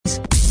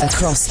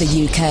Across the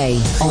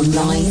UK,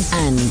 online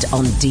and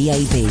on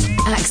DAB.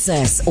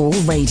 Access all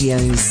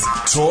radios.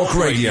 Talk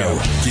Radio.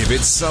 Give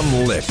it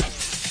some lip.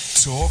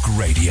 Talk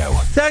Radio.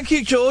 Thank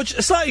you, George.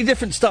 A slightly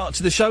different start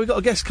to the show. We've got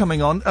a guest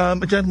coming on,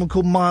 a gentleman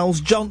called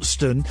Miles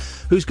Johnston,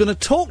 who's going to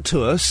talk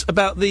to us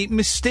about the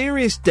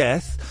mysterious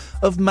death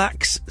of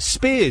Max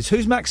Spiers.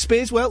 Who's Max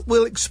Spiers? Well,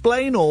 we'll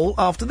explain all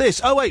after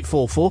this.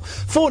 0844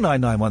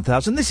 499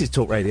 1000. This is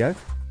Talk Radio.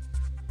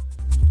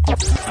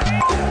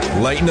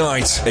 Late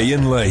night,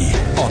 Iain Lee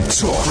on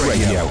Talk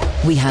Radio.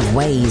 We have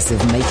ways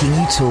of making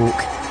you talk.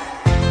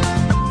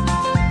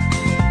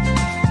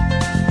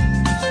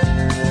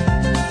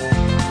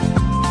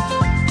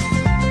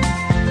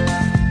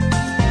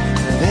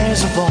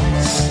 There's a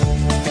voice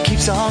that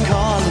keeps on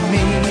calling me.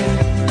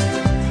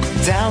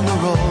 Down the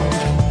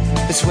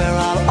road, it's where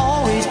I'll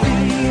always be.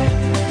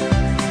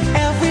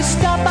 Every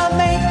stop I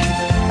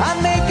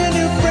make a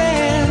new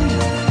friend.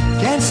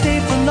 Can't stay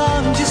for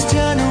long, just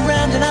turn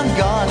around and I'm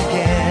gone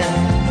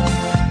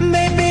again.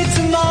 Maybe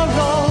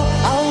tomorrow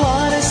I'll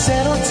wanna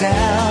settle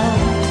down.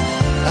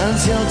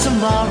 Until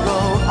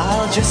tomorrow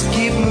I'll just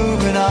keep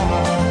moving on.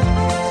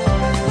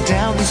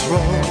 Down this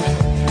road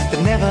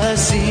that never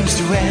seems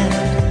to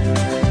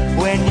end.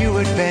 When new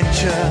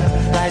adventure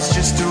lies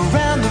just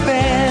around the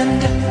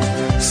bend.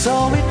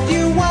 So if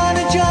you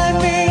wanna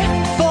join me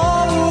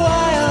for a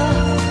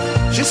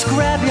while, just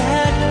grab your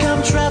hat,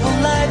 come travel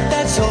light,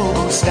 that's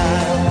old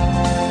style.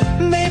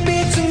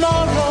 Maybe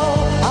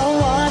tomorrow I'll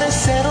wanna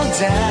settle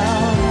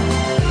down.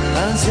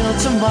 Until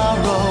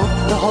tomorrow,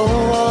 the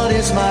whole world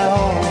is my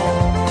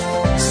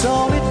home.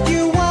 So if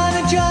you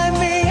wanna join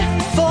me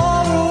for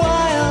a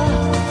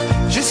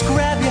while, just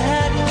grab your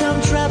hat,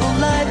 come travel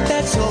light,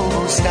 that's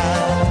old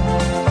style.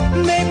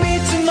 Maybe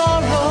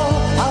tomorrow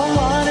I'll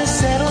wanna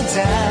settle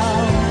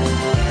down.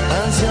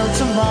 Until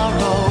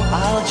tomorrow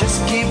I'll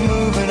just keep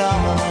moving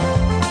on.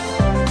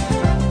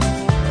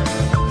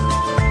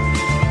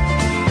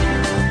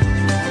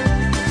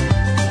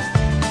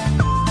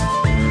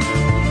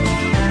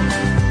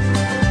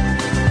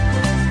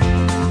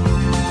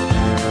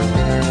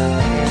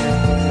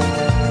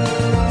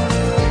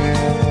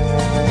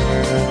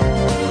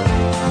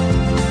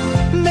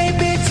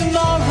 Maybe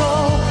tomorrow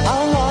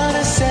I'll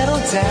wanna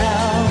settle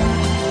down.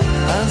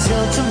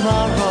 Until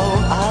tomorrow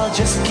I'll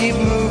just keep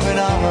moving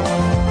on.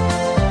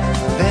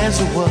 There's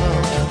a world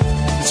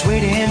that's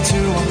waiting to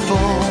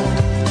unfold.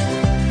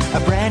 A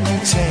brand new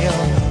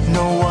tale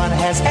no one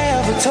has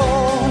ever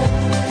told.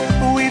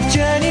 We've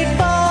journeyed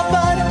far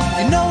but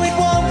you know it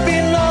won't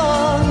be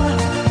long.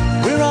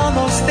 We're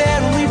almost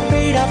there and we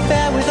paid our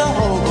fare with a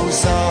hobo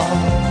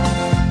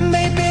song.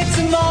 Maybe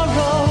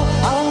tomorrow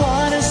I'll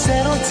wanna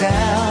settle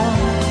down.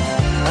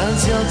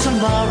 Until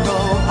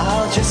tomorrow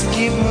I'll just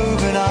keep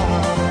moving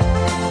on.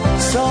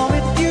 So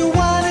if you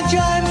wanna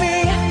join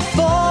me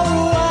for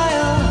a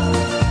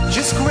while,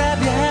 just grab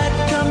your hat,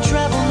 come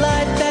travel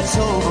light, that's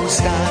old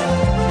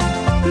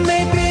style.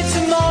 Maybe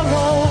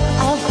tomorrow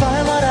I'll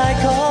find what I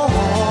call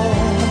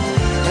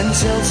home.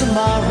 Until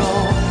tomorrow,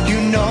 you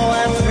know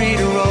I'm free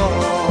to roll.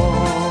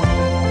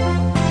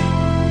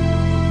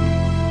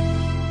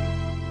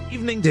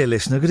 Evening, dear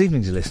listener. Good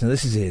evening, dear listener.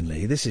 This is Iain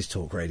Lee. This is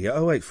Talk Radio.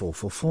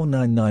 0844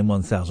 499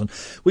 1000.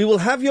 We will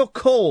have your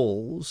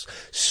calls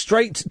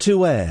straight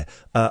to air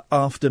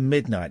after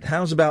midnight.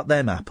 How's about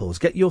them apples?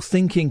 Get your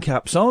thinking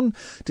caps on.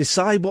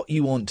 Decide what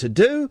you want to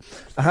do.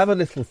 Have a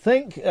little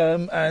think.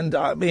 And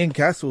me and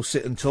Kath will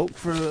sit and talk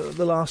for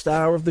the last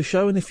hour of the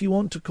show. And if you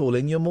want to call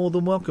in, you're more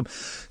than welcome.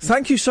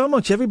 Thank you so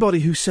much,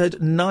 everybody who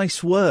said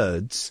nice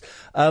words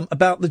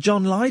about the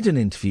John Lydon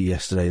interview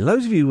yesterday.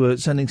 Loads of you were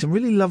sending some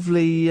really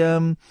lovely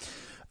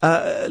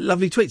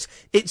tweets.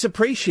 It's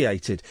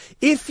appreciated.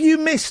 If you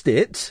missed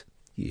it,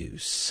 you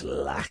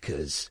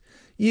slackers.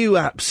 You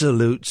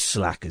absolute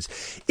slackers.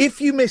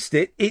 If you missed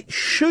it, it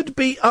should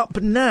be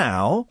up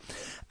now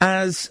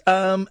as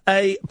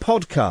a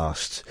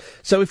podcast.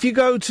 So if you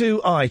go to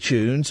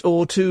iTunes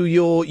or to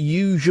your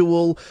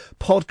usual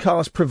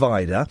podcast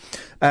provider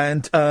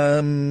and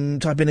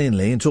type in Iain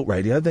Lee and Talk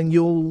Radio, then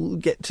you'll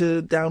get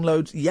to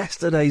download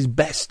yesterday's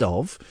best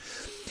of.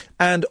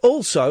 And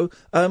also,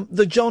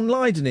 the John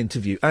Lydon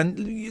interview. And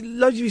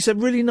loads of you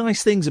said really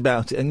nice things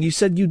about it. And you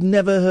said you'd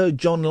never heard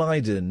John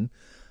Lydon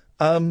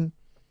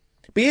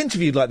be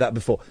interviewed like that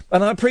before.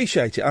 And I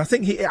appreciate it. I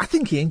think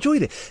he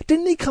enjoyed it.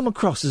 Didn't he come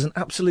across as an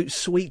absolute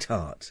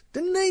sweetheart?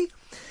 Didn't he?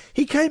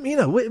 He came, me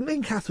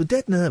and Kath were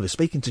dead nervous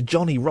speaking to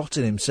Johnny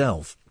Rotten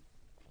himself.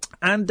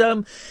 And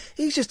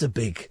he's just a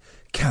big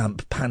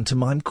camp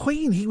pantomime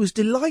queen. He was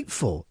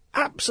delightful.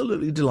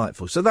 Absolutely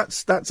delightful. So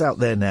that's out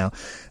there now.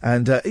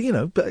 And,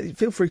 but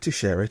feel free to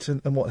share it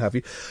and what have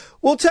you.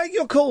 We'll take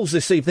your calls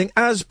this evening,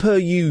 as per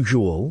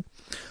usual.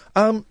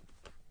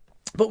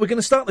 But we're going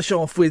to start the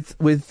show off with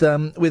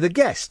a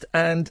guest.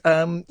 And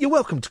you're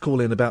welcome to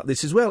call in about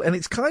this as well. And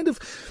it's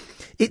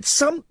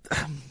something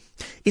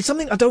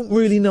I don't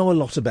really know a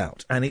lot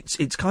about. And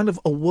it's kind of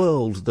a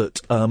world that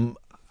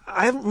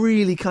I haven't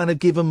really kind of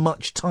given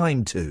much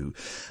time to.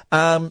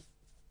 But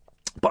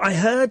I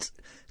heard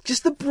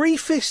just the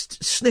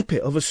briefest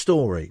snippet of a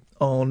story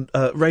on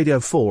Radio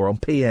 4 on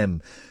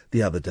PM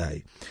the other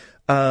day.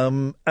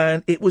 And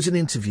it was an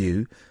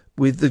interview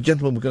with the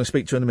gentleman we're going to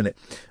speak to in a minute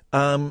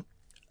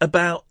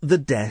about the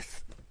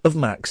death of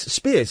Max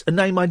Spiers, a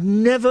name I'd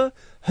never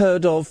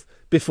heard of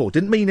before.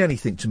 Didn't mean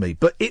anything to me,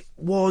 but it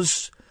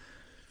was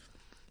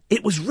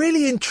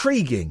really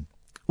intriguing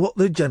what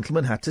the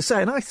gentleman had to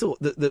say. And I thought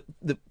that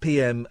the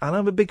PM, and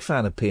I'm a big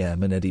fan of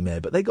PM and Eddie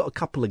Mair, but they got a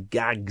couple of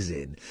gags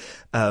in,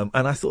 and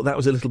I thought that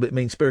was a little bit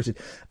mean-spirited.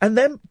 And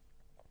then,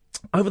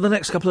 over the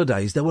next couple of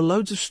days, there were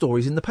loads of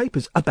stories in the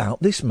papers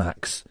about this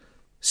Max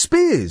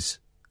Spiers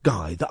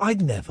guy that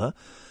I'd never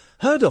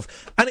heard of.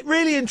 And it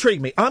really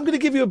intrigued me. I'm going to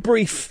give you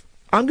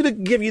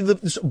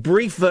the sort of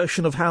brief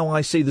version of how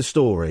I see the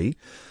story,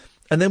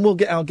 and then we'll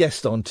get our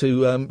guest on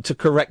to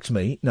correct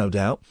me, no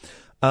doubt.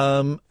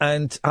 And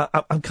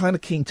I'm kind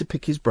of keen to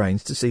pick his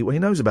brains to see what he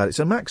knows about it.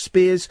 So Max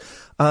Spiers,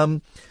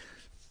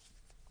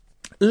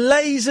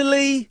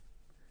 lazily,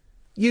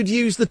 you'd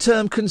use the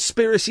term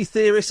conspiracy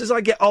theorist. As I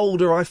get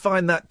older, I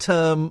find that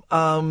term,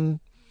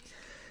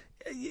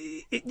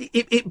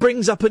 it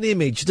brings up an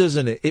image,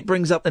 doesn't it? It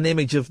brings up an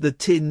image of the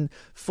tin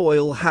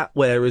foil hat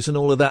wearers and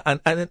all of that.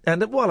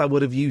 And while I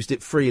would have used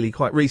it freely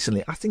quite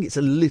recently, I think it's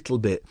a little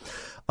bit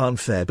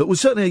unfair. But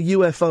was certainly a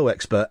UFO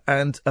expert.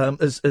 And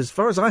as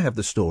far as I have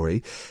the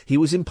story, he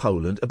was in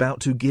Poland about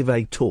to give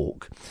a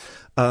talk.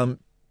 And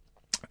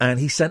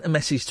he sent a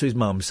message to his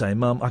mum saying,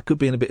 "Mum, I could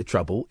be in a bit of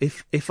trouble.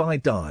 If I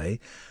die,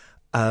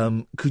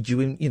 could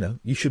you,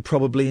 you should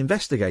probably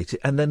investigate it."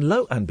 And then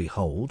lo and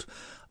behold,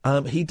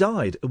 he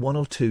died 1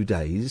 or 2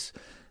 days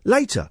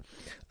later.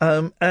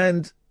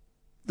 And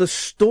the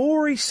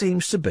story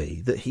seems to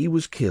be that he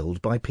was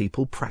killed by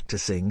people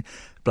practising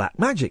black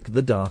magic,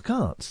 the dark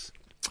arts.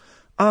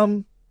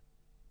 And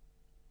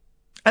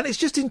it's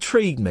just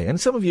intrigued me. And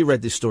some of you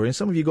read this story, and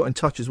some of you got in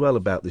touch as well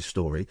about this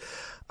story.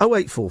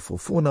 0844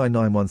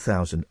 499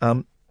 1000.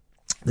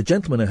 The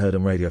gentleman I heard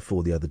on Radio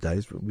 4 the other day,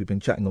 we've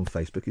been chatting on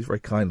Facebook, he's very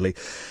kindly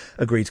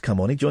agreed to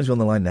come on. He joins me on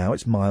the line now.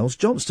 It's Miles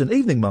Johnston.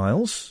 Evening,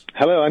 Miles.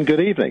 Hello, and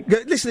good evening.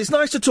 Listen, it's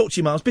nice to talk to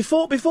you, Miles.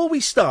 Before we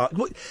start,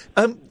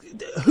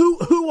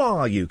 who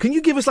are you? Can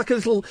you give us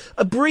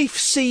a brief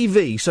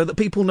CV so that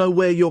people know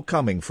where you're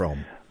coming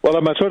from? Well,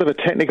 I'm a sort of a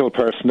technical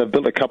person. I've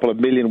built a couple of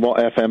million-watt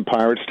FM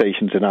pirate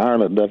stations in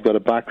Ireland. I've got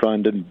a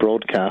background in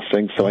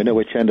broadcasting, so I know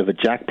which end of a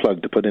jack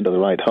plug to put into the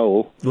right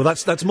hole. Well,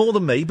 that's more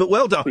than me, but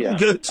well done. Yeah.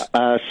 Good.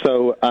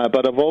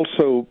 But I've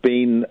also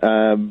been...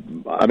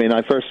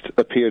 I first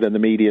appeared in the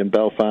media in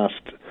Belfast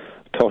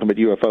talking about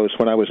UFOs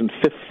when I was in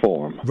 5th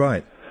form.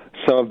 Right.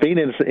 So I've been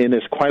in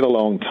this quite a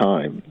long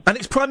time. And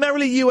it's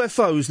primarily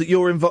UFOs that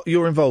you're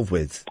involved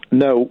with?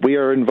 No, we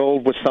are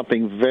involved with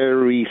something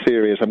very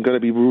serious. I'm going to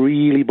be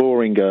really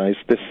boring, guys.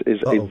 This is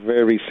a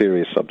very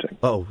serious subject.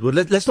 Oh, well,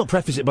 let's not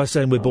preface it by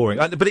saying we're boring.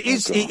 But it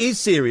is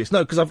serious.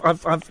 No, because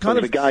I've kind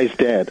of... The guy's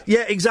dead.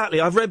 Yeah,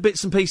 exactly. I've read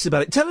bits and pieces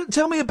about it.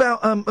 Tell me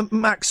about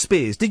Max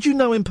Spiers. Did you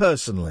know him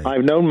personally?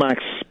 I've known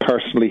Max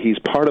personally. He's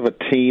part of a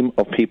team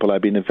of people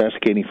I've been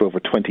investigating for over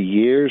 20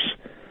 years.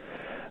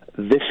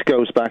 This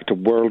goes back to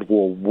World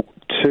War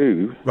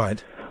II,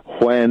 right?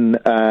 When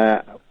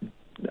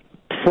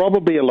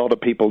probably a lot of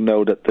people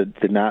know that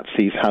the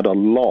Nazis had a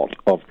lot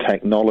of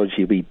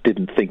technology we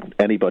didn't think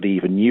anybody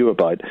even knew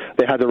about.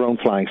 They had their own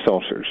flying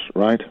saucers,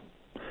 right?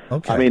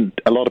 Okay. I mean,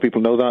 a lot of people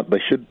know that.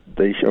 They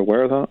should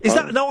aware of that. Is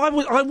that... No,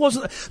 I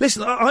wasn't...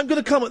 Listen, I'm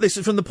going to come at this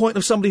from the point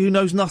of somebody who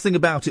knows nothing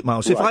about it,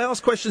 Miles. So right. If I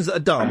ask questions that are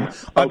dumb,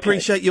 I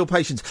appreciate your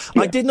patience.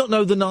 Yeah. I did not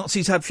know the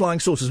Nazis had flying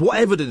saucers. What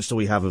evidence do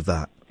we have of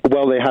that?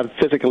 Well, they have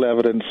physical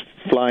evidence,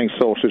 flying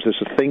saucers.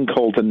 There's a thing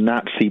called the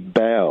Nazi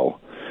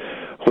Bell,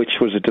 which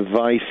was a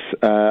device...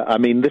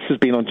 this has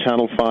been on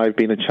Channel 5,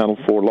 been on Channel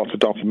 4, lots of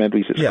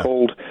documentaries. It's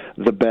called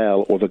the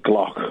Bell or the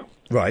Glock.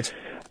 Right.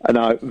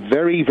 Now,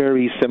 very,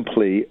 very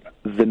simply,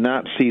 the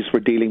Nazis were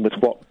dealing with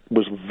what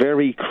was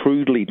very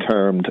crudely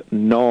termed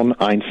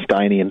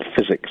non-Einsteinian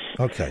physics.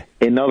 Okay.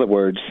 In other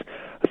words,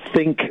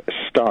 think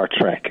Star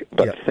Trek,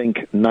 but think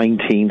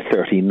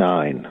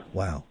 1939.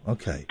 Wow,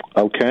 okay.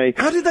 Okay.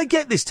 How did they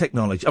get this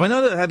technology? I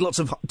know they had lots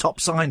of top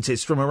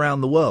scientists from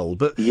around the world,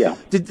 but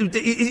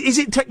is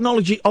it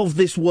technology of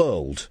this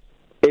world?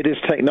 It is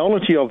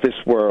technology of this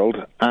world,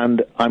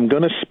 and I'm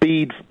going to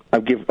speed...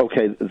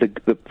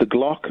 the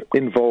Glock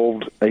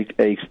involved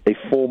a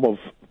form of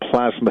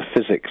plasma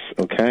physics,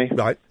 okay?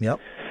 Right, yep.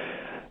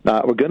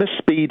 Now, we're going to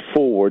speed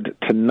forward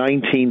to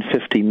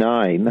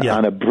 1959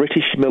 and a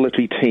British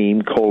military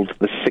team called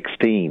the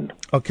 16.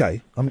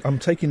 Okay, I'm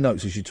taking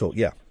notes as you talk,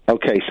 yeah.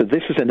 Okay, so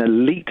this is an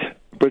elite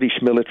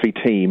British military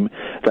team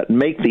that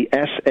make the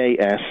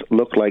SAS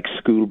look like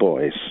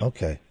schoolboys.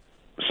 Okay.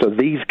 So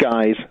these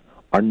guys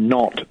are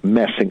not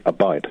messing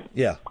about.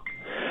 Yeah.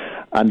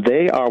 And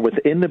they are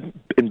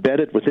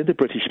embedded within the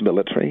British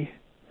military,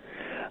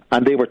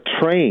 and they were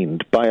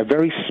trained by a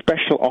very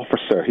special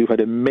officer who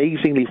had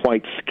amazingly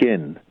white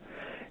skin.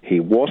 He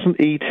wasn't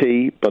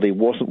E.T., but he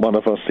wasn't one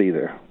of us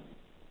either.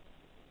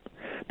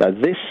 Now,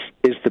 this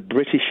is the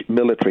British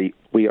military.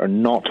 We are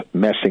not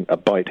messing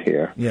about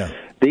here. Yeah.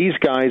 These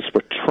guys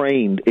were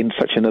trained in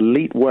such an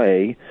elite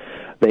way.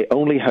 They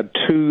only had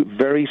 2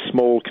 very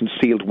small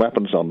concealed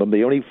weapons on them.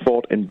 They only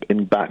fought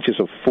in batches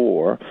of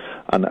 4.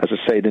 And as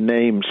I say, the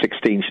name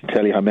 16 should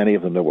tell you how many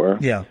of them there were.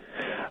 Yeah.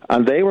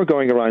 And they were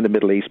going around the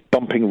Middle East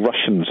bumping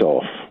Russians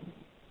off.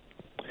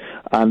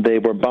 And they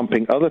were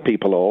bumping other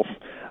people off.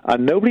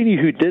 And nobody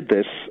knew who did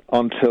this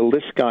until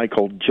this guy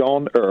called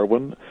John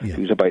Irwin,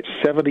 who's about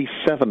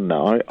 77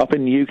 now, up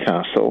in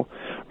Newcastle,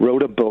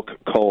 wrote a book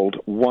called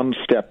One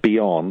Step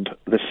Beyond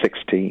the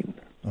 16.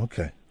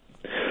 Okay.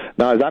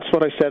 Now, that's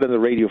what I said in the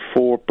Radio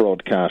 4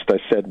 broadcast. I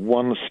said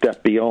one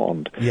step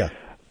beyond. Yeah.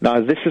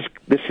 Now, this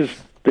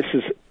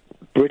is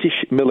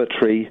British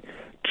military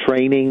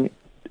training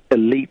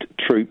elite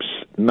troops,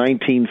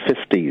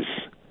 1950s.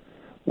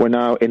 We're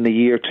now in the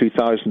year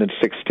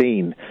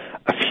 2016.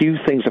 A few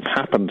things have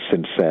happened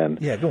since then.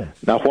 Yeah, go on.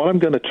 Now, what I'm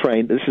going to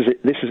train, this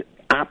is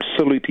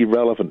absolutely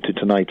relevant to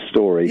tonight's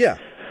story. Yeah.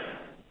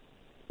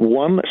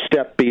 One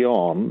step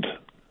beyond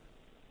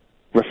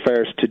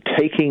refers to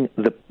taking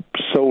the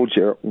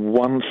soldier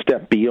one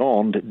step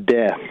beyond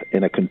death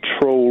in a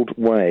controlled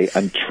way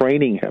and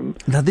training him.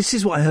 Now, this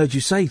is what I heard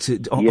you say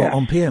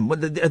on PM. Are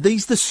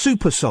these the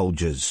super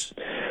soldiers?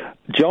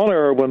 John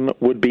Irwin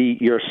would be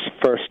your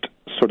first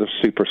sort of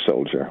super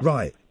soldier.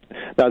 Right.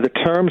 Now, the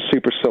term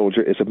super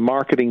soldier is a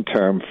marketing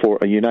term for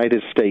a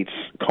United States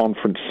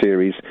conference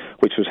series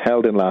which was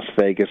held in Las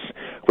Vegas,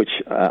 which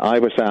I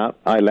was at,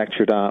 I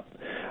lectured at,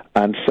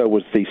 and so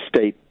was the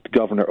state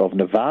governor of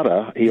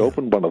Nevada. He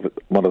opened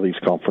one of these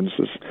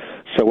conferences.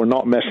 So we're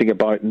not messing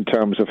about in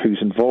terms of who's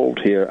involved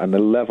here and the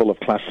level of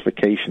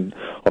classification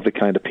of the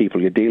kind of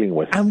people you're dealing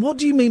with. And what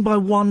do you mean by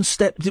one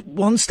step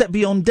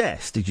beyond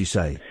death, did you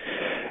say?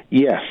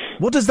 Yes.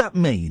 What does that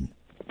mean?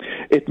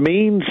 It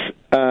means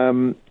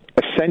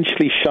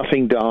essentially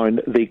shutting down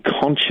the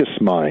conscious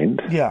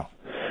mind. Yeah.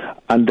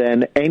 And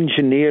then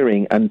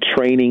engineering and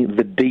training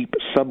the deep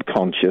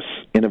subconscious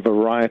in a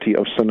variety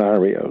of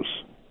scenarios.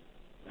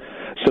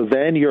 So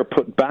then you're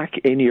put back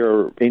in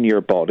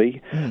your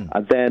body,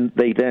 and then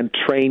they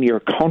train your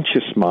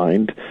conscious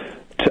mind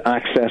to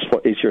access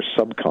what is your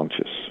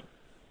subconscious.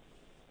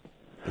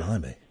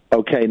 Blimey.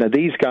 Okay, now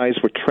these guys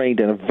were trained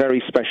in a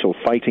very special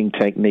fighting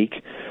technique,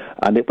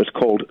 and it was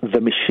called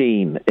the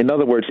machine. In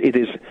other words, it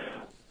is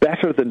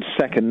better than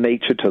second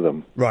nature to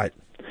them. Right.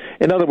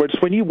 In other words,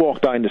 when you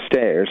walk down the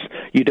stairs,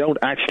 you don't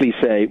actually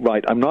say,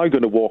 right, I'm now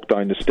going to walk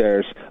down the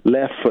stairs,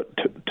 left foot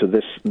to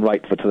this,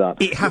 right foot to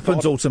that. It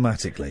happens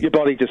automatically. Your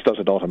body just does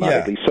it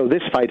automatically. Yeah. So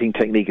this fighting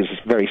technique is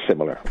very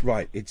similar.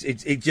 Right.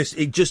 It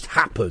just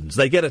happens.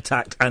 They get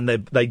attacked and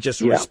they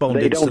just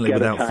respond instantly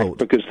without thought.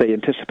 Because they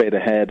anticipate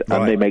ahead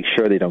and they make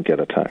sure they don't get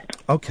attacked.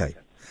 Okay.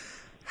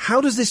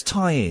 How does this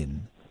tie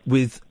in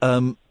with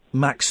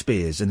Max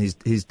Spiers and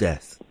his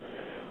death?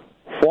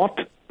 What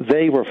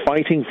they were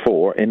fighting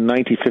for in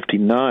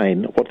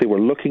 1959, what they were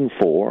looking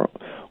for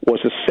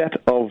was a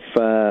set of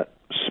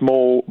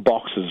small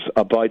boxes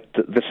about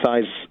the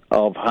size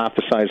of half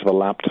the size of a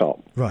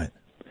laptop. Right.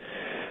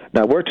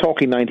 Now, we're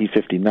talking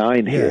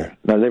 1959 here.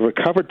 Now, they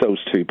recovered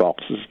those 2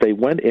 boxes. They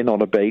went in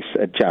on a base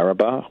at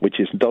Jarabah, which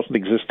doesn't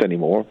exist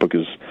anymore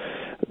because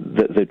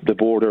the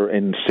border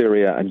in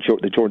Syria and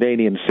the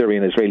Jordanian,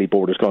 Syrian, Israeli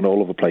border has gone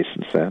all over the place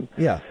since then.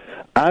 Yeah.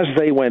 As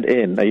they went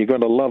in, now you're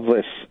going to love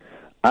this,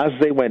 as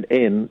they went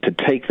in to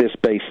take this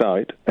base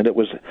out, and it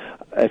was,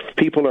 if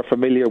people are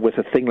familiar with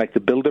a thing like the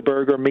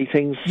Bilderberger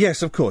meetings.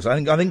 Yes, of course.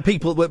 I think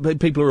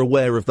people are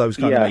aware of those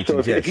kind of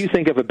meetings. So if you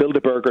think of a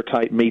Bilderberger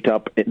type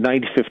meetup in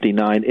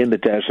 1959 in the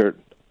desert,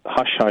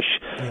 hush,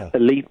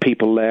 elite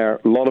people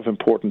there, a lot of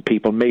important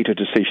people, major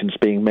decisions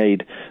being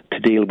made to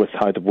deal with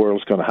how the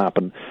world's going to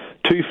happen.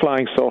 2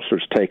 flying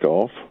saucers take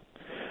off.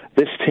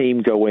 This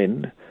team go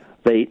in.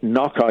 They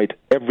knock out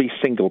every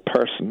single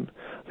person.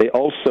 They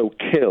also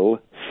kill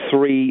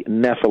 3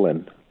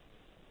 Nephilim.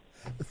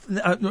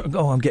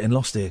 I'm getting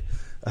lost here.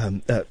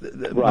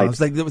 Right.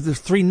 There's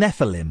 3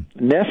 Nephilim.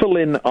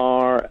 Nephilim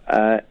are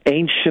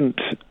ancient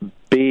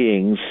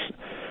beings,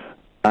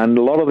 and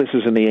a lot of this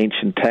is in the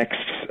ancient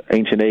texts,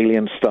 ancient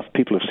alien stuff.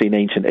 People have seen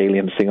ancient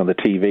aliens thing on the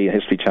TV,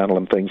 History Channel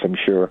and things, I'm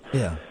sure.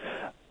 Yeah.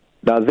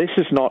 Now, this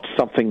is not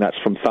something that's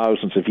from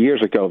thousands of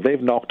years ago.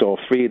 They've knocked off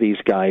 3 of these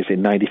guys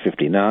in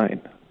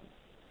 1959.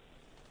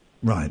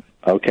 Right.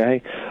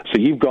 Okay, so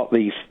you've got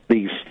these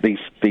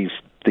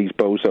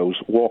bozos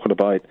walking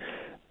about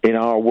in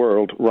our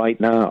world right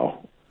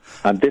now,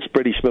 and this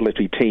British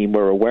military team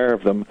were aware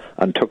of them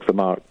and took them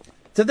out.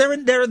 So the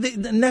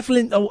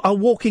Nephilim are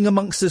walking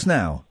amongst us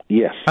now.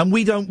 Yes, and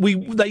we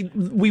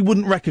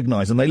wouldn't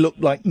recognise them. They look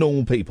like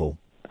normal people.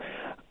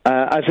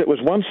 As it was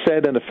once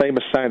said in a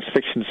famous science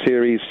fiction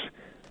series,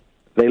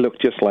 they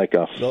look just like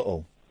us.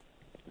 Uh-oh.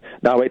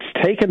 Now, it's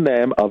taken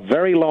them a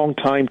very long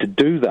time to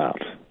do that.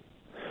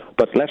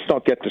 But let's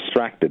not get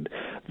distracted.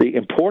 The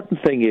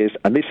important thing is,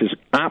 and this is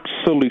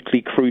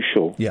absolutely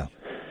crucial,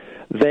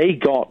 they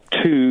got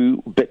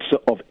 2 bits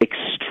of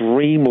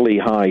extremely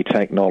high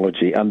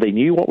technology, and they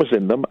knew what was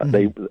in them, and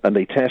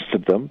they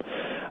tested them,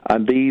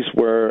 And these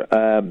were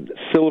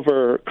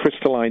silver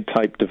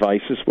crystalline-type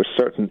devices with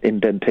certain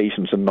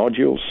indentations and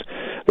nodules.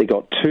 They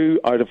got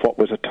 2 out of what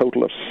was a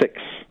total of 6.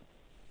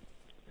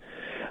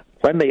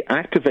 When they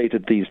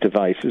activated these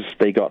devices,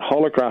 they got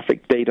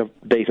holographic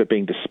data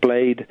being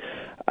displayed,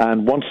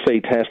 and once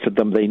they tested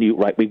them, they knew,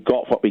 right, we've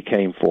got what we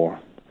came for.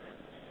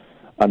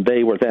 And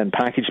they were then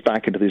packaged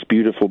back into these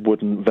beautiful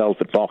wooden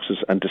velvet boxes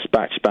and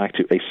dispatched back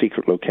to a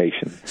secret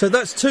location. So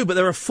that's 2, but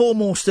there are 4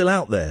 more still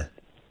out there.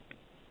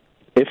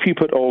 If you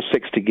put all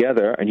 6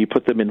 together and you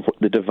put them in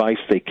the device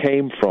they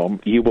came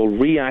from, you will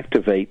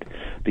reactivate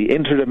the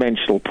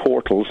interdimensional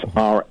portals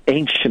our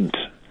ancient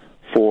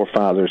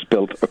forefathers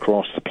built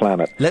across the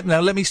planet.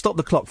 Let me stop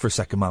the clock for a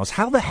second, Miles.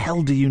 How the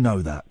hell do you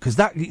know that? Because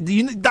that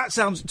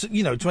sounds,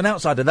 to an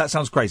outsider, that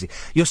sounds crazy.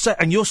 You're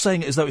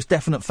saying it as though it's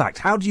definite fact.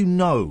 How do you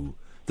know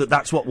that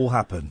that's what will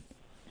happen?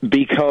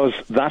 Because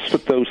that's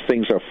what those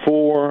things are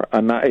for,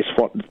 and that is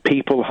what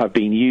people have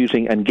been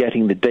using and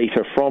getting the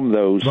data from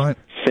those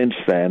since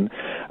then.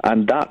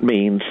 And that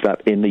means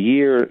that in the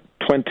year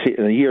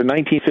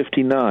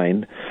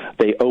 1959,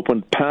 they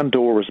opened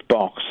Pandora's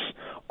box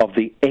of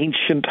the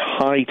ancient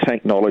high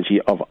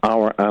technology of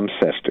our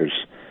ancestors.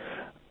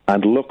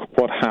 And look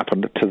what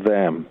happened to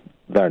them.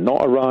 They're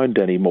not around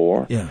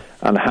anymore,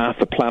 and half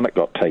the planet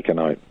got taken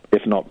out,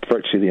 if not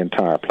virtually the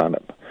entire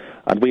planet.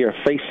 And we are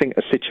facing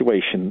a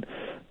situation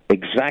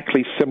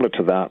exactly similar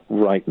to that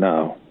right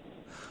now.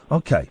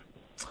 Okay.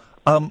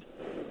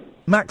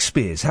 Max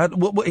Spiers,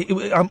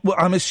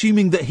 I'm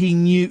assuming that he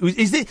knew...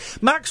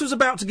 Max was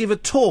about to give a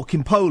talk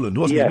in Poland,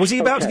 wasn't he? Was he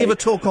about to give a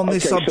talk on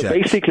this subject? So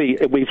basically,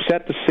 we've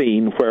set the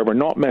scene where we're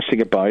not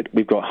messing about.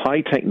 We've got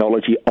high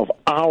technology of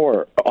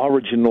our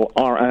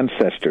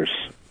ancestors,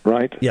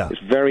 right? Yeah.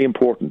 It's very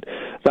important.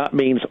 That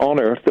means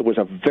on Earth there was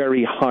a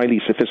very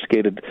highly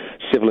sophisticated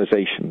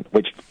civilization,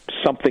 which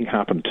something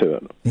happened to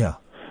it. Yeah.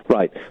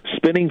 Right.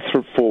 Spinning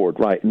forward,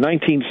 right,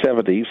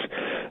 1970s,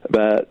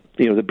 the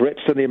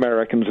Brits and the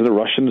Americans and the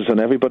Russians and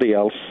everybody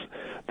else,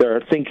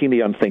 they're thinking the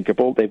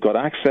unthinkable. They've got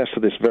access to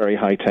this very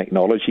high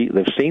technology.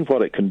 They've seen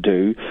what it can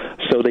do,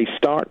 so they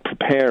start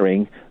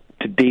preparing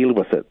to deal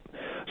with it.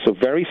 So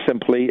very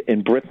simply,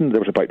 in Britain,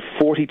 there was about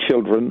 40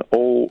 children,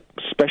 all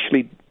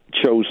specially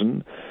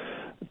chosen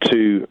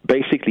to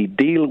basically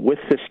deal with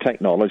this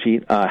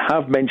technology. I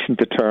have mentioned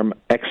the term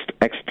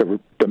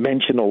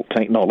extra-dimensional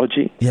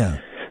technology. Yeah.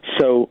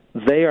 So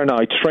they are now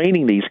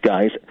training these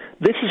guys.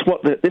 This is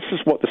what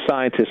the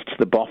scientists,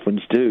 the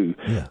boffins, do.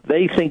 Yeah.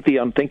 They think the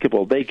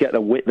unthinkable. They get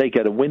a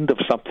wind of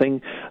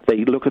something.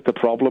 They look at the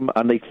problem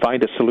and they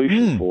find a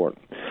solution for it.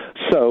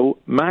 So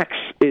Max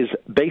is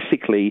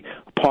basically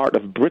part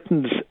of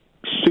Britain's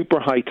super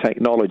high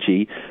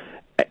technology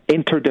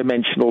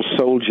interdimensional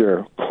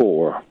soldier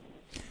corps.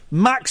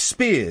 Max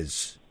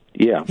Spiers.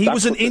 Yeah, he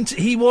was an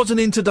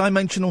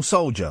interdimensional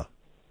soldier.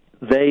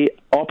 They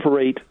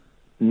operate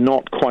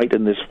not quite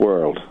in this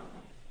world.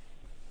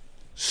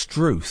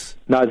 Struth.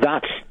 Now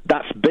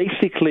that's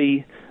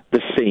basically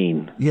the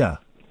scene. Yeah.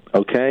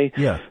 Okay?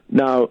 Yeah.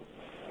 Now,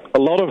 a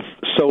lot of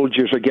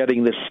soldiers are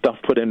getting this stuff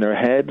put in their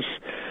heads.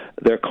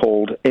 They're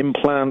called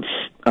implants,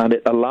 and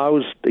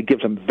it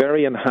gives them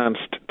very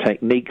enhanced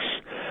techniques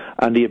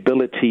and the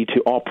ability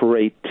to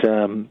operate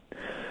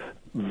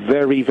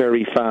very,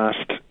 very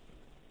fast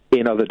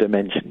in other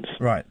dimensions.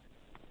 Right.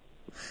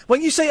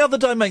 When you say other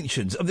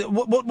dimensions,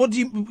 what do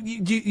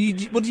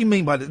you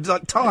mean by that?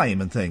 Like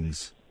time and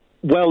things?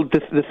 Well,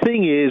 the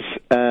thing is,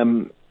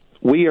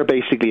 we are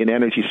basically an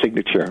energy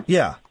signature.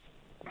 Yeah.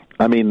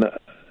 I mean,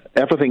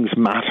 everything's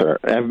matter.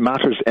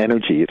 Matter's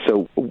energy.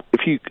 So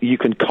if you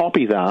can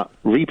copy that,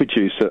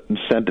 reproduce it, and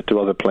send it to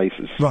other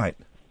places. Right.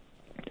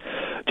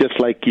 Just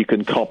like you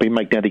can copy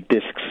magnetic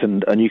discs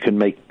and you can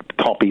make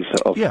copies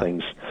of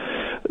things.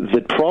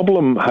 The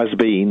problem has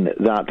been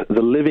that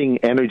the living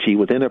energy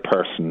within a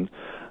person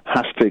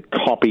has to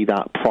copy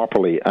that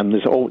properly, and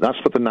that's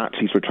what the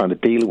Nazis were trying to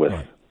deal with.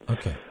 Right.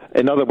 Okay.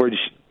 In other words,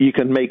 you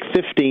can make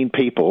 15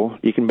 people,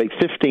 you can make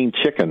 15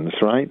 chickens,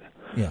 right?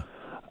 Yeah.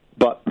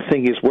 But the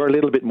thing is, we're a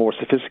little bit more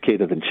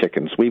sophisticated than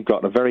chickens. We've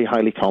got a very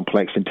highly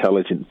complex,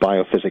 intelligent,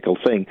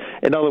 biophysical thing.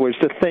 In other words,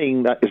 the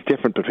thing that is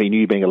different between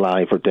you being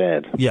alive or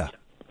dead. Yeah.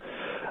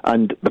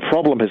 And the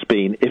problem has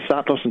been, if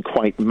that doesn't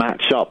quite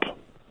match up,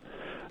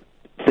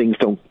 things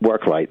don't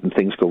work right and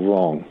things go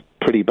wrong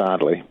pretty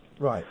badly.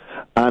 Right.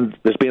 And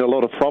there's been a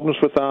lot of problems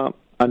with that,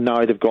 and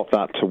now they've got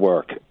that to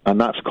work. And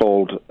that's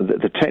called,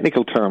 the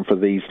technical term for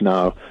these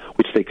now,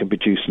 which they can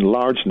produce in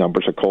large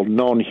numbers, are called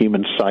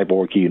non-human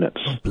cyborg units.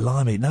 Oh,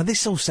 blimey. Now,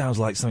 this all sounds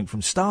like something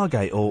from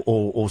Stargate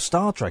or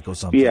Star Trek or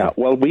something. Yeah,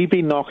 well, we've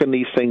been knocking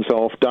these things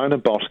off down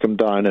in Boscombe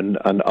Down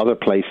and other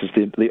places.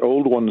 The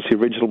old ones, the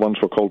original ones,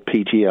 were called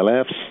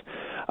PGLFs.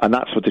 And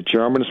that's what the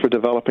Germans were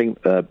developing.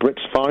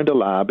 Brits found a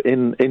lab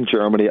in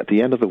Germany at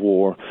the end of the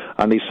war,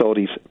 and they saw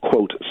these,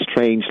 quote,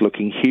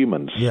 strange-looking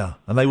humans. Yeah,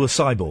 and they were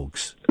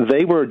cyborgs.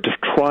 They were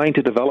trying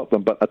to develop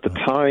them, but at the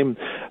time,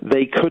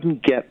 they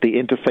couldn't get the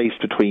interface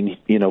between,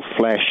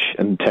 flesh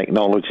and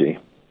technology.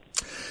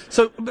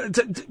 So,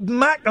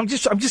 Mac, I'm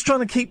just trying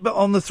to keep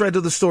on the thread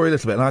of the story a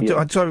little bit, and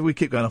I'm sorry we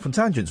keep going off on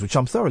tangents, which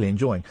I'm thoroughly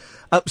enjoying.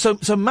 So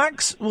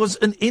Max was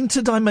an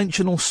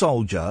interdimensional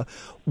soldier.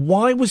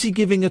 Why was he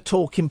giving a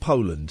talk in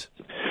Poland?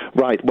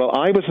 Right. Well,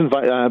 I was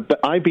invited.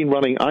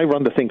 I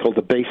run the thing called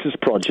the Basis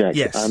Project,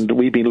 and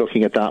we've been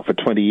looking at that for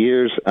 20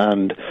 years.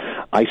 And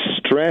I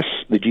stress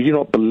that you do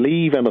not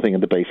believe anything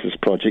in the Basis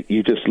Project.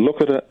 You just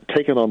look at it,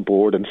 take it on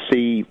board, and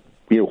see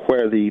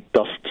where the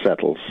dust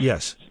settles.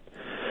 Yes.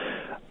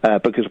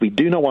 Because we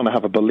do not want to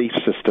have a belief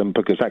system,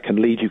 because that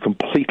can lead you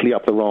completely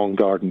up the wrong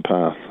garden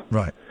path.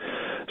 Right.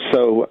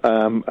 So,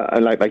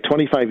 like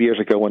 25 years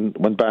ago,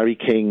 when Barry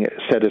King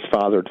said his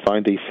father had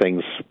found these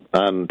things,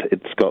 and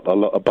it's got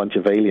a bunch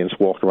of aliens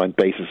walking around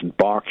bases in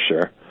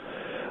Berkshire,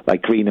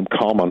 like Greenham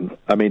Common.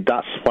 I mean,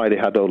 that's why they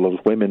had all those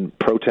women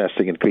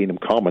protesting at Greenham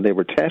Common. They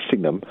were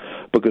testing them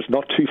because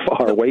not too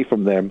far away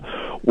from them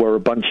were a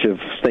bunch of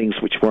things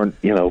which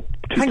weren't, too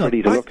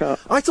pretty to look at.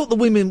 I thought the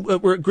women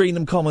were at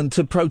Greenham Common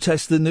to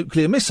protest the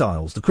nuclear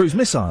missiles, the cruise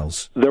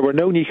missiles. There were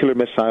no nuclear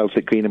missiles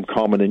at Greenham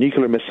Common. The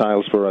nuclear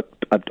missiles were at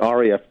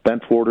RAF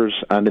Bentwaters,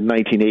 and in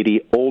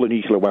 1980, all the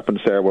nuclear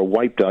weapons there were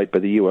wiped out by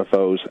the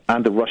UFOs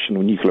and the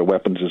Russian nuclear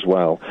weapons as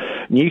well.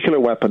 Nuclear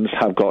weapons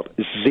have got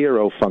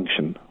zero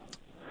function.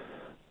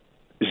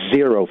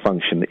 Zero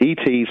function.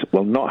 ETs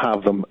will not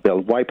have them.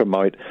 They'll wipe them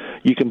out.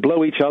 You can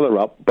blow each other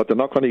up, but they're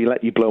not going to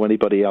let you blow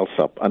anybody else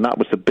up. And that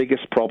was the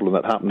biggest problem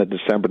that happened in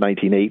December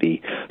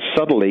 1980.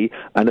 Suddenly,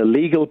 an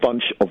illegal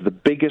bunch of the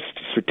biggest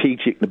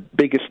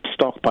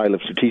stockpile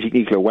of strategic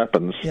nuclear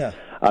weapons at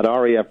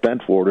RAF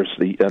Bentwaters,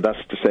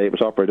 that's to say it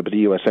was operated by the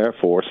U.S. Air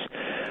Force,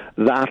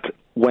 that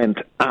went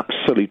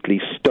absolutely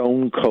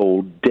stone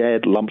cold,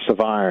 dead lumps of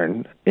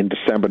iron in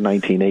December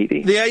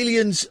 1980. The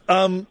aliens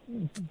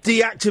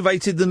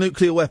deactivated the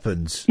nuclear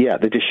weapons. Yeah,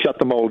 they just shut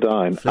them all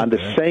down. And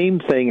the same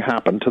thing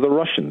happened to the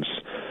Russians.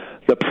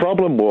 The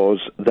problem was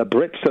the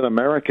Brits and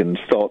Americans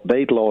thought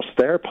they'd lost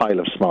their pile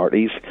of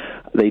Smarties.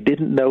 They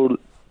didn't know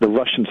the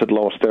Russians had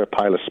lost their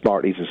pile of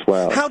Smarties as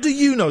well. How do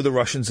you know the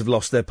Russians had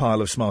lost their pile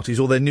of Smarties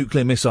or their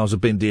nuclear missiles have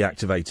been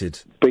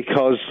deactivated?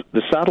 Because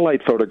the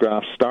satellite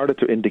photographs started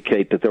to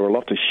indicate that there were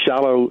lots of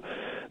shallow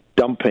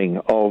dumping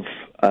of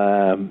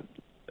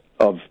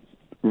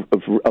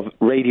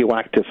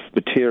radioactive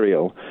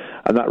material,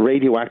 and that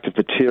radioactive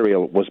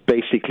material was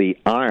basically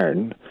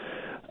iron,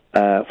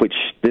 which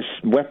this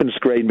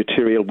weapons-grade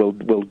material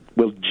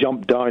will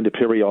jump down the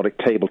periodic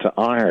table to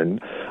iron,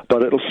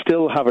 but it'll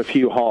still have a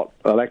few hot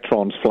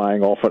electrons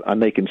flying off it,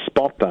 and they can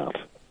spot that.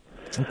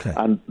 Okay.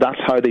 And that's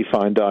how they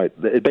found out.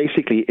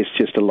 Basically, it's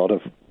just a lot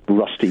of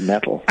rusty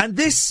metal. And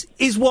this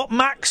is what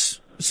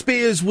Max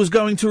Spiers was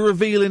going to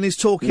reveal in his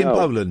talk in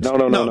Poland? No.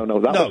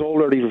 That was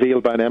already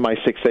revealed by an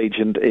MI6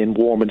 agent in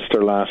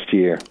Warminster last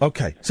year.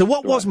 Okay. So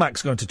what was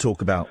Max going to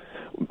talk about?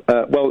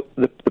 Well,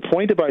 the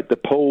point about the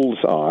Poles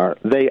are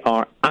they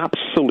are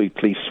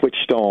absolutely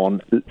switched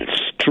on,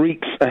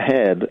 streaks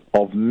ahead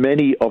of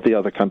many of the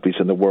other countries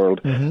in the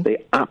world. Mm-hmm.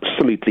 They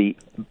absolutely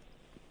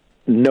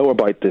know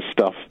about this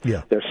stuff.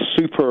 Yeah. They're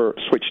super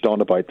switched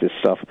on about this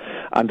stuff.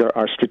 And there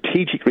are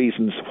strategic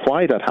reasons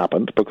why that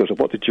happened, because of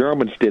what the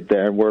Germans did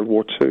there in World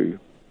War II.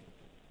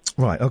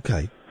 Right,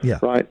 okay, yeah.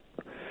 Right.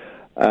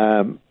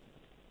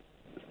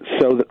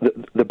 So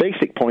the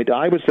basic point,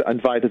 I was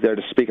invited there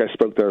to speak. I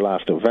spoke there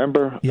last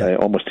November,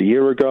 almost a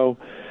year ago.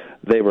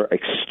 They were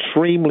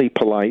extremely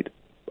polite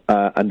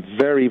and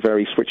very,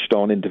 very switched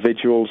on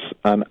individuals,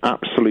 and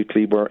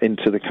absolutely were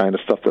into the kind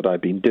of stuff that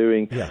I've been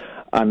doing. Yeah.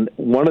 And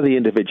one of the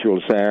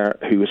individuals there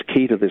who was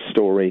key to this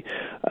story,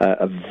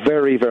 a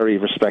very, very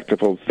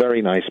respectable,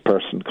 very nice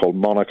person called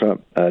Monica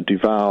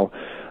Duval,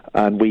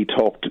 and we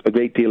talked a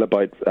great deal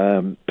about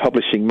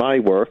publishing my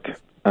work,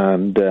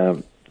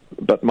 and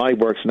but my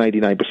work's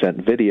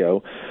 99%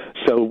 video,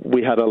 so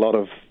we had a lot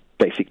of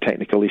basic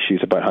technical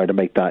issues about how to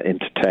make that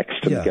into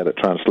text and get it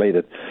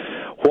translated.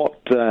 What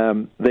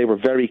they were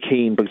very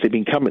keen, because they've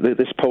been coming.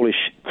 This Polish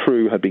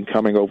crew had been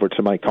coming over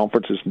to my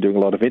conferences and doing a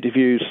lot of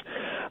interviews,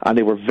 and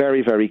they were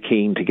very, very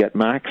keen to get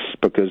Max,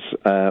 because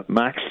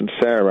Max and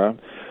Sarah,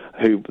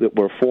 who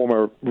were a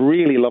former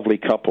really lovely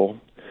couple.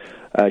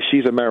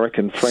 She's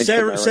American, French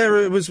American.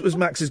 Sarah was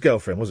Max's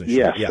girlfriend, wasn't she?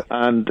 Yes, yeah.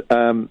 And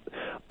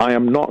I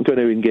am not going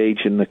to engage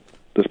in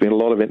there's been a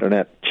lot of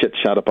internet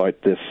chit-chat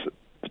about this.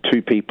 The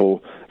two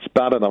people, it's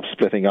bad enough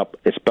splitting up,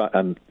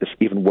 and it's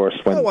even worse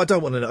when... Oh, I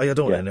don't want to know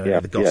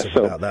the gossip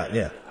about that,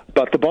 yeah.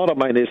 But the bottom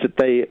line is that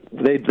they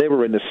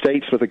were in the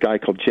States with a guy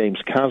called James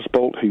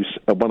Casbolt, who's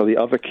one of the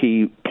other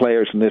key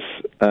players in this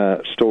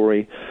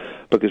story,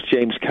 because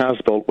James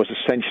Casbolt was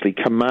essentially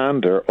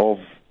commander of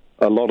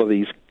a lot of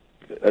these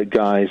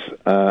guys,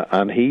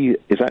 and he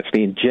is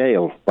actually in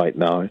jail right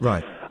now.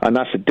 Right. And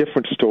that's a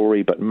different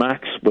story, but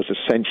Max was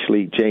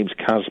essentially James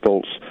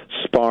Casbolt's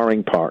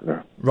sparring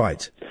partner.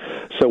 Right.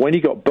 So when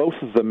you got both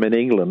of them in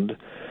England,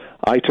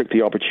 I took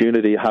the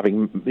opportunity,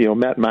 having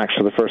met Max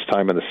for the first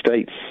time in the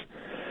States,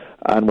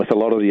 and with a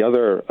lot of the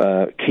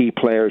other key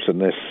players in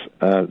this,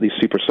 these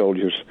super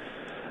soldiers,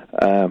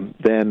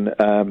 then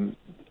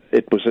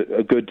it was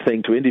a good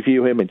thing to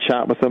interview him and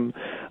chat with him.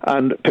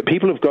 And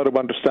people have got to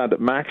understand that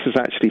Max is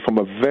actually from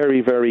a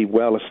very, very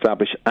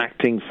well-established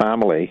acting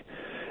family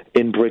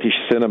in British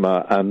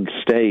cinema and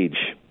stage.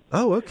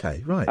 Oh,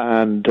 okay, right.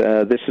 And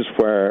this is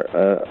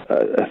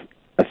where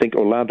I think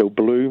Orlando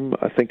Bloom,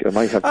 I think I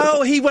might have...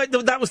 Oh, he went...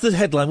 That was the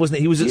headline, wasn't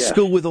it? He was at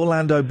school with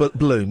Orlando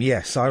Bloom.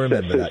 Yes, I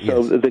remember that,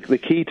 yes. So the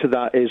key to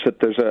that is that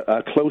there's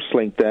a close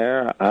link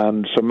there.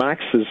 And so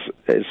Max is,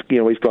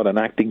 he's got an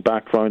acting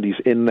background. He's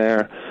in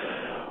there.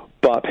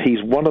 But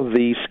he's one of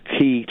these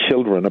key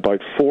children, about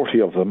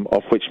 40 of them,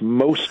 of which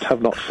most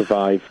have not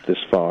survived this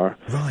far.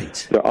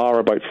 Right. There are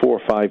about 4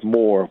 or 5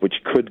 more which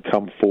could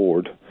come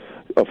forward,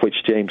 of which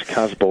James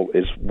Casbolt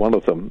is one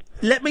of them.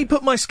 Let me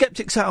put my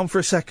sceptics hat on for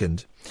a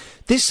second.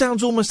 This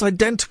sounds almost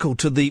identical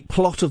to the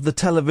plot of the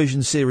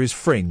television series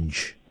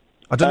Fringe.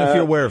 I don't know if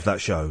you're aware of that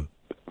show.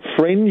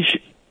 Fringe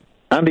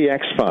and the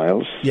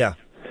X-Files. Yeah.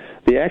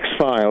 The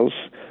X-Files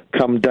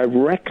come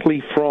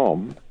directly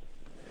from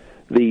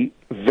the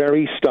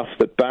very stuff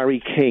that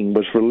Barry King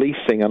was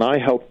releasing, and I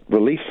helped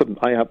release them.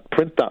 I helped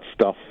print that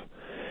stuff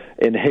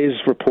in his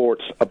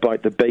reports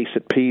about the base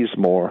at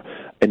Peasmore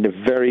in the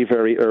very,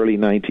 very early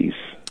 90s.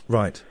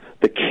 Right.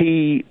 The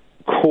key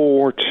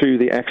core to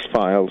the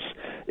X-Files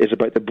is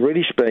about the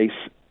British base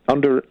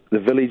under the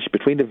village,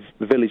 between the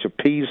village of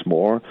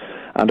Peasmore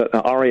and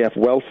RAF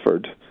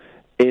Welford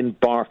in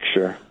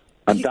Berkshire.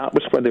 And that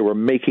was when they were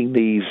making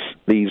these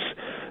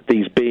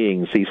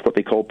beings, these what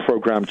they call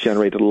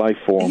program-generated life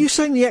forms. Are you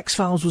saying the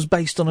X-Files was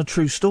based on a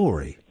true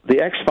story?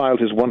 The X-Files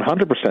is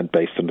 100%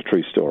 based on a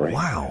true story.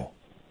 Wow.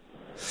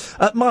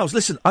 Miles,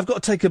 listen, I've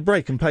got to take a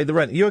break and pay the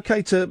rent. Are you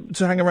okay to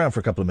hang around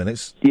for a couple of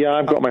minutes? Yeah,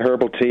 I've got my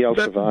herbal tea. I'll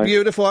survive.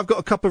 Beautiful. I've got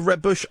a cup of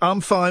Red Bush.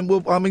 I'm fine.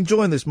 I'm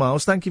enjoying this,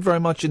 Miles. Thank you very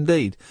much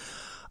indeed.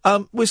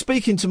 We're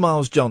speaking to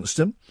Miles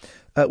Johnston.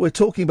 We're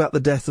talking about the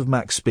death of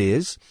Max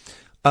Spiers.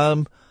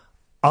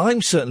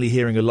 I'm certainly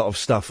hearing a lot of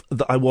stuff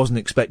that I wasn't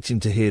expecting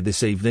to hear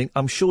this evening.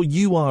 I'm sure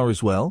you are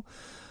as well.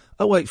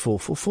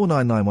 0844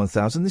 499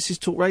 1000. This is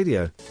Talk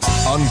Radio.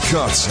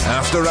 Uncut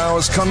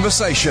after-hours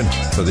conversation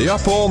for the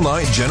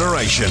up-all-night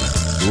generation.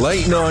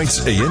 Late night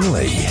Iain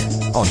Lee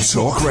on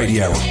Talk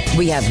Radio.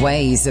 We have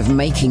ways of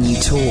making you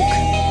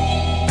talk.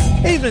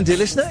 Evening, dear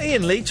listener.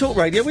 Iain Lee, Talk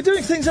Radio. We're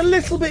doing things a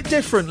little bit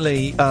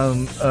differently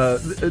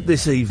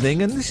this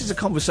evening, and this is a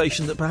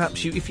conversation that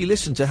perhaps if you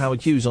listen to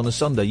Howard Hughes on a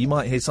Sunday, you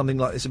might hear something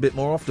like this a bit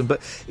more often. But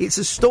it's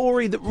a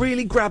story that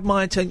really grabbed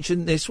my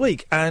attention this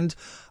week, and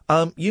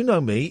you know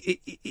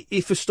me,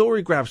 if a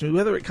story grabs me,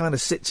 whether it kind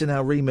of sits in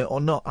our remit or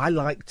not, I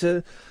like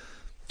to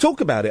talk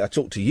about it. I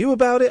talk to you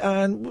about it,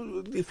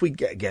 and if we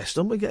get a guest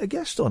on, we get a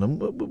guest on. And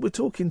we're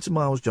talking to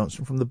Miles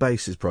Johnston from the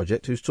Bases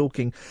Project, who's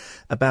talking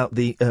about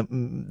the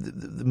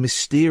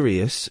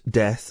mysterious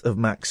death of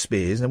Max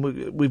Spiers. And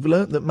we've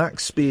learnt that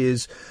Max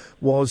Spiers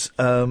was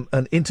an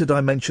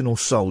interdimensional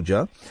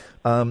soldier.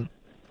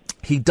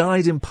 He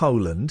died in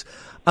Poland.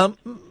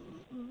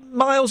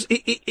 Miles,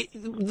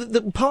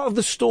 the part of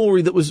the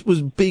story that was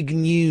big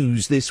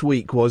news this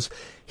week was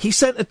he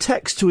sent a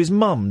text to his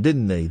mum,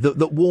 didn't he,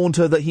 that warned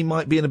her that he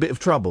might be in a bit of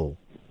trouble?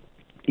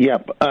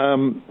 Yep.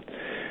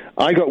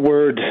 I got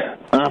word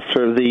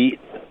after the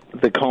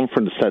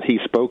conference that he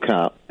spoke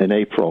at in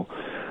April.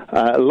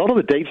 A lot of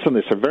the dates on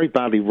this are very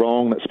badly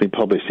wrong that's been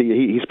published.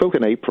 He spoke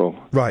in April.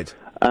 Right.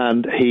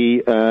 And he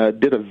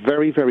did a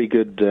very, very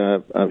good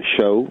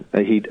show.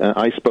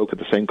 I spoke at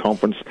the same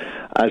conference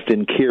as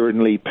did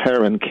Kieran Lee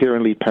Perrin.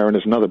 Kieran Lee Perrin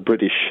is another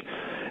British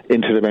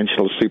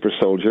interdimensional super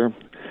soldier.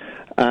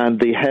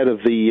 And the head of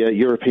the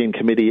European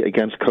Committee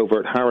Against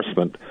Covert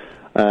Harassment,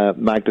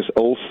 Magnus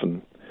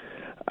Olsson.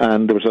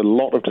 And there was a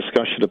lot of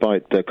discussion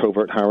about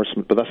covert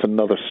harassment, but that's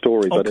another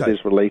story, but it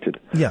is related.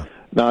 Yeah.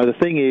 Now, the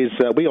thing is,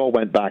 we all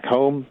went back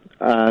home,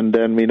 and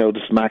then we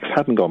noticed Max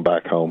hadn't gone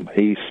back home.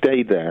 He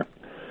stayed there.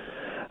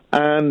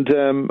 And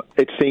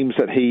it seems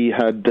that he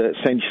had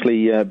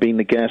essentially been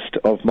the guest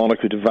of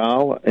Monica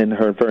Duval in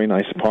her very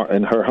nice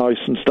in her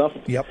house and stuff.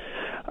 Yep.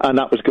 And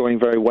that was going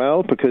very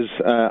well because,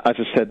 as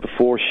I said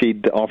before,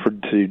 she'd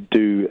offered to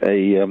do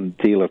a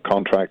deal of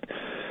contract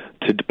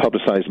to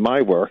publicise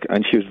my work,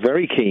 and she was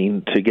very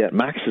keen to get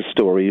Max's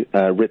story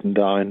written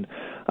down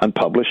and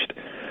published.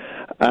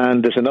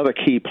 And there's another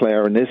key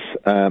player in this,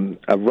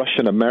 a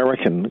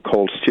Russian-American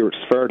called Stuart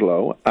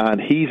Sverdlow,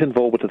 and he's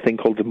involved with a thing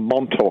called the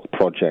Montauk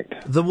Project.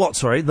 The what,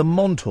 sorry? The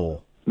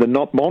Montauk? The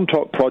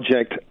Montauk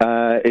Project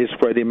is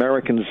where the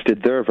Americans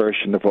did their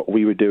version of what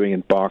we were doing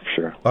in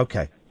Berkshire.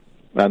 Okay.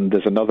 And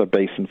there's another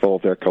base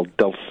involved there called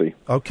Dulce.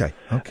 Okay.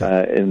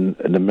 In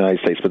the United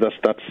States, but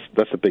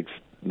that's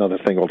another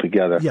thing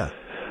altogether. Yeah.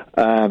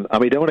 And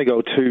we don't want to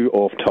go too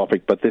off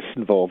topic, but this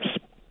involves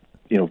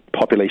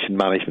population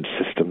management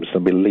systems,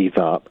 and we'll leave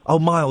that. Oh,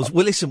 Miles,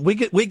 well, listen,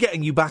 we're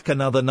getting you back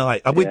another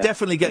night. We're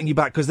definitely getting you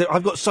back, because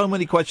I've got so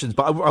many questions,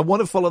 but I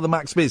want to follow the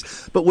Max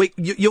Spiers. But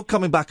you're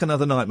coming back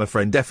another night, my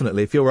friend,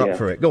 definitely, if you're up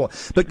for it. Go on.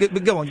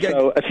 But go on.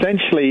 So,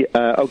 essentially,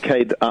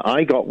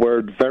 I got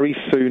word very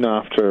soon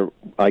after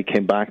I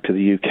came back to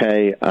the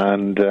UK,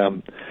 and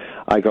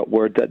I got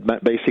word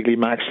that basically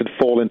Max had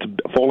fallen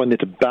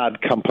into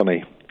bad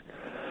company.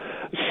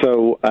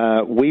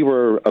 So we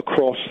were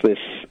across this,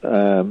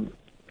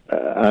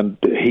 and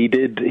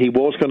he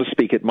was going to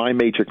speak at my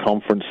major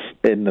conference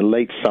in the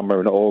late summer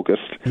in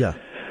August. Yeah.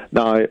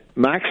 Now,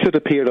 Max had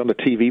appeared on a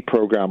TV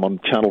program on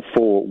Channel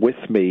 4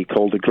 with me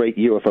called The Great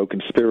UFO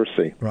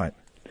Conspiracy. Right.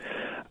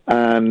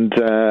 And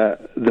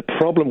the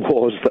problem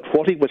was that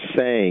what he was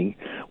saying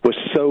was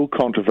so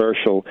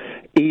controversial,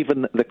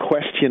 even the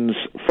questions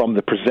from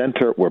the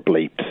presenter were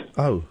bleeped.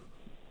 Oh,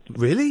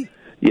 really?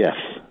 Yes.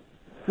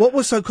 What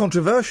was so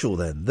controversial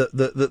then? That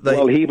they...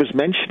 Well, he was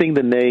mentioning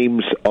the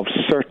names of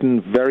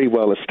certain very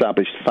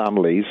well-established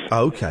families.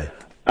 Oh, okay.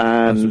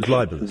 And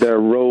their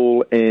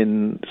role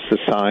in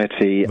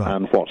society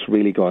and what's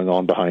really going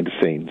on behind the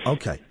scenes.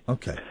 Okay.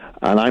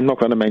 And I'm not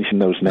going to mention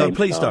those names. No,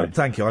 please don't.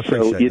 Thank you. I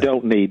appreciate So you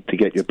don't need to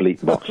get your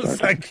bleep box out.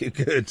 Thank you.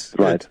 Good.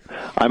 Right.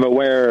 I'm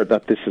aware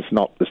that this is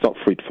not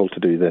fruitful to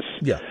do this.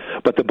 Yeah.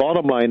 But the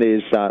bottom line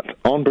is that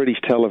on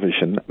British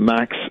television,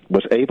 Max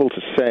was able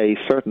to say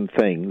certain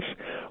things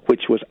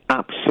which was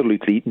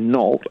absolutely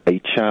not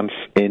a chance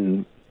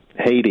in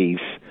Hades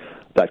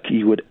that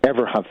you would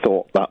ever have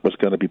thought that was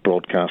going to be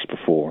broadcast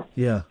before.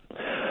 Yeah.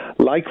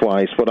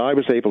 Likewise, what I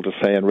was able to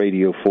say on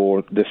Radio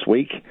 4 this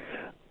week,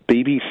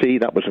 BBC,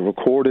 that was a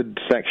recorded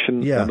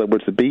section. Yeah. In other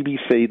words, the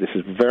BBC, this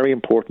is very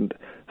important,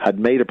 had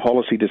made a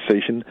policy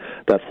decision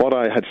that what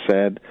I had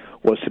said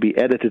was to be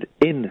edited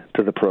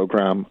into the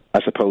programme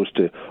as opposed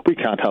to, we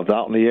can't have that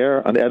on the air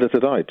and edit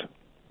it out.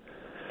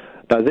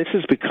 Now, this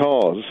is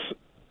because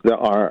there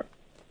are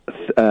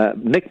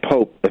Nick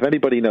Pope, if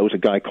anybody knows a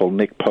guy called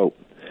Nick Pope,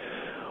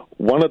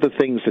 one of the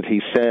things that he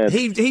said...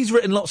 He's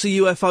written lots of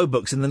UFO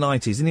books in the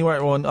 90s, isn't he?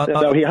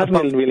 No, he hasn't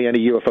written really any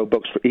UFO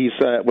books. He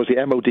was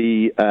the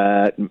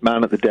MOD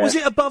man at the desk. Was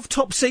it Above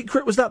Top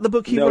Secret? Was that the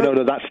book he wrote?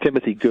 No, that's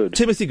Timothy Good.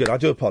 Timothy Good, I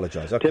do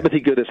apologise. Okay.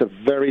 Timothy Good is a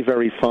very,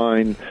 very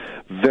fine,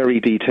 very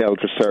detailed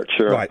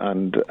researcher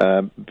and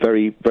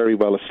very, very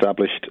well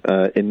established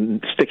in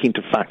sticking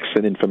to facts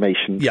and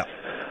information. Yeah.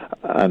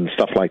 And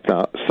stuff like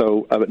that.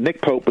 So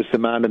Nick Pope was the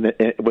man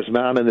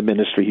in the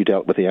ministry who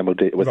dealt with the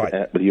MOD with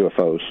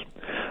UFOs,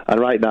 and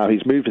right now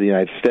he's moved to the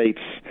United States,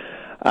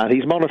 and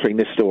he's monitoring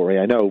this story.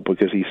 I know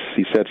because he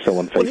said so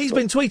on Facebook. Well, he's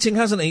been tweeting,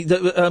 hasn't he?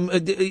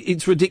 That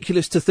it's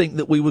ridiculous to think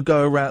that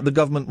the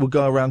government would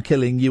go around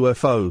killing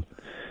UFO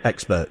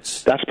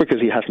experts. That's because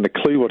he hasn't a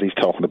clue what he's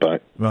talking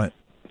about. Right.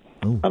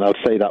 Ooh. And I'll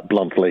say that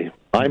bluntly.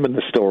 I'm in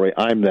the story.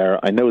 I'm there.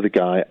 I know the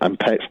guy. I'm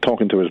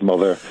talking to his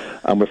mother,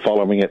 and we're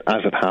following it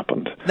as it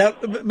happened. Now,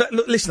 but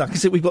look, listen. I can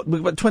see we've got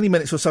 20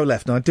 minutes or so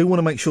left, and I do want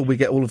to make sure we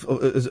get all of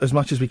as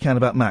much as we can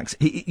about Max.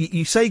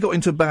 You say he got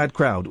into a bad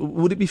crowd.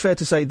 Would it be fair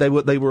to say they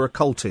were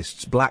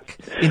occultists, black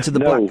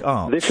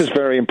arts? This is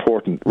very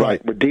important.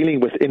 Right, we're dealing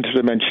with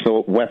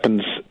interdimensional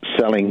weapons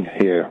selling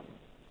here.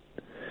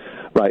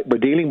 Right, we're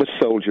dealing with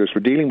soldiers.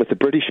 We're dealing with the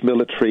British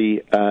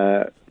military.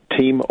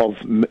 Team of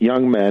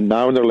young men,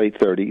 now in their late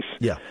 30s.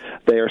 Yeah.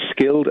 They are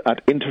skilled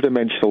at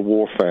interdimensional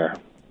warfare.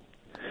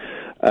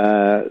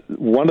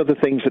 One of the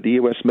things that the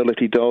U.S.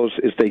 military does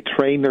is they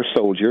train their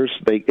soldiers,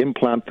 they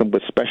implant them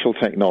with special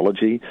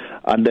technology,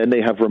 and then they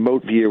have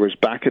remote viewers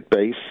back at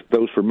base.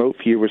 Those remote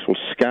viewers will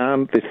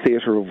scan the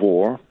theatre of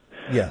war.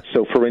 Yeah.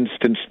 So, for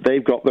instance,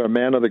 they've got their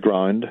men on the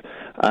ground,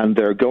 and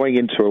they're going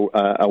into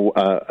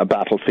a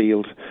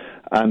battlefield,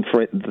 and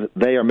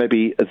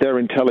their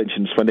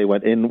intelligence when they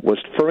went in was,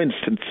 for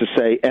instance, to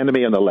say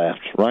enemy on the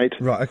left, right?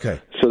 Right, okay.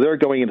 So they're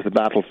going into the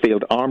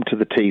battlefield armed to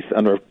the teeth,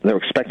 and they're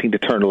expecting to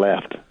turn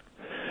left.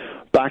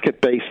 Back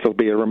at base, there'll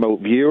be a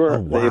remote viewer.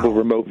 Oh, wow. They will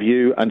remote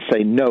view and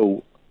say,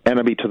 no,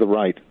 enemy to the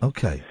right.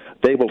 Okay.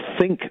 They will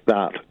think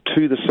that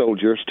to the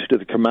soldiers, to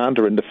the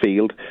commander in the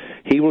field.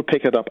 He will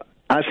pick it up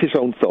as his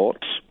own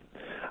thoughts,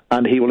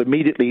 and he will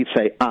immediately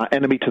say,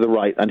 enemy to the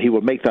right, and he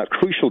will make that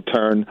crucial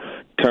turn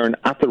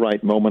at the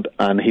right moment,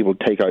 and he will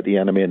take out the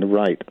enemy on the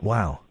right.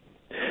 Wow.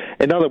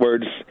 In other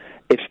words,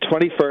 it's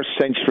 21st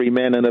century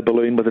men in a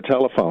balloon with a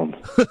telephone.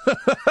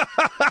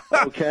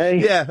 Okay?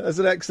 Yeah, that's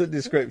an excellent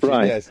description,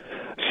 right. Yes.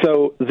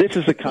 So this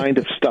is the kind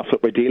of stuff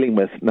that we're dealing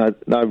with.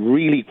 Now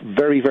really,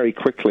 very, very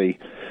quickly,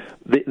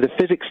 the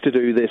physics to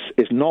do this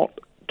is not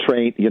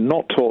trained. You're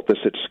not taught this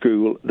at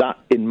school. That,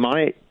 in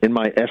my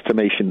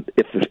estimation,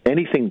 if there's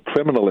anything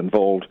criminal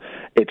involved,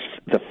 it's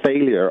the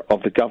failure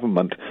of the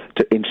government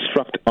to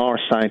instruct our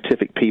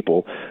scientific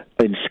people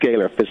in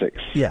scalar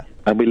physics. Yeah.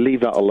 And we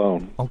leave that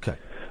alone. Okay.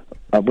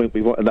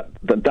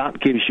 That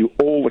gives you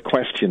all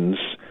the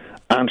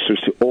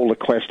answers to all the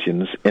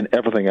questions in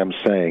everything I'm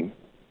saying.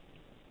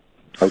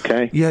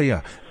 Okay?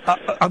 Yeah.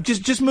 I'm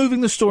just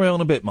moving the story on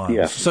a bit, Miles.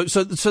 Yeah.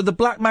 So the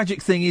black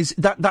magic thing has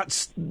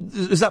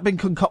that been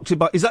concocted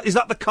by? Is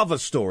that the cover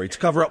story to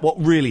cover up what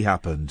really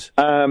happened?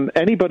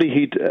 Anybody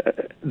who'd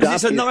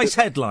it's a nice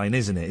headline,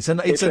 isn't it?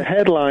 It's a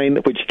headline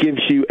which gives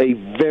you a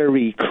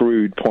very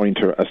crude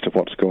pointer as to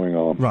what's going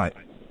on. Right.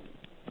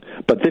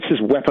 But this is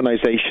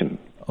weaponization.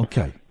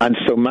 Okay. And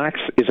so Max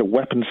is a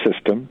weapon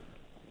system.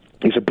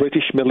 He's a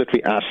British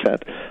military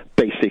asset,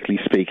 basically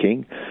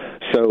speaking.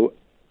 So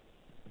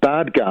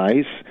bad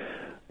guys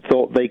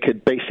thought they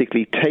could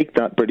basically take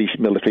that British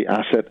military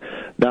asset.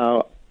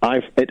 Now,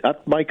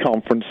 At my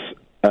conference,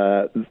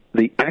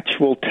 the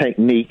actual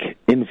technique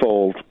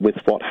involved with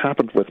what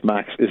happened with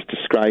Max is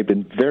described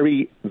in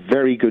very,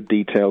 very good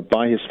detail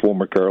by his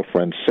former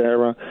girlfriend,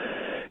 Sarah.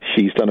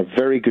 She's done a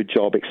very good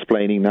job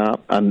explaining that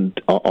and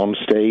on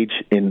stage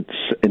in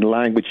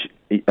language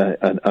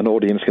an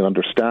audience can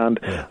understand.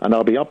 Yeah. And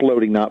I'll be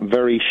uploading that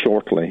very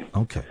shortly.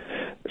 Okay.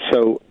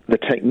 So the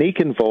technique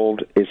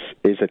involved is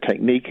a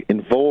technique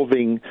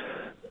involving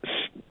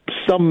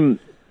some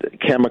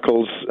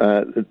chemicals.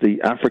 The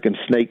African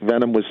snake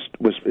venom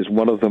is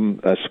one of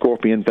them.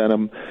 Scorpion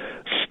venom,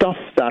 stuff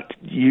that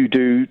you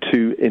do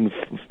to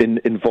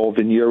involve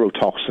in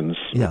neurotoxins.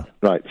 Yeah.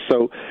 Right.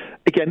 So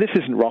again, this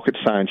isn't rocket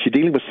science. You're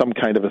dealing with some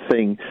kind of a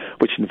thing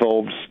which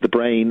involves the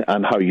brain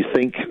and how you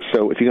think.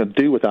 So if you're going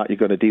to deal with that, you're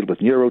going to deal with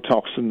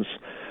neurotoxins.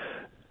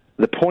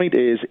 The point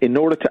is, in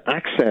order to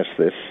access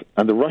this,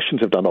 and the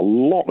Russians have done a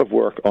lot of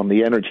work on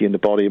the energy in the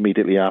body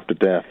immediately after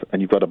death,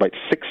 and you've got about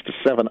 6 to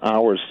 7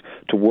 hours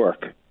to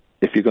work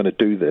if you're going to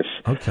do this.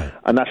 Okay.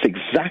 And that's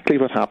exactly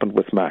what happened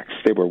with Max.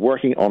 They were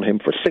working on him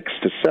for 6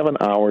 to 7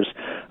 hours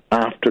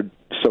after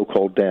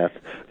so-called death.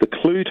 The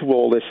clue to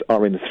all this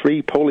are in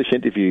 3 Polish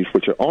interviews,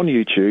 which are on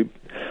YouTube,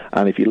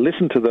 and if you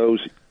listen to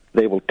those,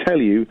 they will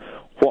tell you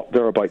what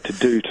they're about to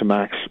do to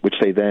Max, which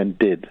they then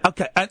did.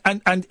 Okay,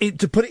 and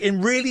to put it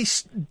in really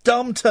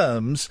dumb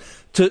terms,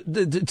 to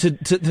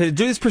do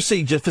this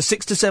procedure for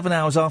 6 to 7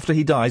 hours after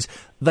he dies,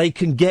 they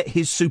can get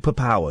his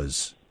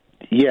superpowers.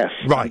 Yes,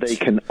 right. They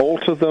can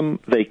alter them.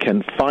 They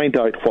can find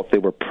out what they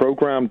were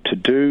programmed to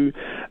do.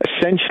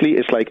 Essentially,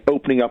 it's like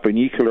opening up a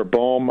nuclear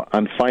bomb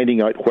and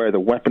finding out where the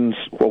weapons,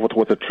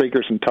 what the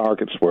triggers and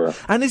targets were.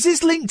 And is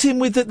this linked in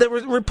with that? There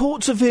were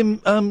reports of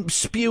him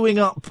spewing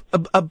up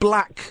a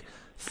black,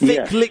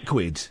 thick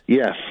liquid.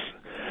 Yes.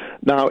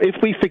 Now, if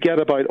we forget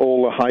about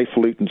all the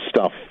highfalutin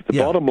stuff, the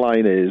bottom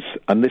line is,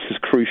 and this is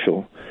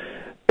crucial,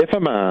 if a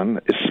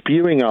man is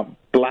spewing up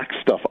black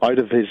stuff out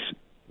of his,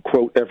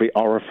 quote, every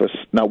orifice,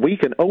 now we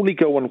can only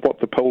go on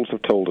what the polls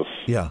have told us.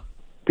 Yeah.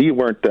 We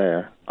weren't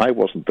there. I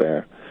wasn't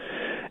there.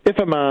 If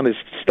a man is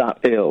that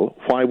ill,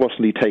 why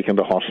wasn't he taken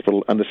to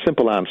hospital? And the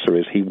simple answer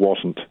is he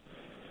wasn't.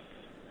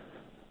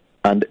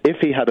 And if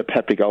he had a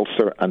peptic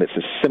ulcer, and it's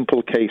a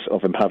simple case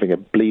of him having a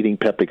bleeding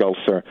peptic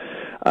ulcer,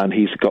 and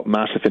he's got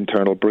massive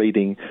internal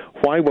bleeding,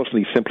 why wasn't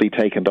he simply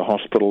taken to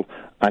hospital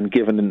and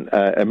given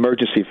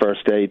emergency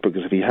first aid?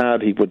 Because if he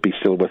had, he would be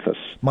still with us.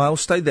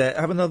 Miles, stay there.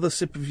 Have another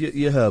sip of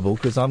your herbal,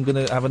 because I'm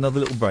going to have another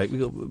little break.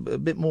 We've got a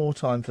bit more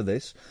time for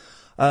this.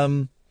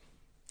 Hands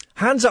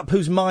up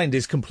whose mind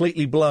is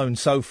completely blown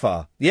so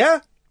far. Yeah?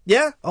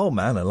 Yeah? Oh,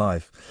 man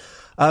alive.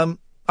 I'm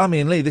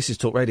Iain Lee. This is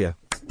Talk Radio.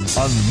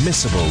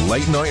 Unmissable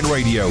late-night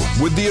radio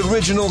with the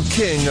original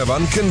king of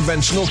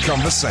unconventional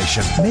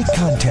conversation. Make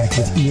contact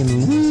with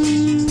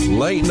Iain.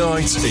 Late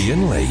Night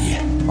Iain Lee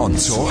on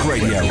Talk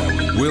Radio.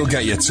 We'll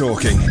get you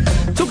talking.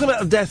 Talking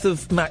about the death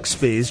of Max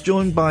Spiers,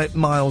 joined by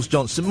Miles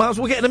Johnson. Miles,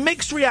 we're getting a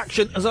mixed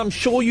reaction, as I'm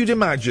sure you'd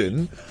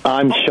imagine.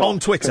 I'm shocked. On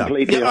Twitter.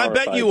 Completely I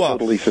bet you are.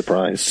 Totally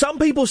surprised. Some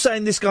people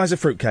saying this guy's a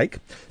fruitcake.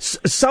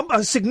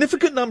 A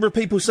significant number of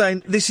people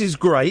saying this is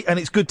great and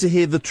it's good to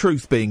hear the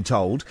truth being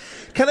told.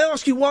 Can I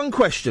ask you one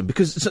question?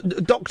 Because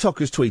Doc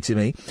Tocker's tweeting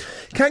me.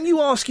 Can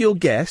you ask your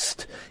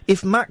guest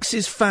if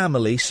Max's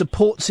family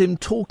supports him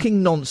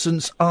talking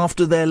nonsense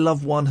after their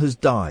loved one has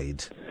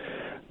died?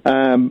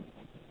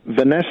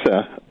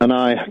 Vanessa and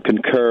I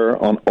concur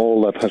on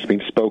all that has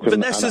been spoken.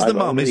 Vanessa's the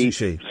mum, isn't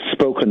she?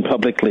 Spoken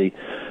publicly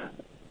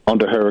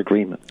under her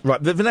agreement. Right,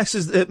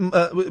 Vanessa's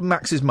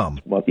Max's mum.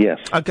 Well, yes.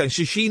 Okay,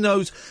 so she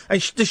knows. And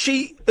does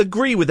she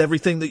agree with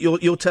everything that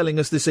you're telling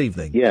us this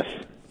evening? Yes.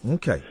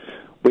 Okay.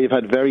 We've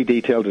had very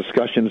detailed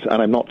discussions, and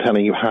I'm not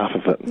telling you half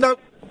of it. No.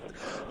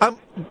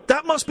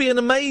 That must be an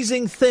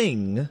amazing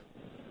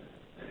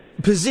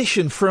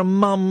position for a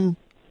mum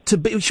to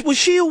be. Was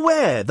she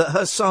aware that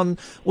her son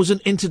was an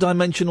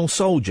interdimensional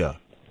soldier?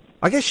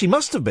 I guess she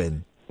must have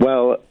been.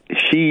 Well,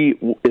 she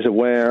is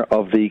aware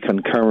of the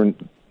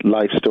concurrent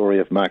life story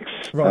of Max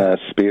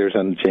Spiers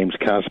and James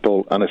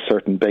Casbolt on a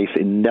certain base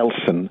in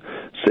Nelson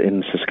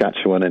in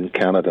Saskatchewan in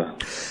Canada.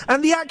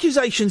 And the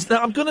accusations,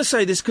 now I'm going to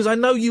say this because I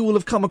know you will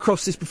have come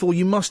across this before,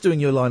 you must do in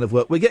your line of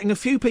work. We're getting a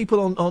few people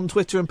on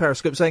Twitter and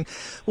Periscope saying,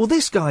 well,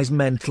 this guy's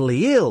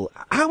mentally ill.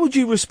 How would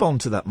you respond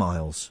to that,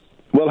 Miles?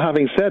 Well,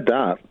 having said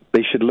that,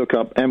 they should look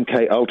up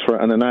MK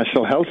Ultra and the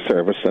National Health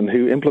Service and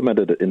who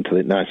implemented it into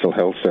the National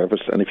Health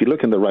Service. And if you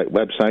look in the right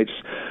websites,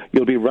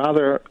 you'll be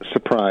rather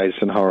surprised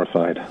and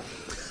horrified.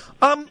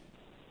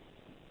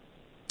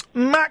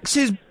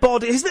 Max's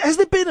body... Has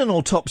there been an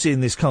autopsy in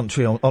this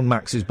country on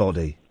Max's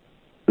body?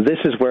 This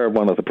is where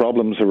one of the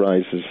problems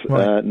arises.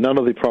 Right. None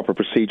of the proper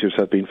procedures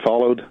have been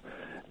followed.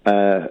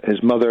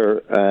 His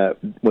mother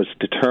was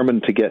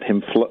determined to get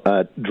him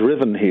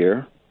driven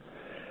here,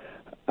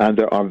 and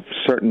there are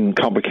certain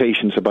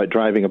complications about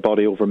driving a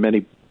body over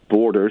many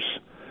borders.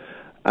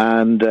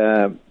 And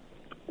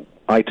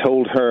I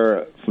told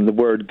her from the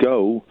word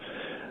go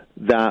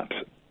that,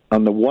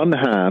 on the one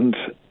hand,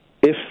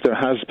 if there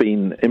has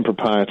been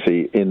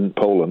impropriety in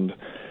Poland,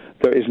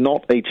 there is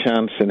not a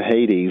chance in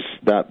Hades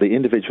that the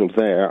individuals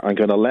there are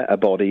going to let a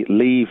body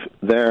leave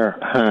their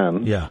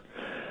hand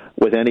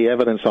with any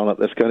evidence on it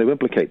that's going to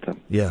implicate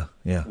them. Yeah.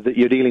 That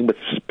you're dealing with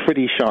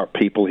pretty sharp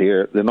people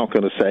here. They're not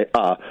going to say,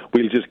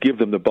 we'll just give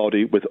them the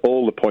body with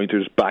all the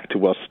pointers back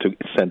to us to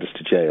send us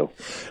to jail.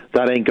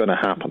 That ain't going to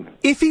happen.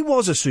 If he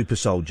was a super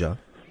soldier,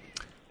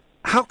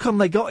 how come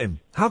they got him?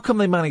 How come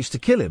they managed to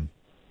kill him?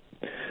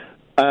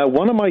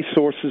 One of my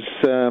sources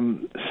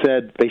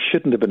said they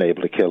shouldn't have been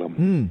able to kill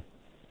him.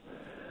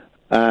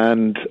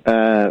 And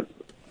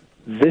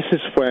this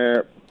is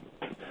where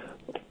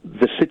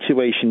the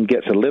situation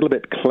gets a little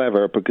bit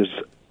clever, because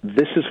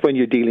this is when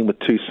you're dealing with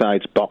two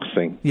sides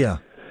boxing. Yeah.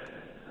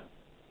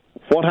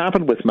 What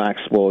happened with Max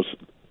was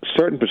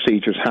certain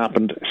procedures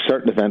happened,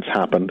 certain events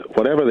happened,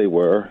 whatever they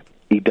were,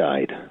 he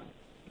died.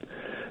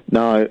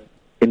 Now,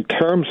 in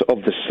terms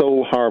of the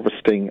soul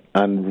harvesting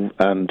and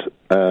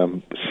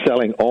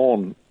selling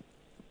on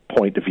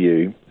point of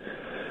view,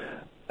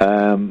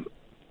 the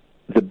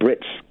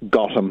Brits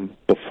got him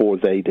before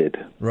they did.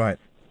 Right.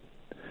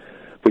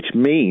 Which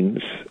means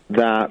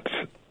that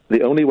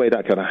the only way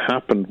that could have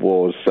happened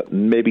was that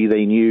maybe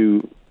they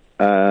knew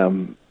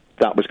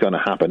that was going to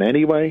happen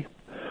anyway,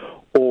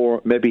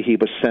 or maybe he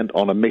was sent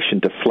on a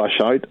mission to flush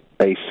out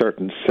a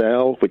certain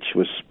cell, which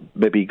was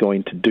maybe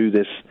going to do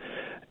this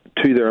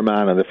to their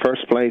man in the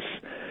first place,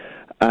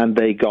 and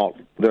they got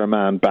their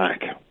man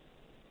back.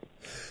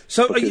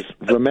 So,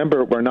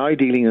 remember, we're now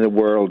dealing in a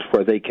world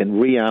where they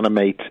can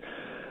reanimate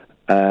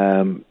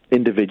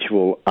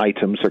individual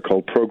items. They're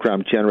called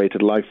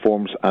program-generated life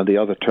forms, and the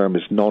other term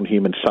is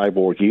non-human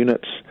cyborg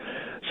units.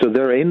 So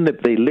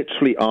they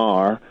literally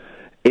are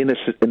in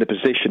a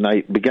position.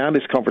 I began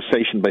this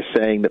conversation by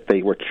saying that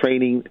they were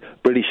training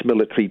British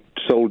military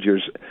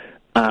soldiers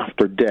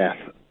after death.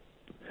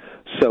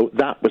 So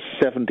that was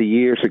 70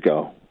 years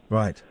ago.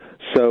 Right.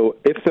 So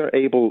if they're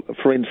able,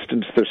 for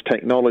instance, there's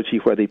technology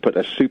where they put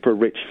a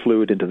super-rich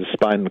fluid into the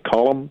spinal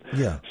column.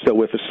 Yeah.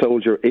 So if a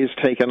soldier is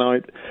taken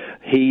out,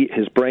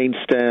 his brain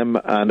stem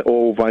and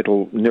all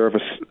vital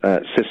nervous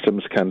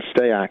systems can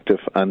stay active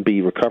and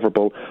be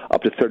recoverable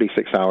up to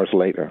 36 hours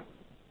later.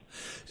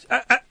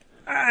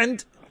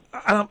 And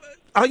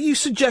are you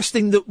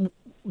suggesting that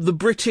the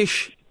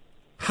British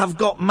have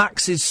got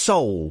Max's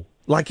soul,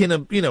 like in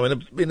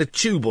a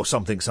tube or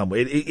something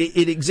somewhere?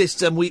 It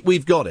exists, and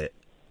we've got it.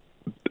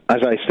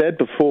 As I said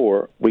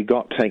before, we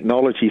got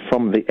technology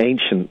from the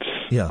ancients,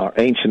 our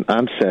ancient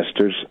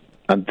ancestors,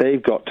 and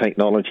they've got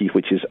technology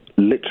which is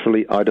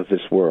literally out of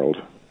this world.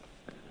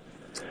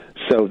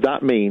 So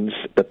that means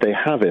that they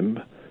have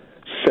him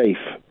safe.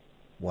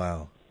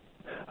 Wow.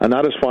 And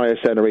that is why I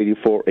said in Radio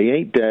 4, he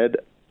ain't dead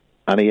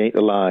and he ain't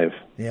alive.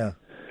 Yeah.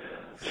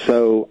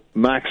 So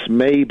Max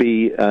may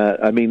be,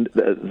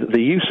 the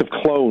use of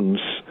clones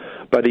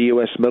by the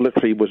U.S.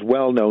 military was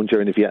well known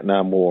during the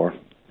Vietnam War.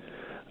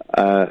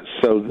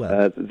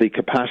 The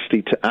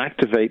capacity to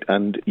activate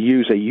and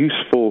use a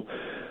useful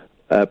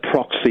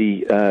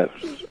proxy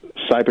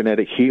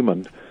cybernetic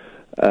human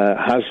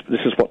this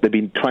is what they've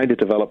been trying to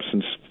develop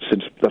since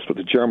that's what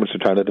the Germans are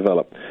trying to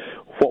develop.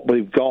 What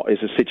we've got is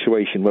a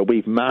situation where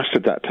we've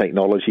mastered that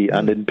technology,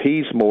 and in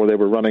Peasemore they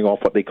were running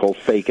off what they call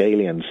fake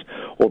aliens,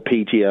 or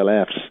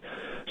PGLFs.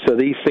 So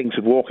these things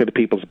would walk into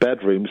people's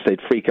bedrooms,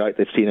 they'd freak out,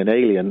 they've seen an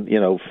alien,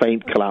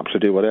 faint, collapse, or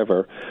do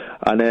whatever,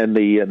 and then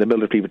the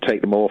military would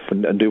take them off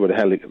and do what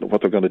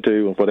they're going to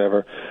do and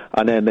whatever,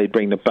 and then they'd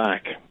bring them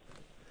back.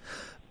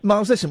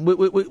 Miles, listen,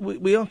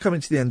 we are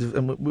coming to the end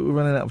and we're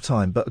running out of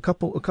time, but a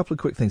couple of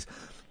quick things.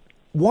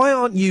 Why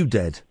aren't you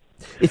dead?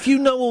 If you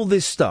know all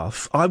this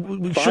stuff,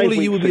 surely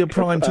you would be a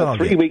prime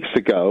target. 3 weeks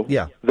ago,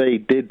 they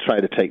did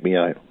try to take me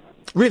out.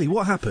 Really?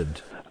 What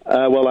happened?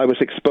 Well, I was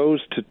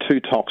exposed to two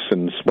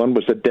toxins. One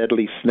was a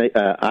deadly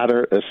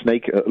adder, a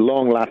snake, a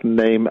long Latin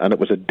name, and it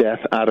was a death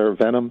adder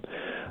venom,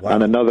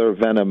 and another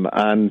venom.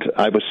 And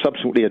I was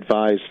subsequently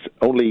advised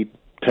only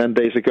 10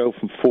 days ago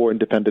from 4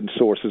 independent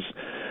sources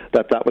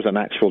that was an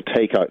actual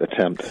takeout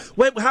attempt.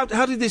 Wait,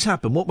 how did this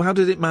happen? How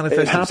did it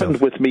manifest itself? It happened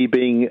with me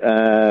being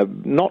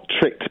not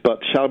tricked, but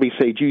shall we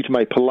say, due to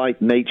my polite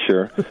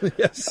nature,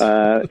 yes.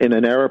 In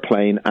an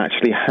aeroplane,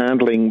 actually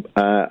handling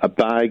a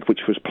bag which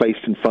was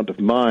placed in front of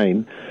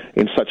mine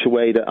in such a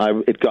way that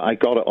I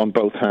got it on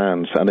both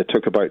hands, and it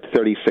took about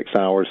 36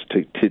 hours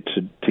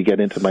to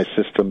get into my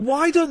system.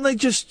 Why don't they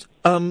just?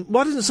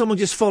 Why doesn't someone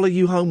just follow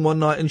you home one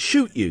night and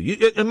shoot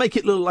you and make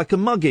it look like a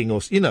mugging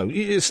or stabbing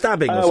or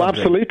something? Oh,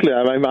 absolutely.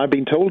 I've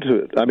been told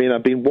to. I mean,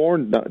 I've been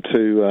warned not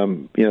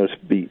to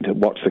to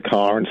watch the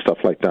car and stuff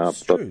like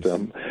that. But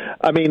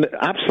I mean,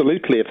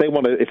 absolutely. If they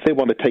want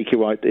to take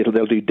you out,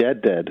 they'll do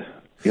dead.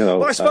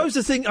 Well, I suppose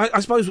the thing. I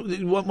suppose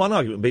one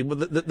argument would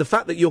be the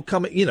fact that you're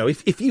coming.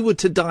 If you were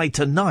to die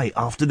tonight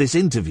after this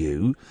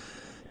interview.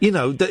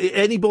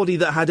 Anybody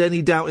that had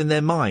any doubt in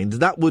their mind,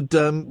 that would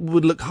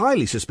look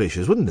highly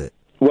suspicious, wouldn't it?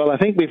 Well, I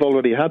think we've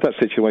already had that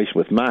situation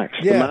with Max.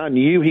 Yeah. The man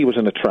knew he was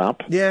in a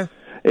trap. Yeah.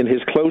 In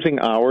his closing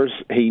hours,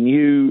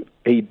 he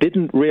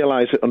didn't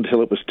realize it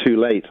until it was too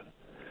late,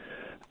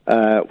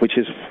 which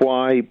is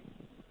why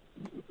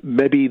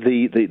maybe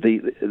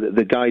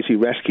the guys who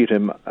rescued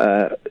him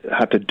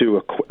had to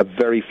do a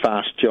very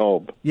fast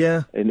job.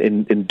 Yeah.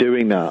 In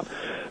doing that,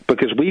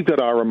 because we've got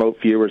our remote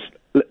viewers.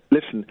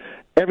 Listen,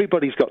 every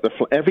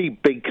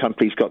big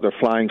country's got their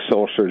flying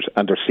saucers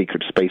and their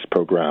secret space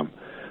program.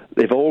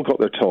 They've all got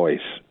their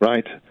toys,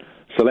 right?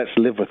 So let's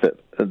live with it.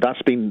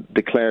 That's been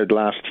declared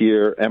last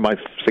year.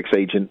 MI6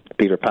 agent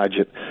Peter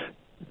Paget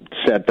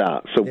said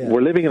that. So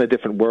we're living in a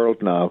different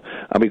world now,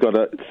 and we've got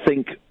to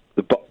think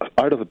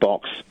out of the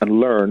box and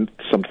learn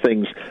some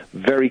things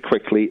very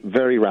quickly,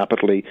 very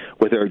rapidly,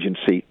 with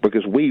urgency,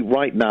 because we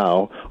right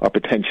now are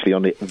potentially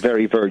on the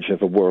very verge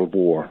of a world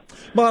war.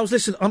 Miles,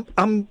 listen,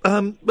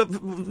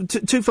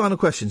 two final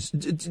questions.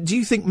 Do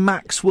you think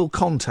Max will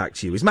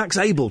contact you? Is Max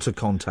able to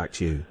contact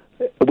you?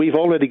 We've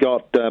already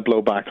got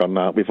blowback on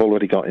that. We've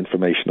already got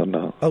information on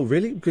that. Oh,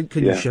 really?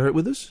 Can you share it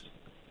with us?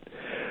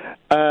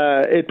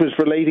 It was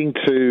relating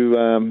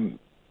to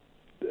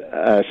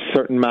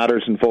certain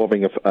matters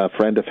involving a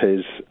friend of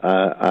his,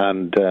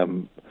 and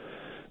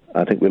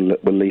I think we'll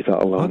leave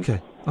that alone.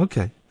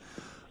 Okay.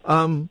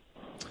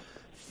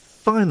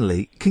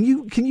 Finally, can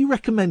you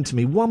recommend to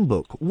me one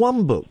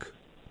book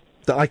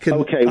that I can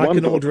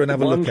order and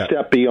have a look at? One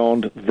Step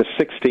Beyond the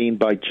 16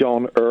 by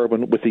John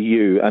Irwin with a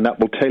U, and that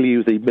will tell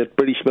you the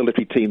British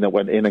military team that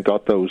went in and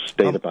got those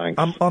data banks.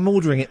 I'm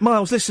ordering it.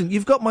 Miles, listen,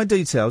 you've got my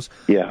details.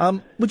 Yeah.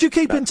 Would you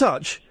keep in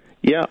touch?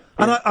 Yeah.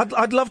 And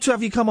I'd love to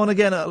have you come on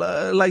again at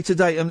a later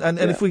date, and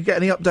if we get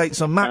any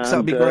updates on Max,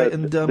 that'd be great.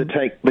 And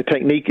the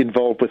technique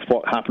involved with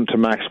what happened to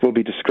Max will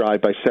be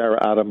described by Sarah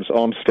Adams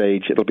on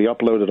stage. It'll be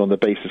uploaded on the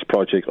Basis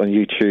Project on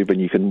YouTube, and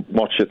you can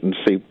watch it and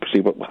see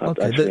what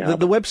actually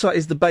happened. The website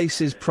is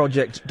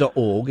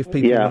thebasisproject.org, if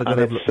people want to go and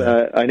have a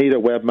look. I need a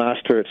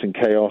webmaster. It's in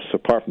chaos.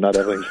 Apart from that,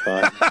 everything's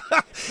fine.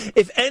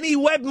 If any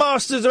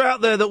webmasters are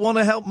out there that want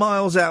to help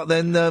Miles out,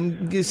 then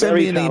send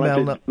me an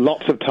email.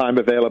 Lots of time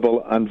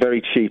available and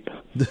very cheap.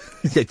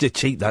 Yeah,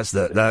 cheap. That's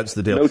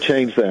the deal. No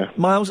change there,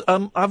 Miles.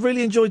 I've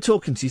really enjoyed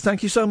talking to you.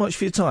 Thank you so much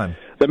for your time.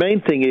 The main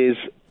thing is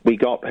we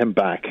got him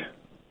back.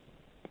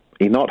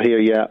 He's not here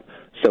yet,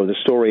 so the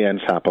story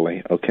ends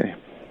happily. Okay.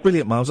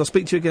 Brilliant, Miles. I'll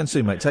speak to you again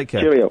soon, mate. Take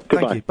care. Cheerio.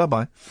 Goodbye. Thank you.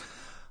 Bye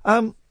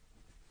bye.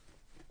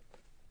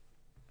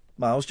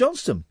 Miles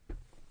Johnston.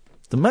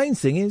 The main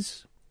thing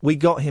is we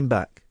got him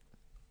back.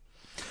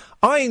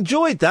 I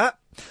enjoyed that.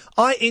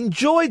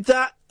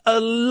 A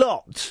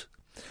lot.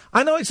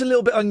 I know it's a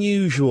little bit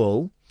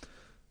unusual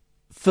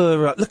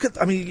for look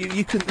at. I mean,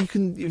 you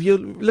can if you're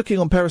looking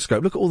on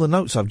Periscope, look at all the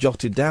notes I've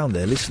jotted down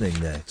there, listening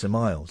there to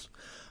Miles.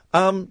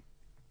 I'm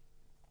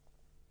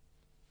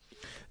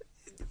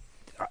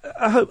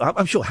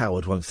sure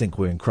Howard won't think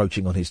we're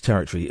encroaching on his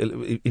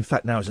territory. In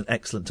fact, now is an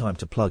excellent time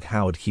to plug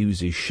Howard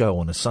Hughes' show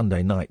on a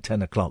Sunday night,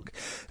 10 o'clock.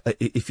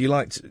 If you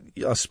liked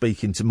us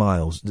speaking to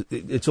Miles,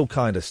 it's all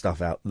kind of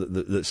stuff out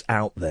that's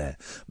out there,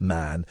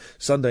 man.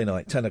 Sunday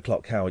night, 10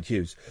 o'clock, Howard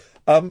Hughes.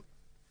 And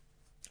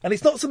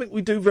it's not something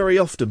we do very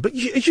often. But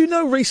as you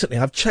know, recently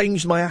I've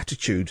changed my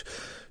attitude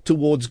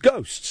towards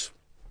ghosts.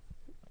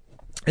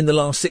 In the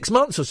last 6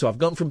 months or so, I've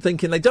gone from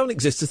thinking they don't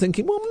exist to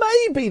thinking, well,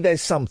 maybe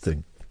there's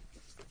something.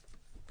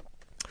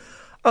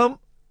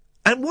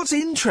 And what's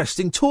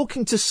interesting,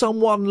 talking to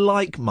someone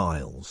like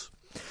Miles,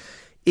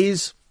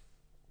 is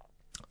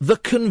the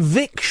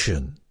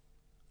conviction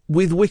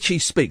with which he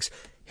speaks.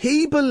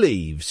 He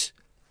believes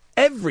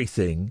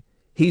everything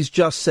he's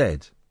just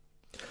said.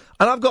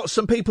 And I've got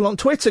some people on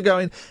Twitter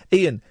going,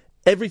 Iain,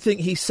 everything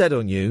he said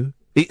on you,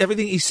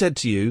 everything he said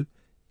to you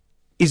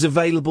is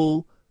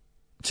available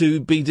to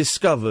be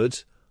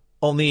discovered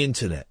on the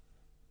internet.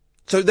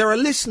 So there are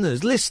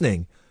listeners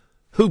listening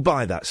who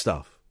buy that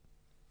stuff.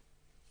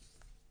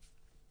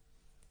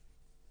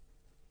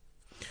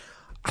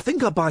 I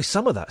think I buy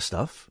some of that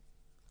stuff.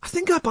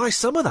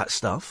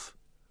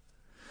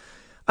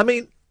 I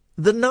mean,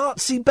 the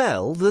Nazi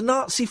bell, the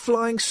Nazi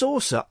flying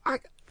saucer, I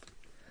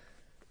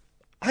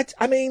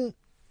mean,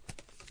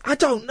 I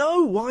don't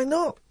know. Why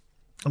not?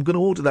 I'm going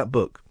to order that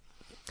book.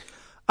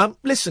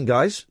 Listen,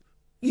 guys,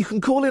 you can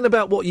call in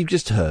about what you've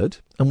just heard,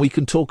 and we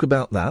can talk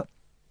about that.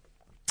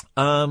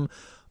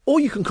 Or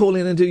you can call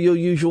in and do your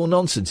usual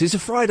nonsense. It's a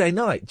Friday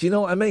night. Do you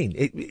know what I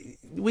mean?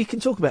 We can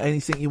talk about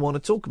anything you want to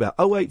talk about.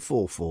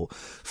 0844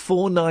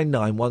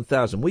 499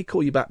 1000. We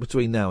call you back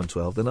between now and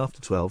 12. Then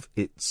after 12,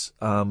 it's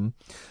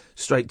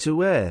straight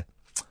to air.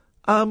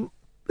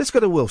 Let's go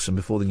to Wilson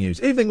before the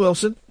news. Evening,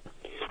 Wilson.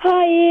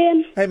 Hi,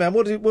 Iain. Hey, man,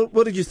 what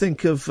did you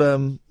think of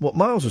what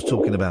Miles was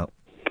talking about?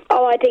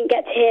 Oh, I didn't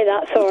get to hear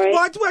that, sorry.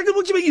 What do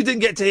you mean you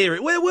didn't get to hear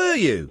it? Where were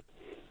you?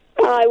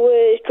 I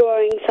was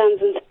drawing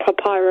sands and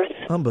papyrus.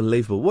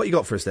 Unbelievable. What you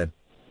got for us then?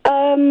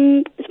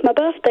 It's my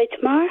birthday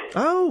tomorrow.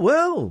 Oh,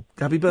 well,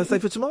 happy birthday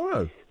for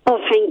tomorrow. Oh,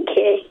 thank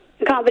you.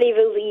 I can't believe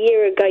it was a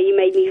year ago you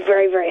made me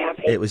very, very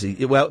happy. It was,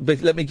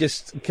 but let me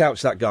just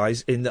couch that,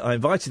 guys, in that I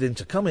invited him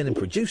to come in and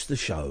produce the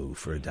show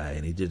for a day,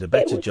 and he did a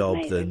better job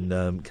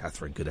than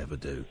Catherine could ever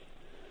do.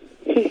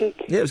 Yeah,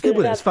 it was good,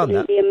 wasn't it? It was fun,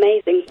 that.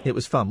 Amazing. It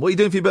was fun. What are you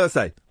doing for your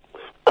birthday?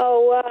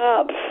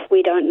 Oh,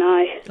 we don't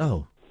know.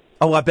 Oh.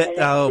 Oh, I bet. We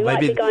might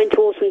maybe. be going to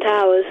Alton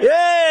Towers.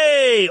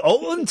 Yay!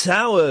 Alton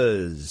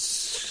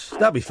Towers.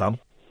 That'd be fun.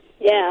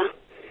 Yeah.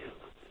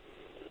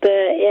 But,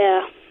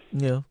 yeah.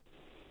 Yeah.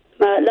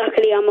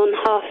 Luckily, I'm on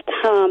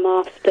half-term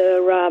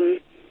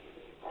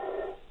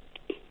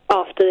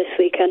after this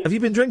weekend. Have you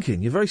been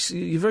drinking? You're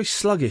very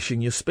sluggish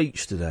in your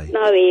speech today.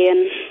 No,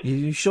 Ian.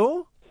 You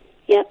sure?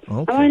 Yep.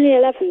 Okay. I'm only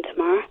 11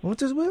 tomorrow. Well, it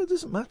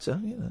doesn't matter.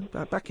 You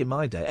know, back in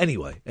my day.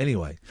 Anyway.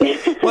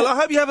 Well, I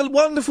hope you have a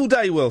wonderful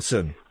day,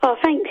 Wilson. Oh,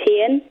 thanks,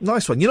 Ian.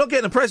 Nice one. You're not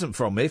getting a present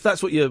from me if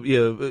that's what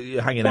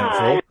you're hanging out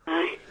for.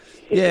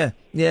 No.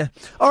 Yeah.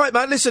 All right,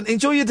 man. Listen,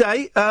 enjoy your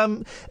day.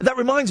 That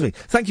reminds me.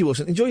 Thank you,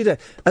 Wilson. Enjoy your day.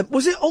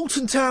 Was it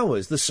Alton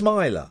Towers, the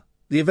Smiler,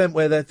 the event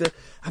where they're?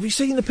 Have you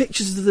seen the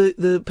pictures of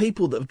the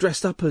people that have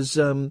dressed up as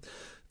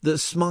the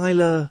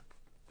Smiler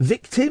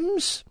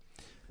victims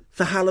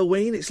for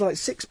Halloween? It's like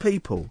 6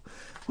 people.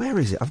 Where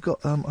is it? I've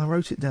got. I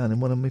wrote it down in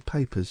one of my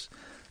papers.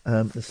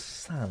 The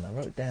Sun. I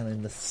wrote it down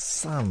in the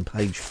Sun,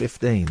 page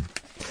 15.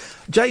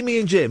 Jamie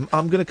and Jim,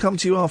 I'm going to come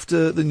to you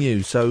after the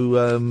news,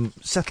 so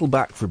settle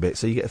back for a bit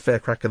so you get a fair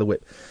crack of the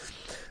whip.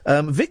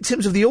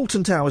 Victims of the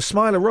Alton Towers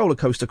Smiler roller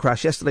coaster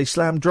crash yesterday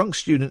slammed drunk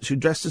students who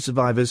dressed as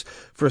survivors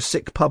for a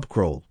sick pub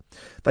crawl.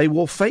 They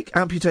wore fake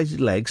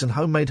amputated legs and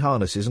homemade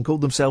harnesses and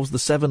called themselves the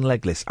Seven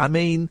Legless. I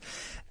mean,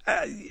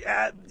 it's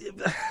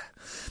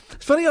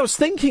funny, I was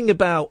thinking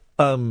about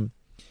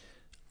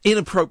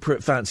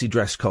inappropriate fancy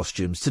dress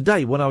costumes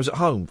today when I was at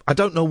home. I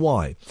don't know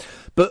why.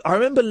 But I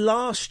remember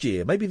last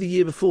year, maybe the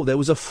year before, there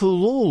was a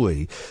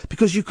furore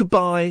because you could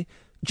buy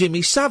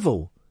Jimmy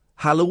Savile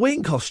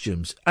Halloween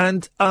costumes.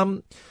 And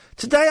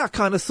today I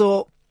kind of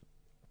thought,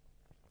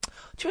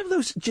 do you remember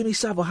those Jimmy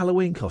Savile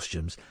Halloween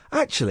costumes?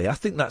 Actually, I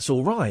think that's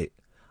all right.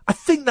 I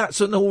think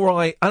that's an all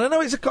right... And I know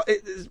it's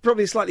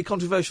probably a slightly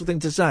controversial thing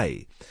to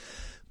say,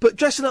 but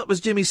dressing up as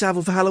Jimmy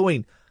Savile for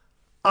Halloween,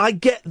 I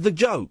get the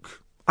joke.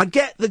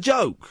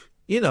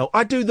 You know,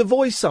 I do the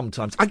voice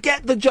sometimes. I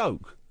get the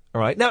joke. All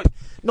right. Now,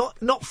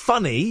 not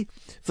funny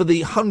for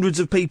the hundreds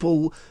of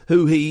people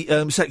who he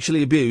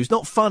sexually abused.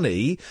 Not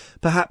funny,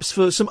 perhaps,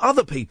 for some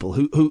other people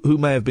who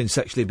may have been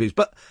sexually abused.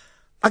 But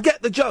I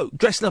get the joke.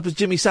 Dressing up as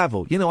Jimmy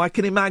Savile. You know, I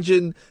can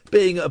imagine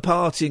being at a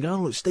party and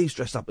going, "Oh, look, Steve's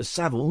dressed up as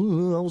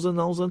Savile. Olsen,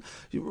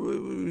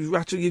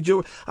 rattle your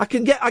jaw." I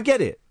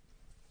get it.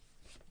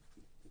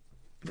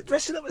 But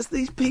dressing up as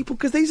these people,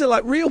 because these are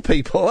like real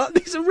people.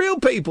 These are real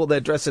people they're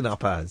dressing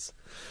up as.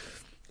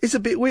 It's a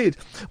bit weird.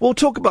 We'll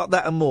talk about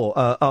that and more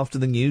after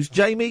the news.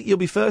 Jamie, you'll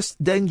be first,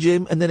 then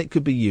Jim, and then it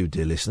could be you,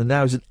 dear listener.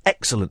 Now is an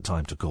excellent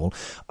time to call.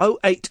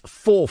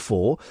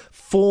 0844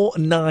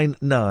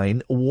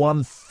 499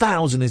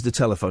 1000 is the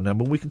telephone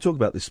number. We can talk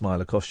about this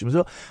Smiler costume as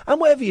well. And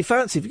whatever you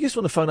fancy, if you just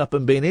want to phone up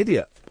and be an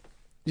idiot.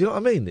 You know what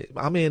I mean?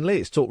 I'm Iain Lee,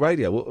 it's Talk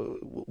Radio.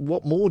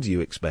 What more do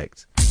you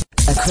expect?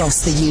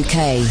 Across the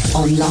UK,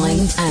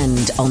 online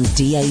and on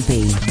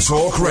DAB.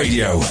 Talk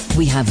Radio.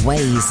 We have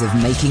ways of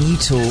making you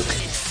talk.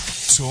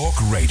 Talk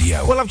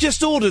Radio. Well, I've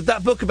just ordered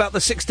that book about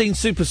the 16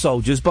 super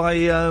soldiers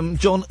by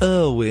John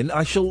Irwin.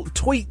 I shall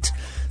tweet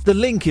the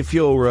link if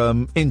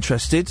you're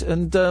interested,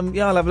 and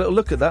I'll have a little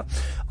look at that.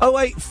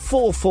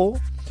 0844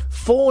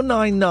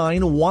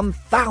 499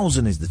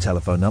 1000 is the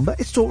telephone number.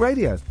 It's Talk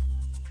Radio.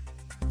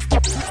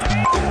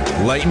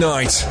 Late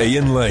night,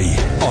 Iain Lee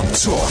on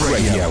Talk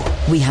Radio.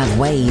 We have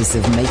ways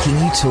of making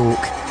you talk.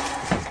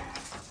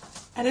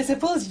 And I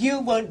suppose you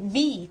want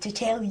me to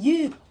tell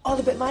you all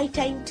about my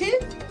time too?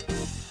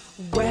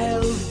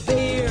 Well,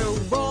 there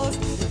was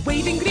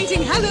waving,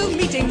 greeting, hello,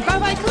 meeting,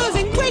 bye-bye,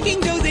 closing, waking,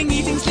 dozing,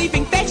 eating,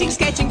 sleeping, fetching,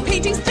 sketching,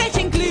 painting,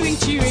 stretching, gluing,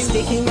 chewing,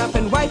 sticking up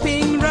and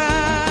wiping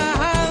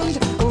round,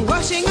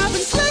 washing up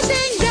and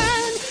slushing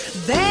down.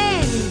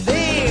 Then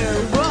there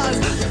was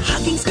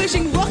hugging,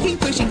 squishing, walking,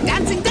 pushing,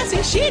 dancing,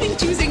 dusting, shooting,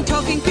 choosing,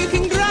 talking,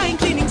 cooking, drying,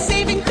 cleaning,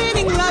 saving,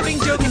 cleaning, loving,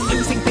 joking,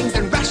 losing things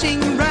and rushing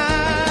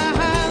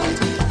round,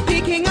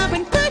 picking up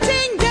and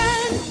putting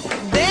down.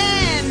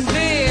 Then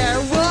there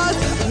was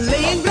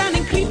laying,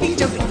 running, creeping,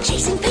 jumping,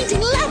 chasing,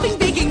 painting, laughing,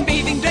 baking,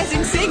 bathing,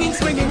 dressing, singing,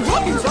 swinging,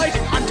 walking,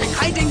 sliding, hunting,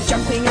 hiding,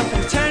 jumping up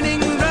and turning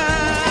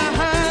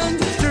round,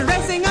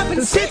 dressing up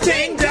and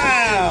sitting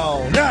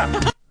down.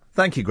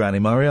 Thank you, Granny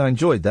Murray. I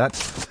enjoyed that.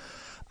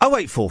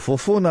 0844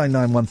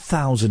 499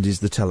 1000 is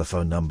the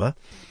telephone number.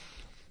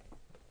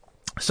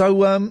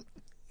 So,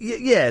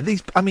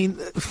 these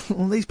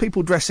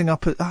people dressing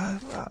up.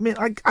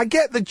 I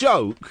get the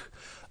joke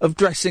of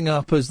dressing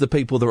up as the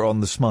people that are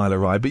on the Smiler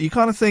ride, but you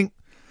kind of think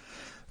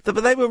that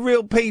they were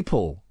real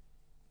people.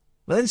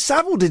 But then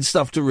Savile did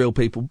stuff to real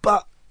people,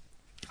 but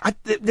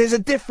there's a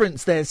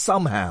difference there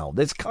somehow.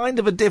 There's kind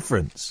of a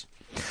difference.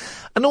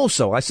 And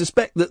also, I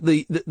suspect that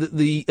the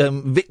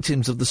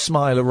victims of the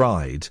Smiler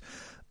ride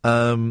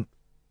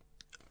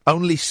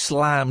only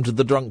slammed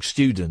the drunk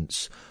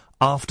students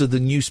after the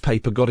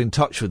newspaper got in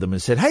touch with them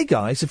and said, "Hey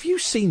guys, have you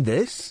seen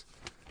this?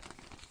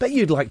 Bet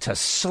you'd like to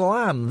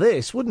slam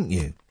this, wouldn't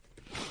you?"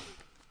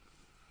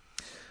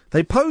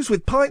 They posed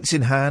with pints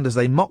in hand as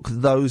they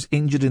mocked those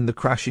injured in the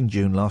crash in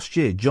June last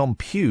year. John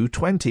Pugh,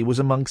 20, was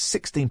among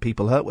 16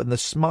 people hurt when the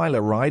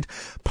Smiler ride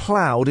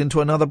ploughed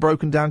into another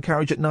broken-down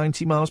carriage at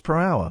 90 miles per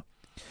hour.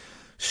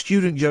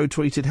 Student Joe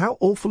tweeted, "How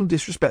awful and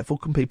disrespectful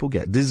can people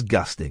get?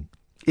 Disgusting."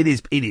 It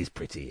is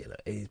pretty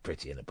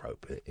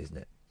inappropriate, isn't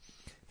it?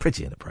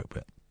 Pretty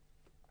inappropriate.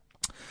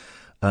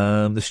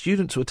 The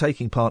students were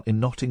taking part in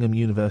Nottingham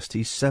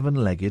University's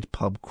seven-legged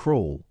pub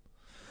crawl.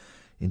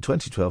 In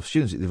 2012,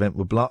 students at the event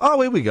were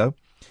here we go.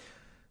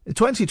 In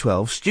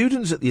 2012,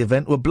 students at the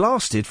event were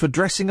blasted for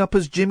dressing up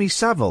as Jimmy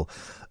Savile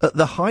at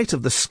the height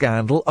of the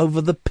scandal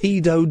over the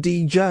pedo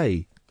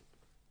DJ.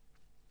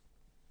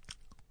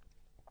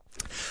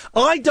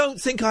 I don't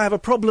think I have a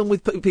problem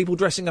with people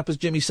dressing up as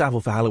Jimmy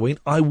Savile for Halloween.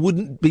 I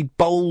wouldn't be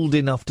bold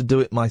enough to do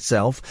it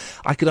myself.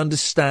 I could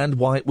understand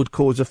why it would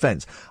cause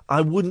offence.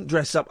 I wouldn't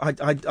dress up. I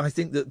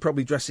think that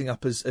probably dressing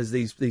up as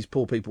these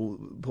poor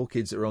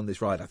kids that are on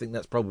this ride, I think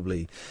that's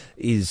probably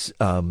is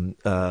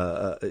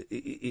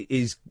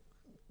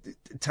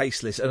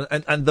tasteless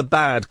and the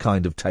bad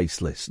kind of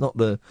tasteless, not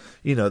the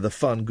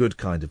fun good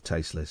kind of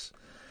tasteless.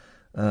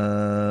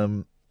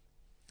 But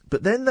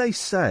then they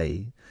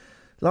say.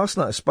 Last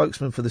night, a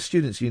spokesman for the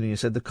Students' Union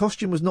said the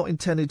costume was not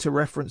intended to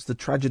reference the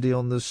tragedy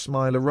on the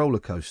Smiler roller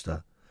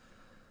coaster.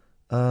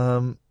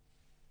 Well,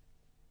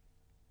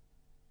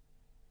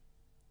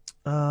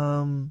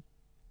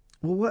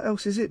 what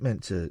else is it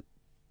meant to...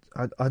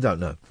 I don't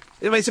know.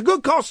 I mean, it's a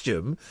good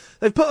costume.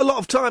 They've put a lot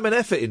of time and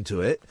effort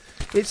into it.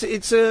 It's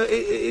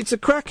a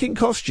cracking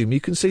costume. You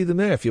can see them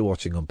there if you're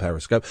watching on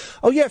Periscope.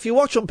 Oh, yeah, if you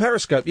watch on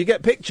Periscope, you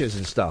get pictures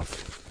and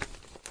stuff.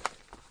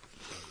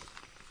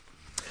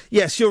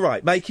 Yes, you're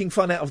right. It's making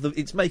fun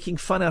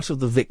out of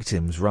the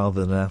victims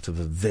rather than out of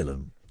a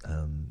villain.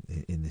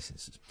 In this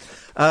instance,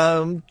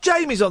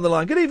 Jamie's on the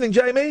line. Good evening,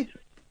 Jamie.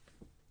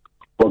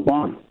 Good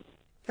morning.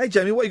 Hey,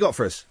 Jamie, what you got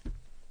for us?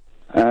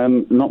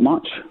 Not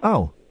much.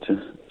 Oh,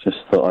 just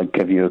thought I'd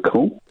give you a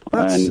call.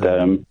 That's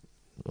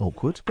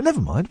awkward, but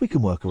never mind. We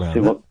can work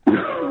around that.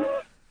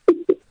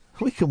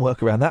 We can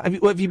work around that.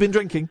 Have you been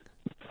drinking?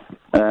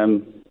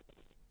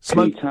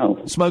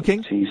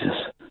 Smoking? Jesus.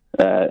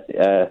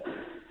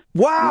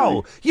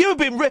 Wow, you've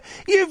been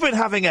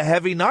having a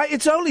heavy night.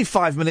 It's only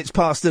 5 minutes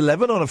past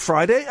 11 on a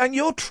Friday, and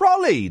you're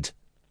trolleyed.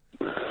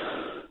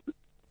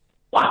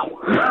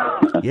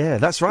 Wow. Yeah,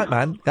 that's right,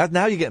 man.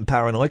 Now you're getting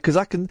paranoid because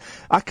I can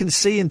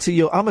see into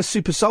your. I'm a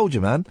super soldier,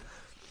 man.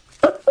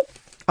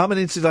 I'm an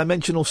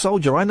interdimensional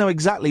soldier. I know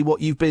exactly what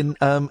you've been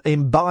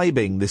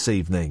imbibing this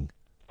evening.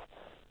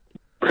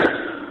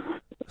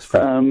 It's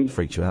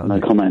freaked you out. No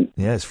comment.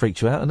 Yeah, it's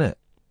freaked you out, isn't it?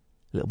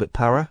 A little bit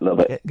para. A little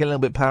bit. Get a little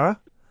bit para.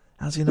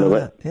 How's he know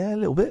that? Yeah, a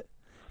little bit.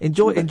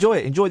 Enjoy it.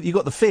 You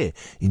got the fear.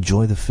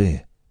 Enjoy the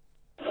fear.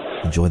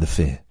 Enjoy the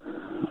fear.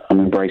 I'm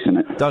embracing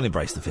it. Don't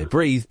embrace the fear.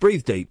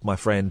 Breathe deep, my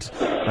friend.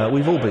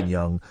 We've all been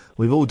young.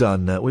 We've all got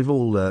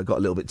a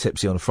little bit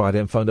tipsy on a Friday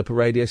and phoned up a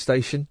radio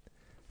station.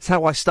 It's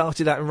how I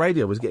started out in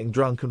radio, was getting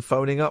drunk and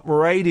phoning up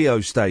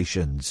radio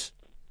stations.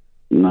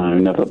 No,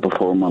 never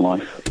before in my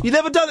life. You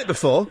never done it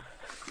before?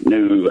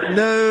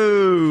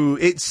 No.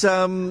 It's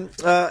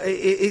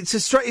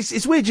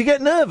weird. You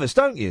get nervous,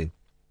 don't you?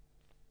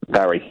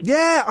 Very.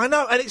 Yeah, I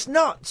know, and it's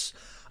nuts.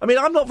 I mean,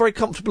 I'm not very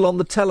comfortable on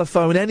the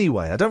telephone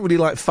anyway. I don't really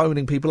like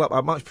phoning people up.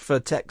 I much prefer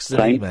texts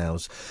and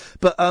emails.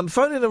 But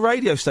phoning a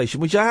radio station,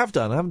 which I have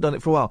done, I haven't done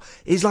it for a while,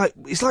 is like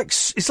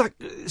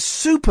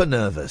super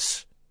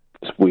nervous.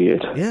 It's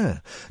weird. Yeah.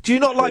 Do you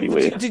not like?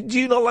 Do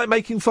you not like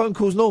making phone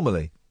calls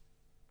normally?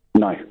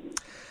 No.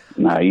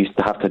 I used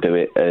to have to do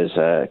it as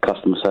a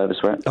customer service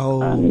rep.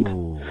 Oh.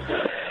 And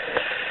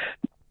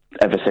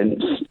ever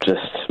since,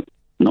 just.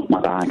 Not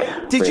my bag.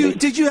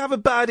 Did you have a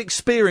bad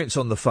experience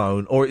on the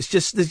phone, or there's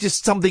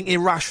just something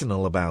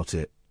irrational about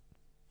it?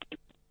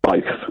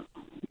 Both.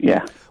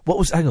 Yeah. What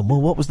was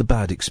the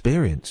bad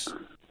experience?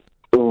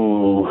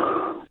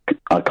 Oh,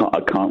 I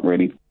can't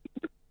really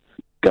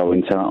go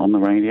into that on the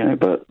radio,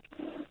 but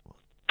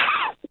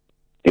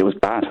it was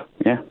bad.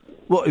 Yeah.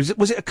 What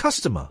was it? A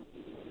customer?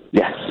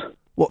 Yes.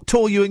 What,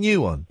 tore you a new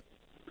one?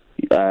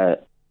 And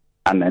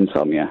then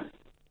some. Yeah.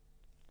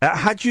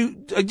 Had you?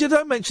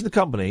 Don't mention the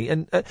company.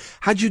 And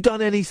had you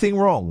done anything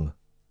wrong?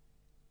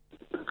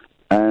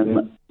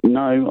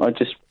 No, I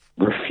just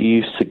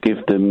refused to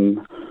give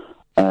them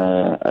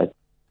a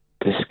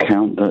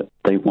discount that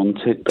they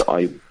wanted that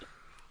I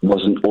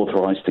wasn't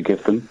authorised to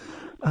give them.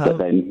 But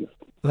then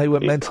they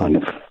went mental. Kind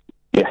of,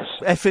 yes.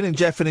 Effing and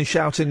jeffing and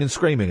shouting and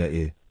screaming at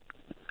you.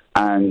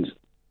 And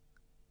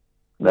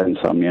then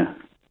some. Yeah.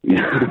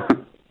 Yeah.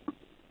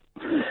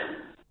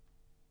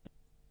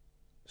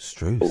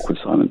 Struth. Awkward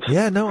silence.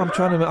 Yeah, no, I'm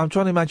trying to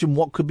imagine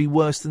what could be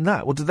worse than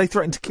that. Well, did they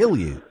threaten to kill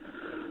you?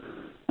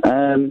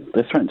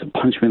 They threatened to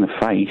punch me in the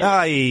face.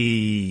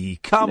 Hey,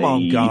 come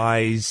on,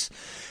 guys.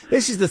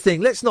 This is the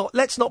thing. Let's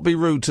not be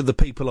rude to the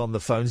people on the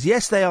phones.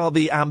 Yes, they are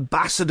the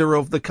ambassador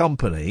of the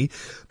company,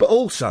 but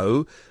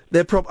also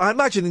they're I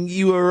imagine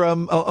you were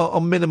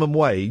on minimum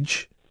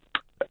wage.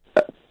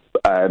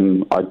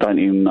 I don't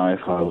even know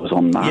if I was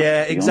on that.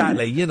 Yeah,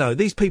 exactly. You know,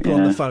 these people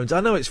on the phones,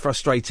 I know it's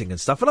frustrating and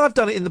stuff, and I've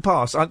done it in the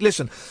past. I've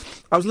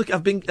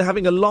been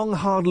having a long,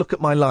 hard look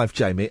at my life,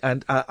 Jamie,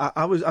 and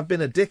I've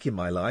been a dick in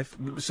my life,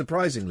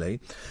 surprisingly.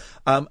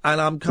 And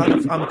I'm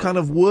kind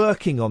of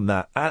working on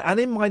that. And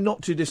in my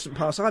not too distant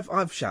past,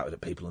 I've shouted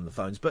at people on the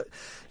phones, but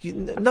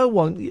no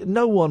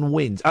one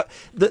wins.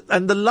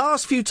 And the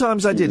last few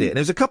times I did it, and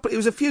it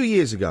was a few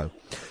years ago,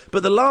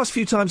 but the last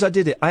few times I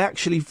did it, I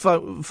actually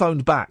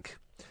phoned back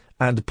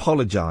and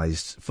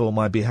apologised for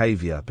my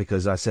behaviour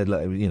because I said,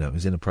 look, you know, it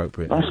was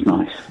inappropriate. That's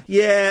nice.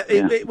 Yeah,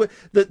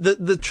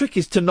 the trick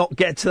is to not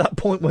get to that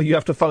point where you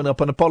have to phone up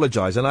and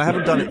apologise, and I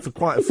haven't done it for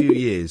quite a few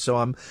years. So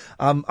I'm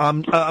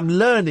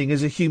learning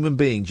as a human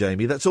being,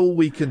 Jamie. That's all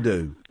we can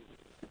do.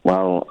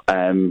 Well,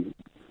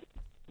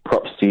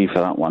 props to you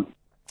for that one.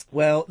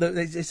 Well,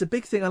 it's a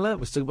big thing I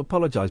learnt was to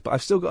apologise, but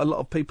I've still got a lot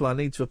of people I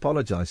need to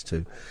apologise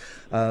to.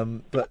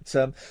 But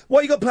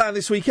what you got planned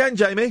this weekend,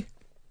 Jamie?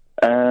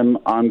 I'm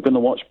going to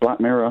watch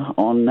Black Mirror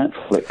on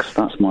Netflix.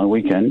 That's my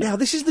weekend. Now,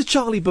 this is the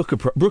Charlie Brooker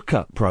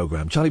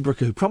programme. Charlie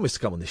Brooker, who promised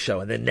to come on this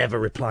show and then never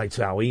replied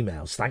to our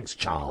emails. Thanks,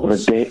 Charles. What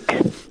a dick.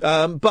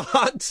 And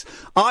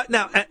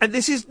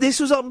this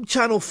was on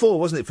Channel 4,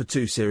 wasn't it, for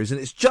 2 series,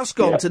 and it's just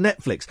gone to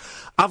Netflix.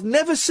 I've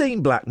never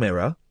seen Black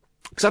Mirror,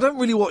 because I don't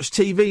really watch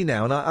TV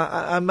now, and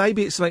I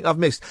maybe it's something I've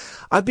missed.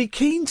 I'd be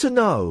keen to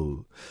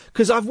know,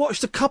 because I've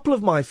watched a couple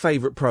of my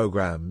favourite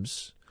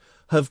programmes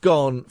have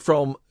gone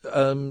from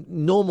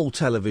normal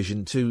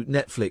television to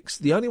Netflix.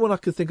 The only one I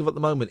can think of at the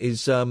moment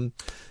is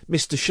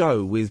Mr.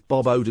 Show with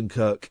Bob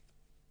Odenkirk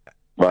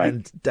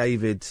and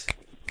David.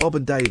 Bob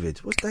and David.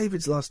 What's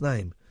David's last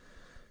name?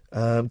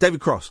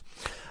 David Cross.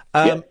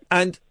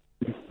 And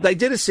they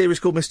did a series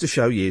called Mr.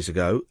 Show years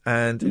ago,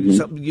 and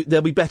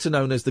they'll be better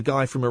known as the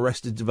guy from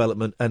Arrested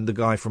Development and the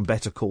guy from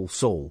Better Call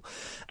Saul.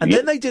 And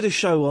then they did a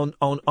show on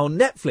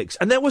Netflix,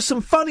 and there were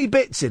some funny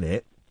bits in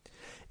it,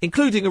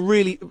 including a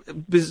really,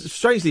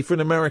 strangely for an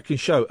American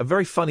show, a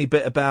very funny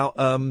bit about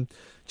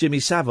Jimmy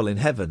Savile in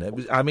heaven. It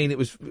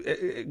was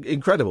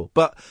incredible.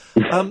 But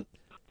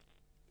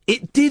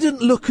it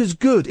didn't look as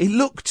good. It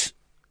looked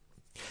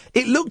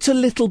a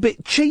little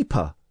bit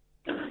cheaper.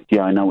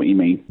 Yeah, I know what you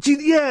mean.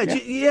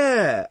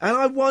 Yeah. And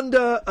I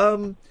wonder,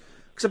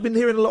 because I've been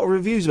hearing a lot of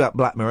reviews about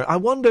Black Mirror, I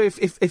wonder if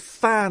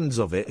fans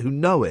of it who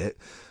know it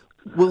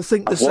will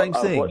think the same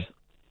thing.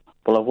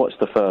 I watched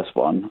the first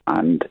one,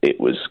 and it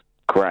was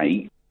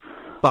great.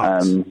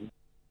 But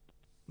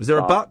was there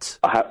a but?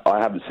 I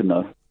haven't seen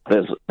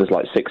there's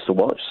like 6 to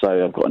watch,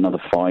 so I've got another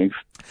 5.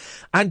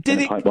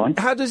 And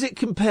how does it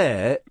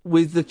compare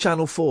with the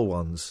Channel 4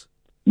 ones?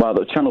 Well,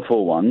 the Channel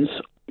 4 ones,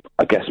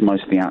 I guess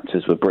most of the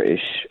actors were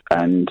British,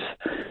 and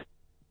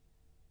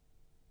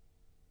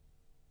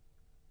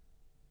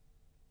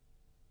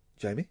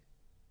Jamie?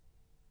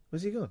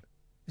 Where's he gone?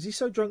 Is he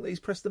so drunk that he's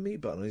pressed the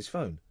mute button on his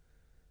phone?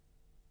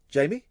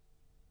 Jamie?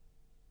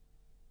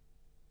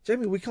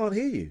 Jamie, we can't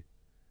hear you.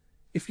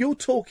 If you're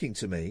talking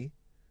to me,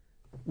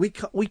 we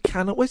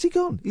cannot... Where's he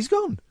gone? He's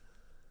gone.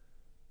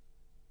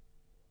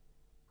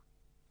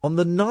 On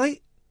the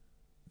night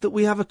that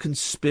we have a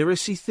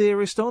conspiracy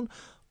theorist on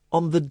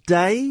the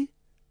day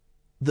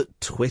that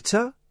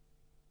Twitter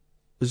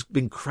has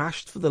been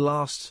crashed for the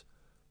last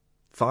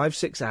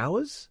 5-6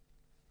 hours,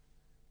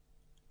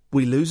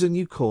 we lose a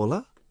new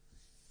caller?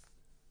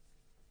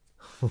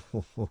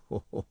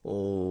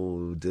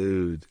 Oh,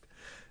 dude.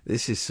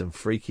 This is some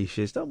freaky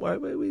shit. Don't worry,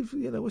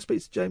 we'll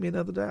speak to Jamie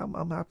another day.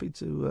 I'm happy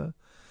to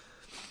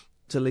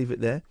leave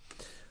it there.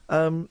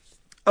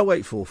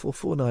 0844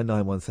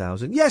 499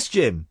 1000. Yes,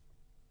 Jim.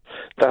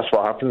 That's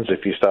what happens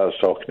if you start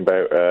talking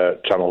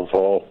about Channel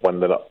 4 when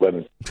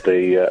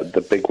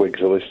the big wigs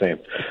are listening.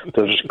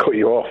 They'll just cut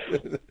you off.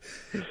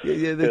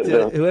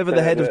 Whoever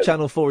the head of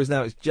Channel 4 is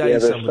now, it's Jay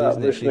somebody,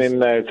 isn't it? Listening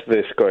now to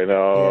this, going,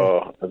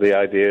 the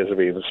ideas are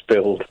being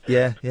spilled.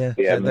 Yeah.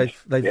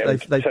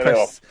 They've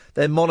pressed.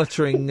 They're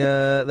monitoring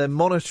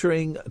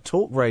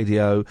talk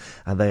radio,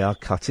 and they are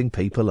cutting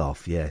people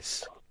off.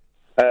 Yes.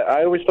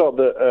 I always thought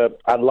that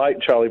I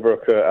liked Charlie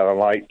Brooker, and I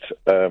liked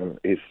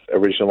his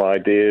original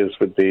ideas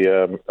with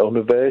the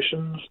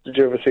Unversions. Did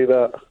you ever see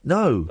that?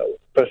 No. The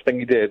first thing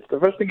he did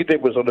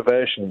was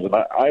Unversions, and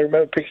I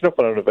remember picking up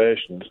on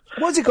Unversions.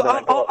 What's it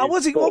called?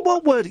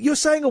 What word? You're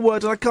saying a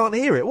word and I can't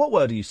hear it. What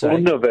word are you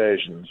saying?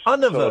 Unversions.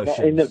 Unversions.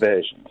 So,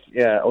 innovations.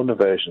 Yeah,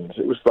 Unversions.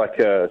 It was like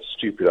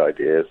stupid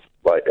ideas.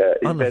 Like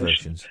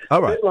inventions.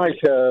 All right. A bit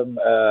like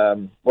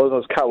one of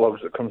those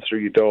catalogues that comes through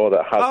your door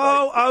that has.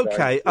 Oh,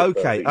 okay.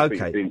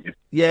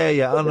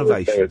 Yeah,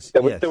 innovations.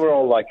 They were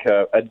all like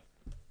a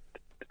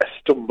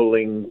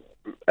stumbling,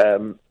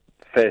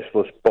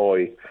 faceless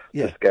boy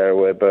to scare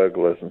away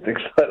burglars and things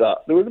like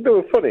that. They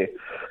were funny.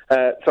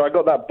 So I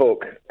got that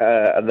book,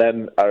 and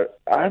then I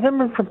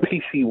remember him from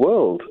PC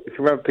World. If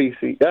you remember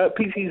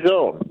PC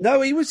Zone.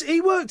 No, he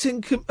worked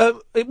in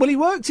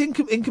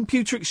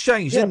Computer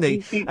Exchange, didn't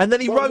he? And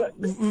then he wrote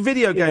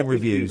video game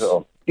reviews.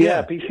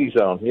 PC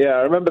Zone. Yeah,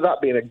 I remember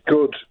that being a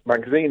good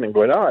magazine and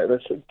going, all right,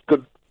 that's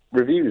good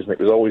reviews, and it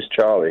was always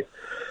Charlie.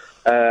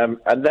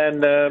 And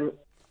then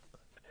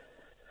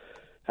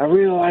I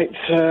really liked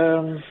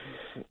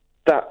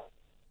that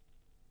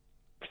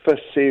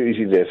first series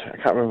he did. I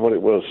can't remember what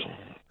it was.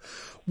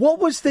 What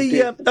was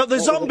the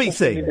zombie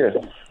thing?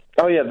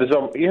 Oh, yeah, the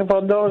zombie. Yeah,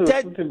 but no, there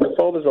was something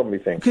before the zombie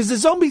thing. Because the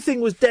zombie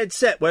thing was dead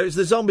set, where it was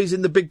the zombies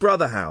in the Big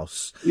Brother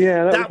house.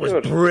 Yeah, that was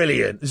good.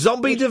 Brilliant.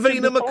 Zombie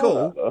Davina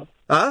McCall.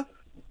 Huh?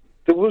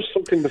 There was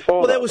something before.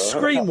 Well, there was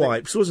Screen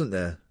Wipes, wasn't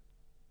there?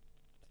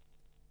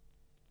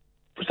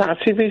 Was that a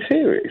TV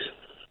series?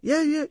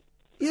 Yeah.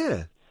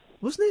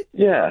 Wasn't it?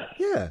 Yeah.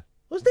 Yeah.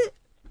 Wasn't it?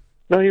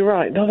 No, you're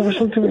right. No, there was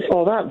something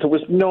before that. There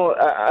was no.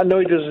 I know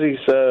he does his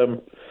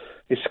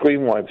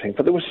Screen Wipe thing,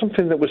 but there was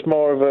something that was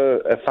more of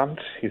a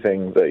fantasy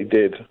thing that he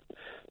did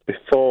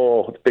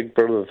before the Big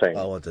Brother thing.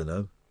 Oh, I don't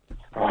know.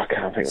 Oh, I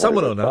can't think.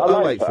 Someone will know.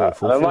 I like that.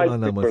 I like the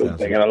Big Brother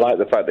thing, and I like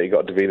the fact that he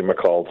got Davina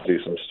McCall to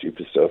do some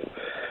stupid stuff.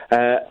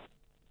 But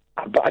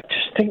I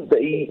just think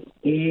that he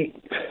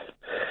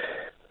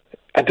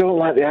I don't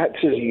like the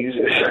actors he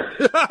uses.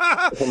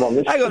 If I'm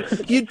honest. Hang on,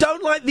 you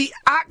don't like the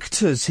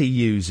actors he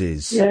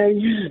uses? Yeah, he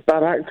uses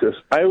bad actors.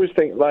 I always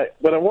think, like,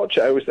 when I watch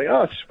it, I always think,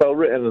 oh, it's well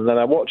written, and then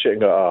I watch it and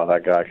go, oh,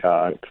 that guy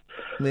can't act.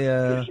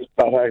 Yeah. It's just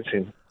bad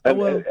acting.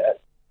 And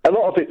a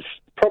lot of it's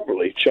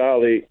probably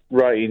Charlie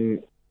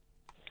writing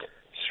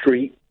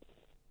street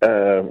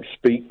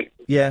speak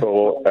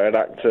for an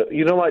actor.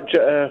 You know, like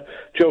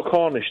Joe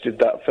Cornish did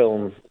that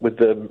film with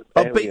the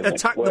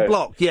Attack the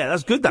Block. Yeah,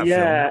 that's good, that film.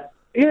 Yeah,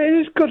 it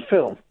is a good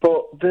film,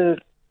 but the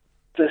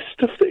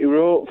stuff that he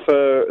wrote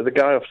for the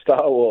guy of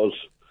Star Wars,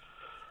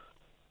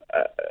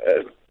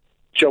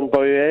 John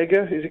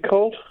Boyega, is he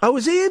called? Oh,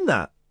 was he in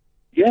that?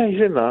 Yeah,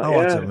 he's in that. Oh, yeah.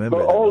 I don't remember.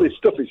 But all his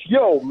stuff is,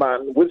 yo,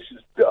 man, this is.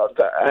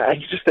 I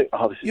just think,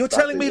 oh, this is. You're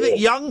telling me that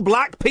young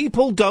black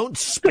people don't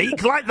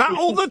speak like that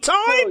all the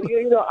time? Well,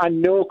 you know, I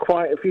know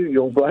quite a few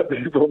young black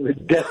people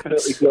that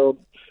definitely don't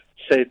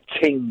say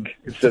ting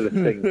instead of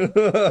thing.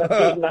 That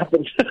doesn't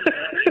happen.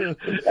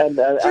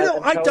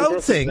 I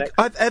don't think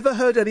I've ever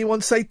heard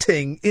anyone say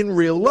ting in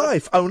real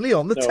life, only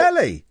on the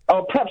telly.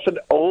 Oh, perhaps an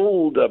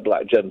older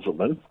black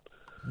gentleman.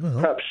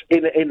 Perhaps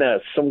in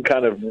some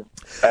kind of...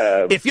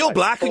 if you're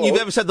black and you've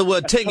ever said the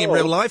word ting in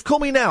real life, call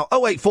me now.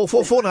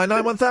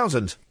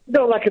 08444991000.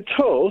 No, like a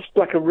toast,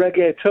 like a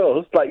reggae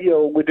toast, like,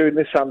 yo, we're doing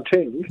this on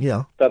ting.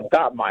 Yeah.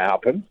 That might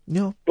happen.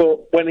 Yeah.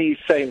 But when he's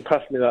saying,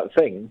 pass me that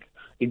thing,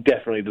 he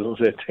definitely doesn't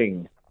say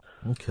ting.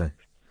 Okay.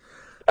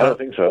 I don't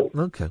think so.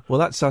 Okay. Well,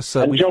 that's us...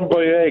 and John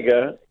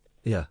Boyega...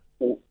 Yeah.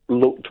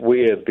 Looked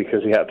weird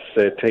because he had to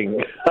say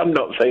ting. I'm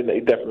not saying that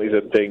he definitely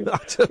said ting.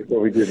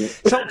 Before he didn't.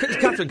 So,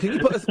 Catherine, can you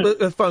put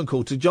a phone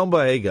call to John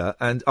Boyega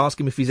and ask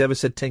him if he's ever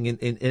said ting in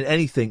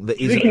anything that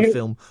isn't a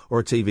film or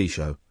a TV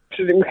show?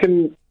 Do you think we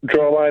can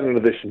draw a line under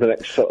this in the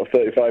next sort of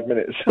 35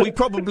 minutes? We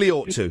probably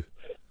ought to.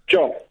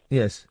 John.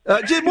 Yes.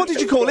 Jim, what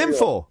did you call him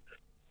for?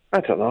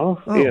 I don't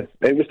know. Oh. Yeah,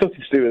 it was nothing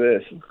to do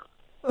with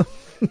this.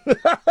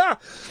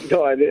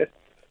 No idea.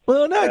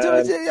 Well,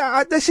 no,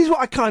 this is what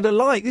I kind of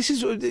like. This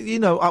is,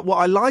 what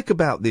I like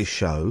about this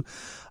show,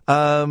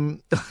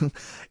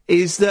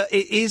 is that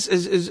it is,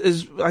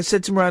 as I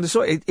said to Miranda,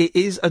 it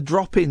is a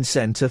drop-in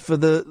centre for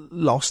the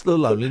lost, the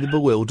lonely, the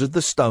bewildered,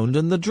 the stoned,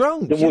 and the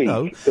drunk. The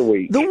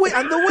weak. And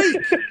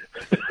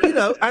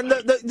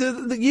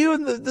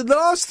the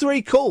last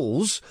three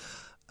calls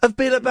have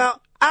been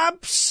about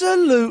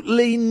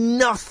absolutely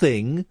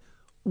nothing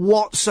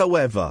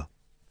whatsoever.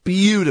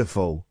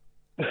 Beautiful.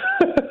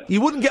 You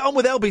wouldn't get on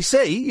with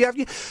LBC.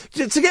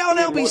 To get on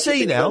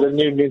LBC now. The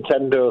new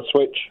Nintendo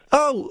Switch.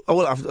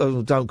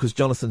 Don't, because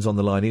Jonathan's on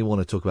the line. He'll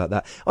want to talk about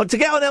that. To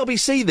get on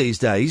LBC these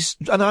days,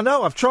 and I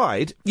know I've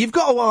tried, you've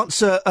got to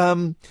answer.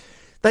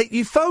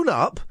 You phone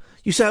up.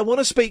 You say, I want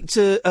to speak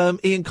to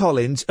Ian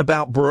Collins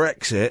about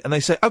Brexit, and they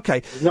say, OK.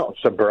 There's not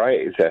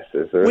sobriety tests,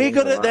 is there? We're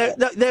gonna.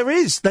 There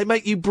is. They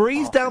make you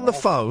breathe down the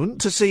phone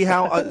to see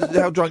how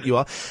drunk you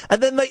are,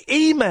 and then they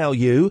email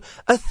you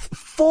a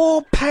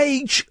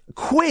 4-page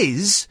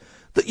quiz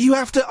that you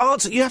have to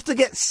answer. You have to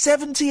get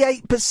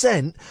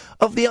 78%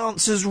 of the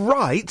answers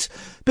right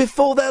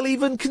before they'll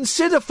even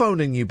consider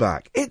phoning you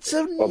back. It's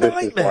a nightmare.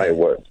 This is why it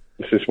works.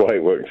 This is why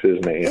it works,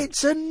 isn't it?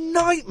 It's a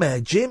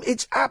nightmare, Jim.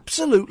 It's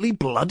absolutely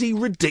bloody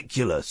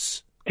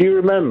ridiculous. Do you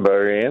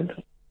remember, Ian?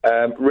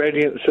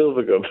 Radiant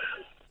Silvergun.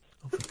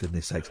 Oh, for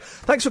goodness sakes.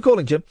 Thanks for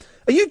calling, Jim.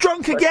 Are you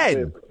drunk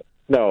again?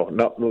 No,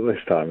 not this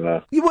time,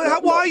 no. Why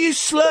are you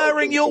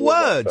slurring your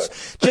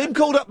words? Jim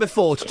called up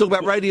before to talk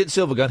about Radiant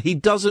Silvergun. He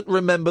doesn't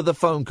remember the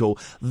phone call.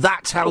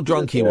 That's how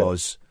drunk he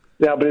was.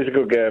 Yeah, but it's a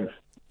good game.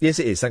 Yes,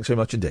 it is. Thanks very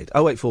much indeed.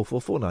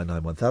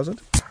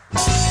 08444991000.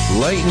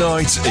 Late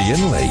night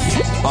Iain Lee.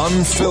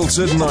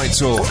 Unfiltered night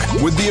talk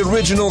with the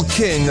original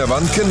king of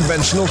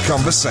unconventional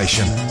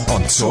conversation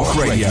on Talk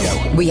Radio.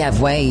 We have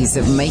ways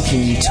of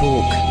making you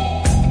talk.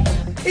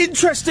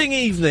 Interesting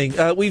evening.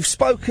 We've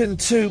spoken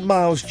to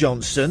Miles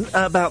Johnson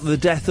about the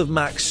death of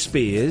Max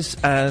Spiers,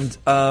 and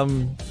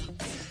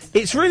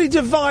it's really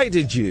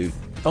divided you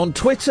on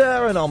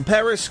Twitter and on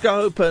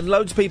Periscope, and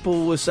loads of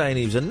people were saying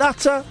he was a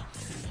nutter.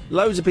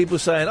 Loads of people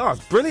saying, oh,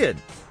 it's brilliant.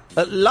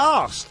 At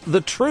last,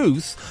 the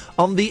truth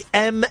on the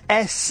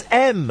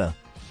MSM.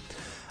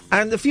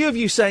 And a few of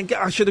you saying,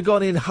 I should have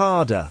gone in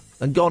harder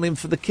and gone in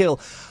for the kill.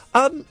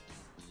 Yeah,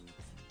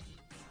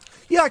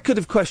 I could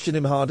have questioned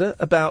him harder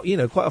about,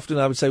 quite often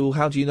I would say, well,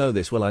 how do you know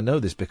this? Well, I know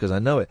this because I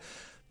know it.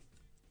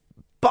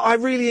 But I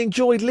really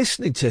enjoyed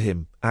listening to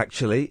him,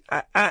 actually.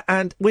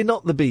 And we're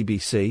not the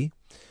BBC.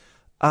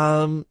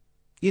 I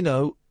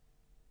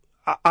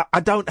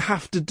don't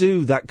have to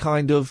do that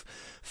kind of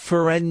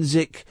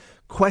forensic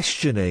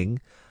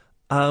questioning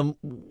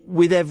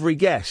with every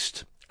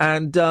guest.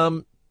 And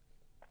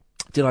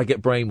did I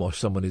get brainwashed?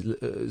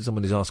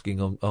 Someone is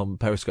asking on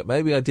Periscope.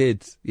 Maybe I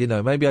did.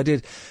 Maybe I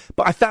did.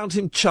 But I found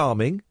him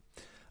charming,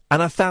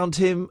 and I found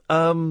him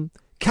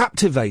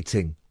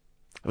captivating.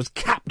 I was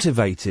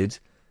captivated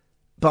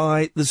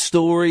by the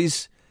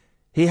stories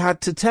he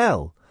had to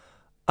tell.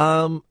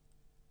 And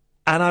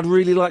I'd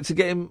really like to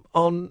get him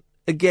on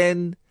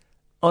again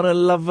on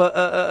another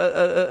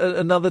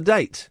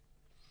date.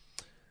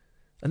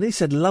 And he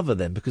said lover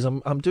then, because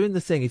I'm doing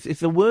the thing. If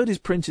the word is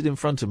printed in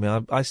front of me,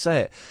 I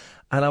say it.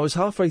 And I was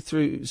halfway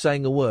through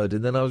saying a word,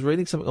 and then I was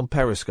reading something on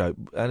Periscope,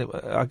 and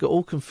I got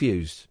all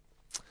confused.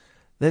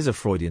 There's a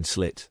Freudian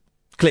slip.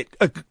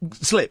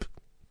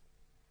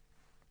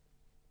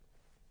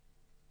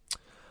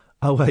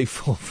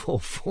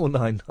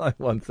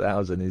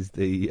 08444991000 is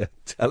the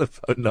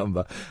telephone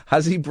number.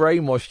 Has he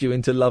brainwashed you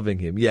into loving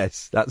him?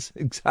 Yes, that's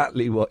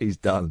exactly what he's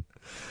done.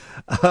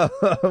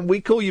 We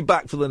call you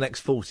back for the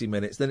next 40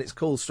 minutes, then it's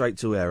called straight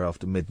to air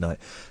after midnight.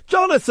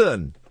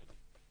 Jonathan!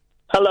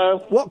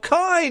 Hello. What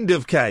kind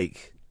of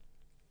cake?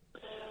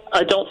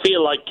 I don't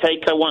feel like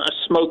cake. I want a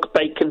smoked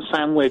bacon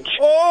sandwich.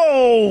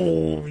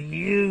 Oh,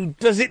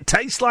 does it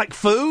taste like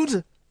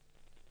food?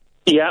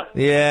 Yeah.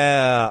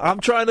 Yeah. I'm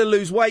trying to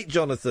lose weight,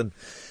 Jonathan.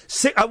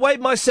 I weighed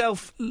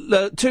myself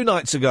 2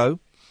 nights ago.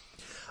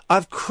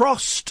 I've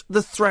crossed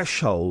the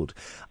threshold.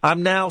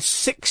 I'm now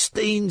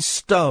 16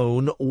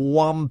 stone,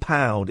 1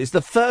 pound. It's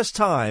the first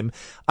time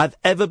I've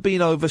ever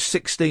been over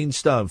 16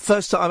 stone.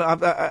 First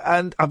time,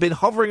 and I've been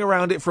hovering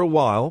around it for a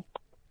while.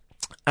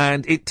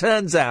 And it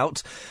turns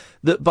out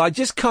that by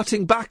just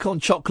cutting back on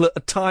chocolate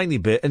a tiny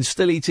bit and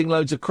still eating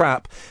loads of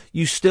crap,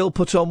 you still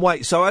put on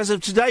weight. So as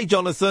of today,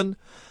 Jonathan,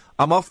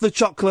 I'm off the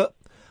chocolate,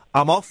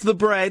 I'm off the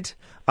bread,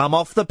 I'm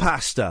off the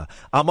pasta,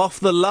 I'm off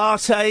the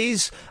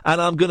lattes,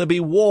 and I'm going to be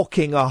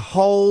walking a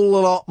whole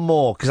lot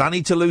more, because I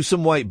need to lose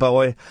some weight,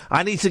 boy.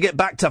 I need to get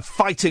back to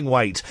fighting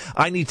weight.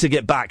 I need to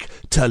get back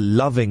to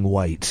loving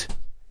weight.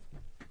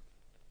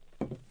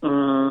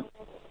 Don't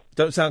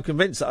sound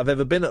convinced that I've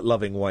ever been at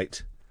loving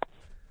weight.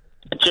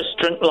 Just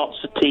drink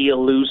lots of tea,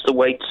 you'll lose the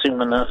weight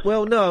soon enough.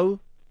 Well, no.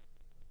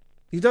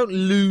 You don't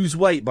lose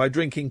weight by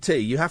drinking tea.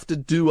 You have to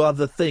do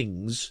other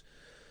things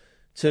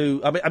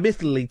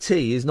admittedly,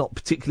 tea is not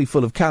particularly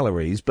full of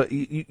calories, but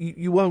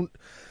you won't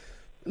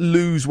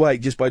lose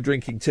weight just by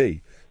drinking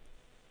tea.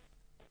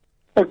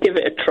 I'll give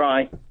it a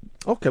try.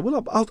 Okay,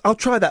 well, I'll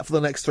try that for the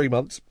next 3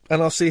 months,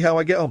 and I'll see how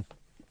I get on.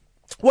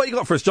 What you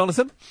got for us,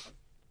 Jonathan?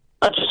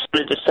 I just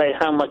wanted to say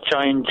how much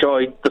I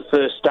enjoyed the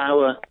first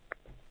hour.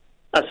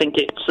 I think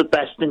it's the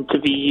best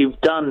interview you've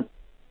done.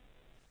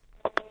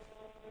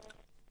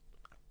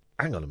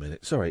 Hang on a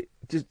minute, sorry.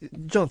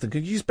 Jonathan,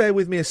 could you just bear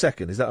with me a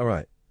second? Is that all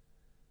right?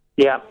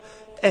 Yeah.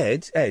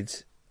 Ed,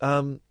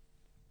 Hi.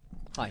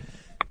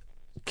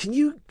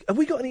 Have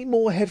we got any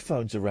more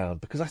headphones around?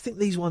 Because I think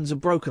these ones are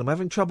broken. I'm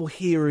having trouble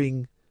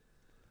hearing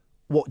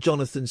what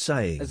Jonathan's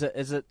saying. Is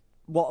it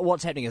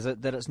what's happening? Is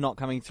it that it's not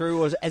coming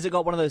through, or has it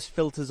got one of those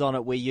filters on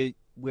it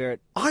where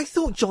it... I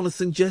thought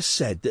Jonathan just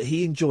said that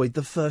he enjoyed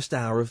the first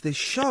hour of this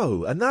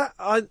show, and that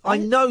I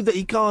know that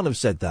he can't have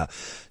said that.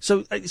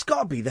 So it's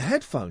got to be the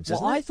headphones,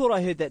 isn't it? I thought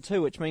I heard that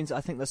too, which means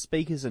I think the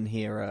speakers in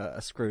here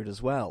are screwed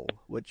as well,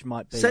 which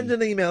might be... Send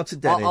an email to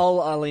Denny.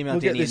 I'll email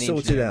Denny. We'll get this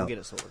sorted out. We'll get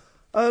it sorted.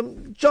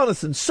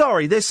 Jonathan,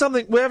 sorry,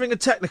 we're having a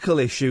technical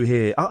issue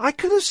here. I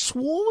could have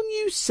sworn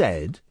you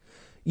said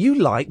you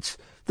liked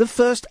the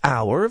first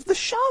hour of the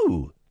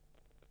show.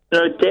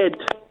 No, it did.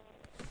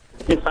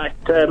 In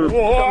fact,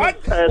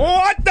 What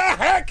the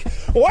heck?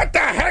 What the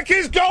heck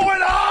is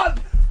going on?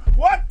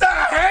 What the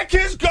heck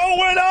is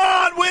going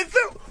on with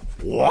the...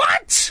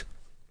 What?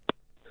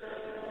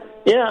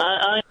 Yeah,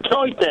 I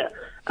enjoyed it.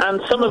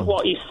 And some of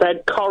what he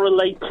said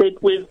correlated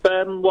with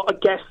what a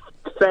guest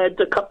said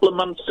a couple of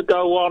months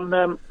ago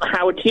on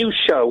Howard Hughes'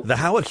 show. The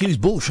Howard Hughes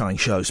Bullshine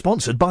Show,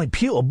 sponsored by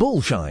Pure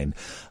Bullshine.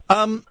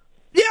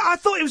 Yeah, I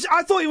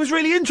thought it was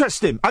really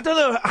interesting. I don't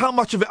know how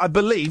much of it I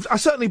believed. I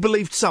certainly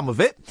believed some of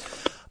it.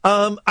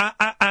 It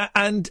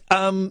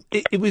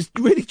was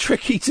really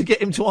tricky to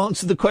get him to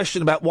answer the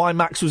question about why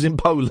Max was in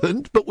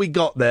Poland, but we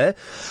got there.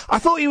 I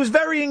thought he was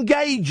very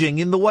engaging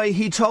in the way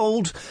he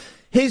told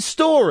his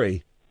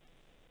story.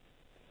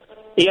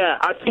 Yeah,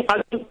 I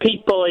think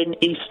people in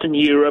Eastern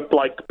Europe,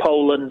 like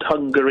Poland,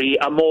 Hungary,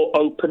 are more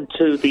open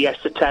to the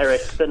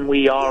esoteric than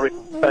we are.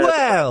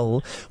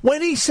 Well,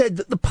 when he said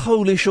that the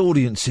Polish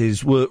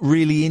audiences were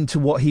really into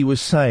what he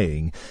was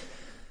saying,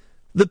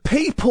 the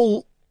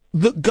people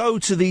that go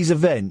to these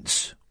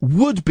events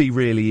would be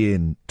really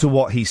into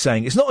what he's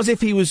saying. It's not as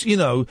if he was,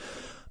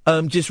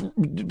 just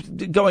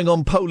going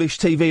on Polish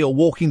TV or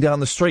walking down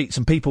the streets,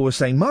 and people were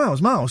saying,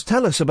 Miles,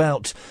 tell us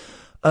about,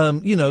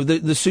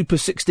 the Super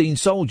 16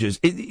 soldiers.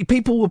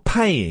 People were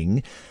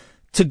paying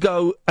to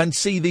go and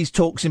see these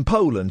talks in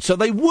Poland, so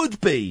they would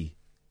be,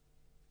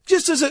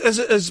 just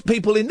as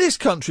people in this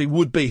country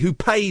would be, who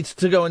paid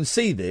to go and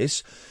see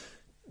this.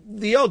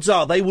 The odds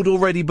are they would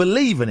already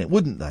believe in it,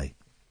 wouldn't they?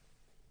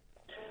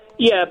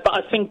 Yeah, but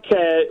I think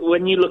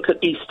when you look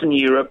at Eastern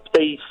Europe,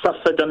 they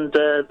suffered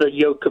under the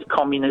yoke of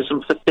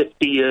communism for 50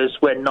 years,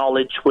 where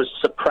knowledge was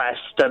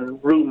suppressed and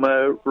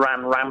rumour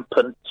ran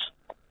rampant.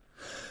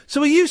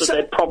 So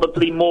they're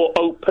probably more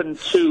open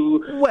to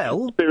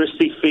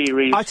conspiracy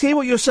theories. I hear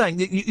what you're saying.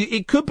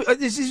 It could be,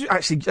 this is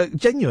actually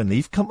genuinely,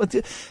 you've come with,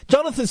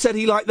 Jonathan said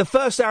he liked the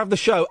first hour of the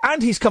show,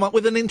 and he's come up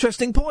with an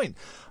interesting point.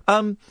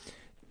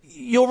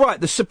 You're right,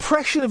 the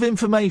suppression of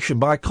information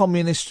by a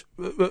communist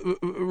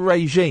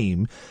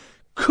regime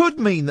could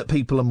mean that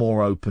people are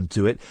more open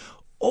to it,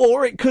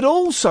 or it could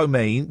also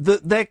mean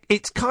that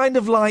it's kind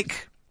of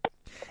like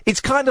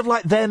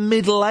their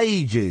Middle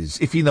Ages,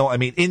 if you know what I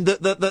mean, in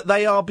that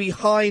they are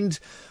behind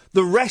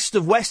the rest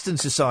of Western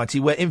society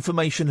where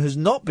information has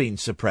not been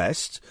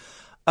suppressed,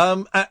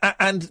 and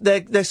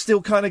they're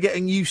still kind of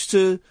getting used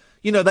to,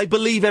 they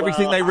believe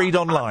everything they read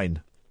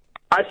online.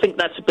 I think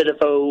that's a bit of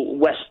a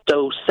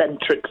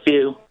Westo-centric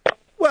view.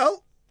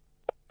 Well,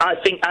 I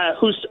think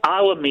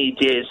our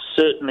media is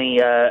certainly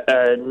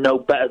no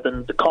better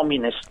than the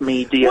communist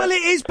media. Well,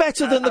 it is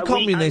better than the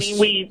communist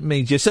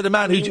media. So the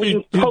man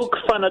who poke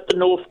fun at the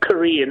North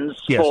Koreans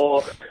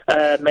for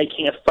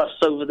making a fuss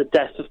over the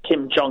death of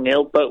Kim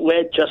Jong-il, but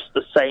we're just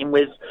the same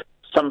with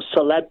some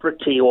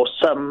celebrity or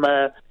some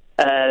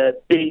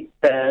big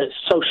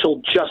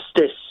social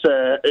justice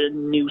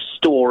news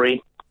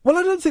story. Well,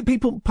 I don't think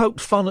people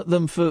poked fun at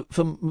them for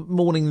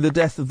mourning the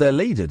death of their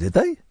leader, did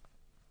they?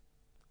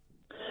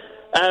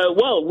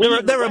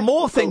 There are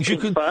more things you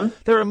can.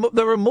 There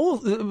are more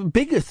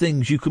bigger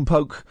things you can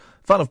poke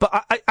fun of.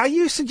 But are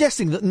you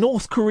suggesting that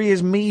North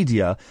Korea's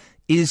media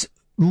is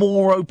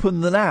more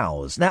open than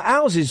ours? Now,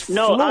 ours is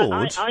flawed. No,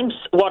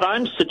 what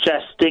I'm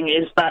suggesting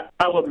is that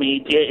our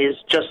media is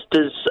just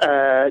as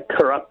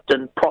corrupt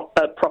and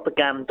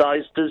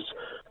propagandized as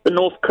the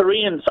North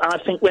Koreans. I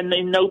think we're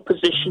in no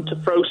position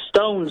to throw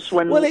stones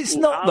when. Well, it's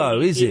not though,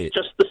 is it?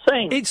 Just the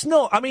same. It's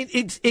not. I mean,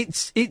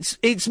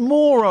 it's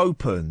more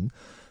open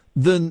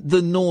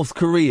than North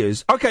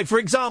Korea's. Okay, for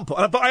example,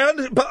 but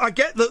I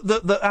get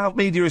that our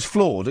media is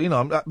flawed,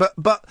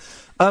 but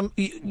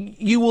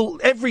you will,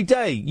 every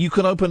day you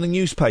can open a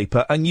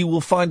newspaper and you will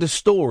find a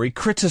story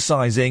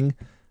criticising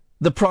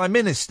the Prime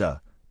Minister.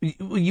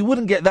 You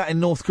wouldn't get that in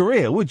North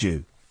Korea, would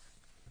you?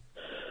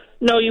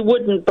 No, you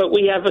wouldn't, but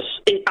we have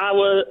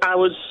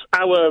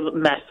our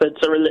methods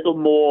are a little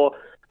more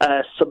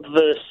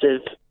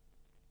subversive.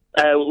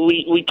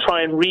 We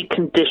try and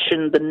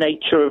recondition the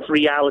nature of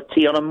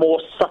reality on a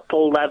more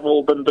subtle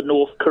level than the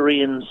North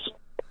Koreans.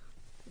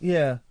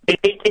 Yeah,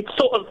 it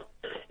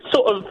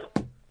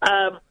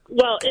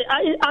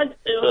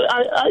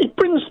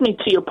brings me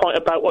to your point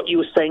about what you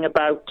were saying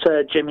about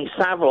Jimmy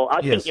Savile.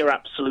 I think you're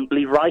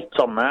absolutely right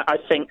on that. I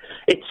think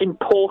it's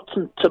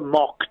important to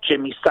mock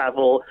Jimmy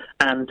Savile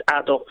and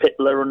Adolf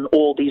Hitler and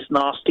all these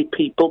nasty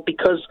people,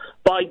 because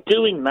by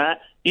doing that,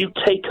 you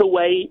take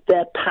away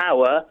their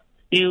power.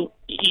 You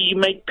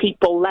make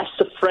people less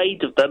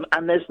afraid of them,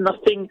 and there's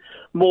nothing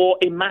more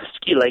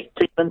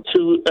emasculating than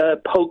to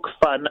poke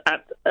fun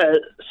at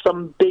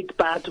some big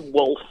bad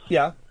wolf.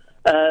 Yeah.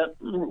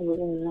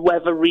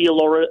 Whether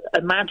real or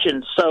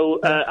imagined.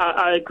 So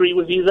I agree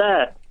with you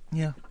there.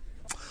 Yeah.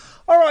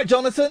 All right,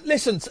 Jonathan.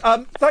 Listen,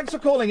 thanks for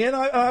calling in.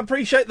 I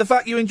appreciate the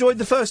fact you enjoyed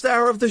the first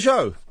hour of the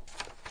show.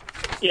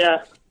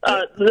 Yeah.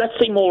 Let's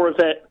see more of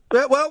it.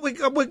 Well, we're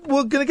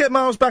going to get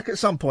Miles back at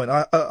some point,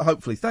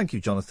 hopefully. Thank you,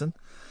 Jonathan.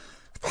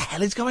 What the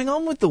hell is going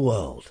on with the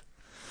world?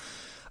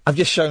 I've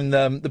just shown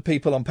the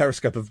people on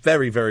Periscope a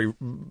very, very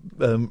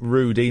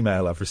rude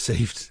email I've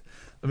received.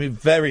 I mean,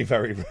 very,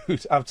 very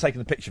rude. I've taken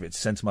a picture of it to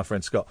send to my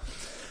friend Scott.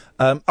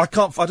 I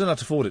don't know how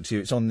to forward it to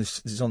you. It's on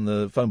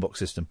the phone box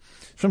system.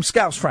 It's from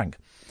Scouse Frank.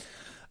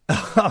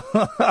 That's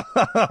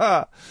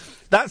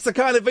the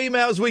kind of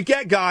emails we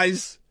get,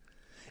 guys.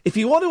 If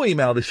you want to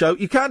email the show,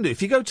 you can do.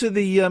 If you go to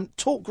the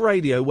Talk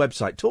Radio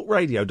website,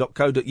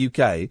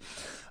 talkradio.co.uk,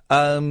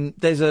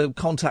 there's a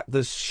contact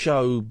the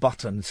show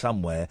button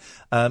somewhere.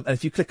 And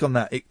if you click on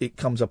that, it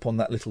comes up on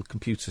that little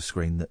computer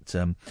screen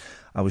that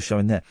I was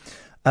showing there.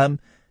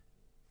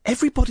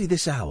 Everybody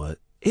this hour,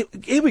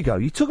 here we go.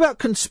 You talk about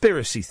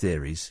conspiracy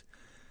theories.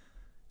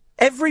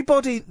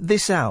 Everybody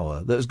this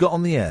hour that has got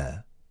on the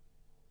air,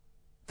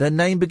 their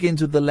name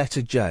begins with the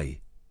letter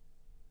J.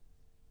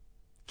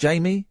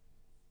 Jamie,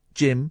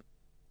 Jim,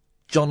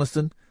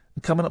 Jonathan,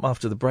 and coming up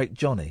after the break,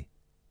 Johnny.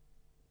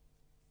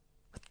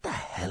 What the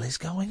hell is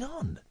going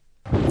on?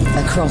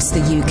 Across the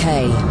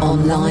UK,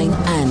 online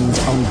and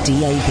on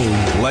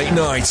DAB. Late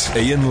night,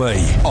 Iain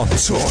Lee on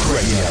Talk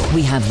Radio.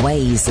 We have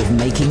ways of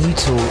making you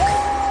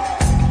talk.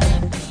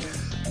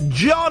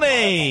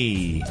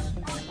 Johnny!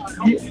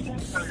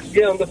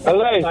 Yeah,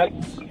 hello.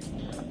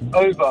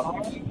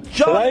 Over.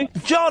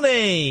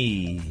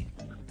 Johnny!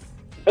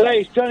 Hello,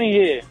 it's Johnny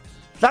here.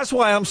 That's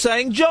why I'm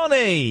saying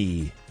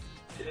Johnny!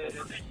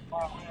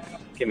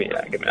 Give me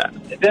that.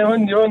 You're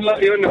on.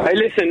 Hey,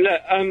 listen,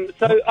 look,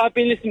 so I've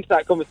been listening to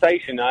that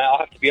conversation. I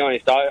have to be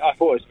honest, I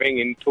thought I was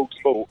ringing Talk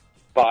Sport,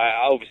 but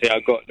obviously I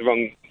got the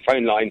wrong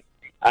phone line.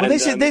 And,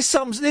 well, this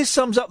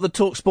sums up the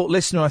TalkSport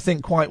listener, I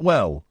think, quite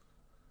well.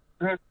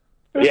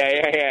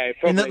 Yeah.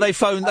 In that they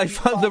phoned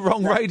the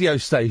wrong radio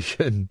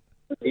station.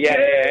 Yeah.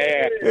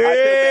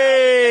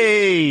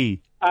 Hey!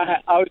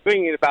 I was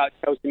thinking about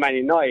Chelsea Man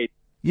United.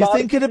 You're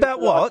thinking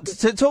about what?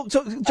 Talk,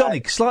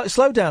 Johnny.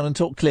 Slow down and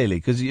talk clearly,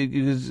 because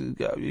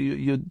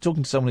you're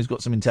talking to someone who's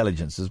got some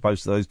intelligence, as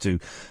opposed to those two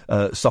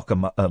soccer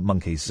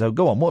monkeys. So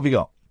go on. What have you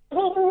got?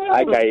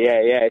 Okay,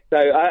 yeah. So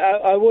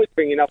I was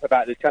bringing up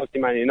about the Chelsea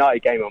Man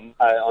United game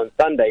on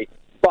Sunday,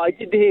 but I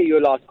did hear your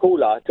last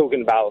caller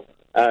talking about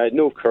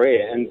North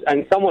Korea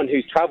and someone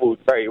who's travelled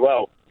very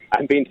well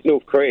and been to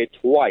North Korea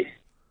twice.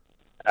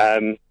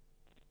 I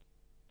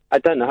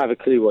don't know, I have a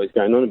clue what he's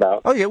going on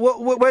about. Oh yeah,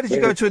 where did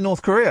you go to in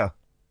North Korea?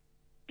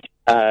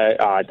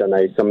 I don't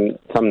know,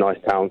 some nice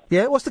town.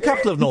 Yeah, what's the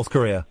capital of North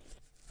Korea?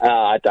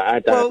 I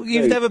don't. Well,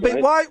 you've never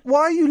been. Why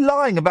are you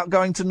lying about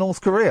going to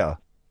North Korea?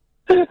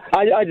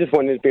 I just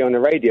wanted to be on the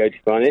radio, to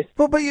be honest.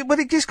 But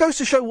it just goes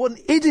to show what an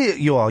idiot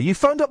you are. You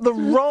phoned up the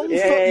wrong.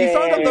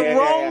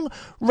 Wrong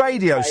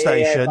radio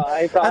station,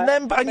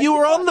 and you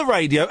were on the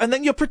radio, and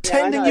then you're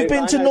pretending you've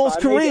been to North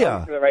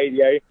Korea. The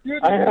radio.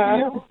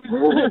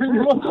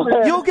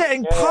 You're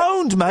getting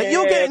pwned, mate.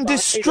 You're getting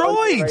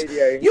destroyed.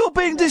 You're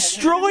being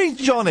destroyed,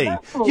 Johnny.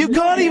 You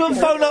can't even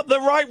phone up the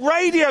right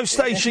radio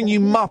station,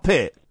 you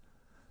muppet.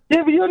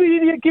 Yeah, but you're the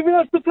idiot giving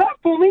us the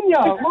platform, ain't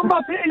ya? What am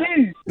I pitting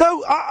you?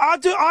 No,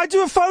 I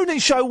do a phoning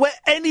show where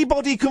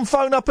anybody can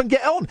phone up and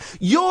get on.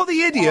 You're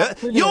the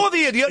idiot. You're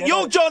the idiot.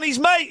 You're Johnny's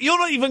mate. You're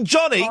not even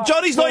Johnny.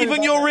 Johnny's not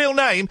even your real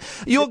name.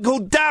 You're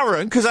called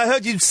Darren, because I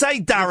heard you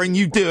say Darren,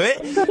 you do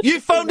it. You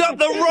phoned up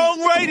the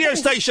wrong radio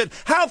station.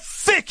 How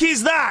thick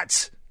is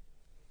that?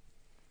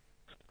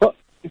 Well,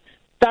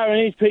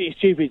 Darren is pretty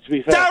stupid, to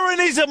be fair. Darren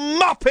is a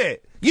muppet.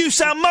 You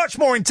sound much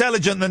more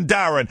intelligent than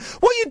Darren.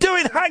 What are you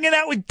doing hanging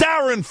out with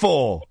Darren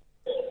for?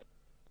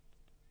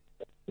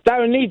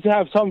 Darren needs to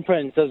have some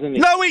friends, doesn't he?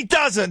 No, he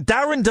doesn't.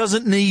 Darren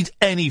doesn't need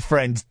any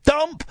friends.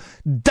 Dump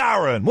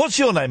Darren. What's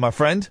your name, my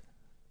friend?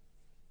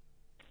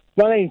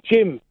 My name's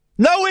Jim.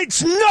 No,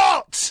 it's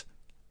not!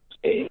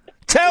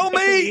 Tell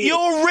me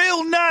your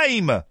real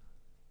name!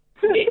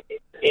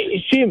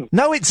 It's Jim.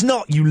 No, it's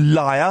not, you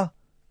liar.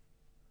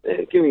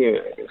 Give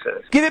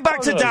it back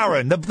to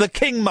Darren, the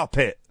King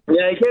Muppet.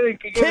 Yeah,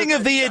 King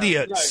of the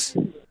idiots.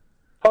 No.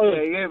 Oh,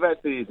 yeah, give it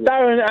back to you.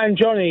 Darren and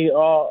Johnny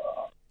are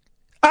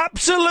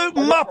absolute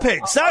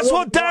muppets. That's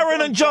what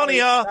Darren and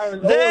Johnny are.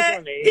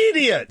 They're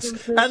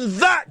idiots. And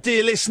that,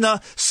 dear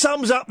listener,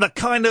 sums up the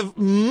kind of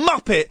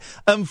muppet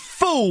and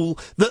fool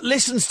that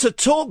listens to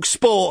Talk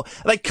Sport.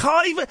 They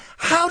can't even...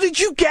 How did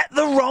you get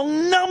the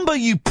wrong number,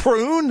 you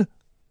prune?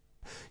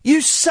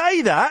 You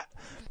say that...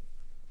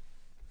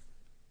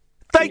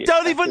 They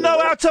don't even know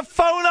how to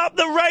phone up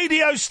the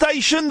radio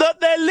station that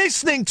they're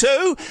listening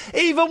to,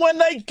 even when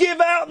they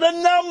give out the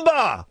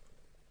number.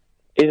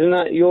 Isn't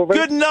that your...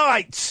 Good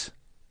night.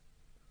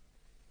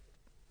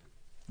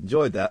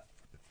 Enjoyed that.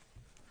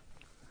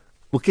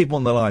 We'll keep them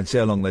on the line, see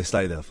how long they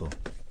stay there for.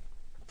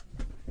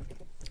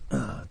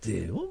 Oh,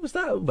 dear. What was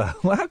that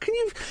about? How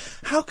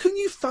can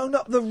you phone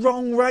up the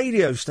wrong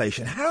radio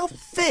station? How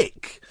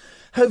thick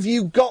have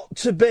you got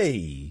to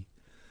be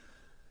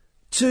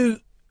to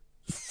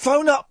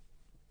phone up...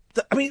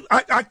 I mean,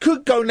 I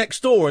could go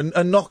next door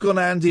and knock on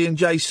Andy and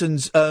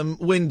Jason's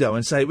window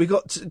and say, we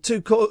got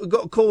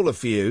got a caller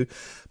for you,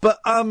 but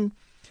I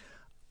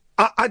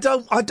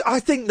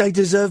think they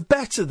deserve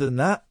better than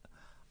that.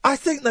 I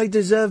think they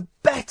deserve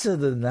better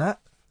than that.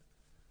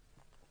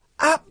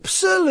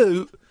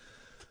 Absolute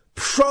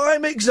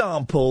prime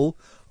example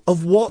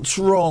of what's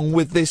wrong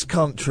with this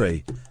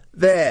country.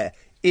 There,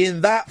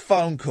 in that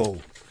phone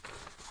call.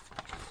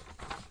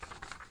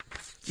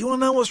 You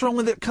want to know what's wrong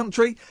with that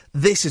country?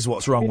 This is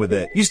what's wrong with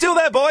it. You still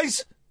there,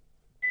 boys?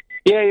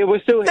 Yeah,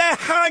 we're still here. They're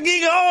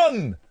hanging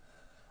on!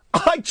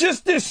 I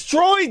just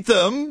destroyed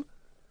them,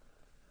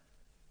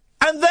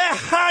 and they're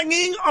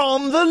hanging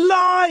on the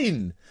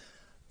line!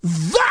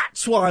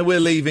 That's why we're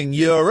leaving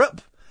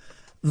Europe.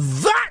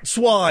 That's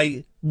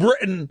why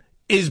Britain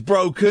is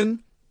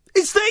broken.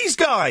 It's these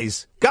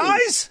guys.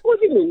 Guys? What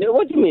do you mean?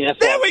 What do you mean?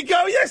 There we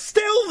go. You're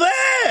still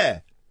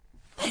there.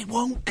 They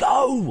won't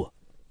go.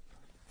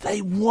 They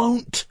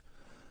won't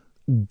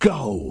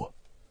go.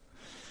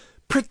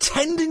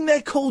 Pretending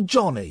they're called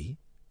Johnny.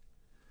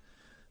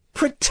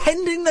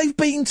 Pretending they've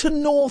been to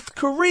North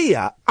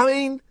Korea. I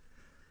mean,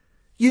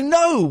 you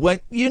know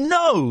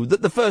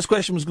that the first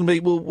question was going to be,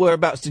 well,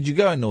 whereabouts did you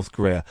go in North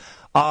Korea?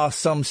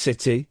 Some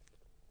city.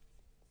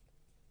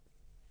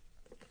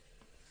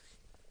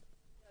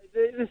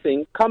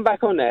 Listen, come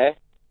back on there.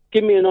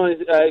 Give me an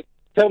honest...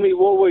 tell me,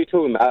 what were you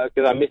talking about?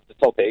 Because I missed the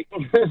topic.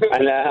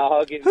 And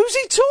I'll give... Who's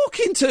he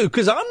talking to?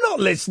 Because I'm not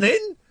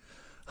listening.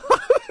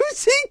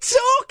 Who's he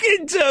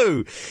talking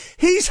to?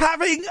 He's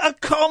having a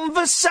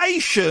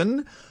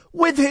conversation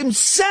with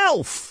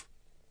himself.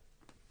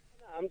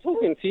 I'm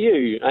talking to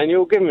you, and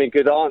you're giving me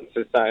good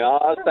answers, so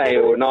I'll stay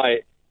all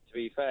night, to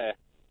be fair.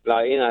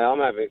 Like, I'm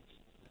having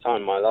the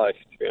time of my life,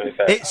 to be honest.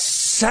 It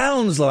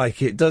sounds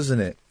like it, doesn't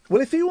it?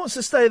 Well, if he wants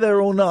to stay there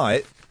all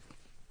night,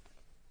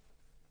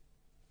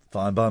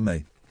 fine by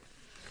me.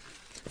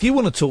 If you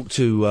want to talk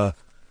to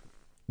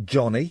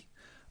Johnny,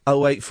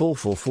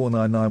 0844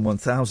 499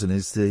 1000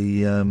 is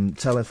the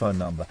telephone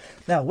number.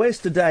 Now, where's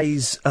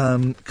today's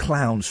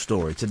clown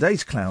story?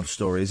 Today's clown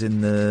story is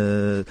in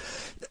the...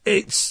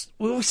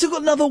 We've still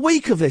got another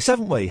week of this,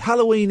 haven't we?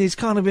 Halloween is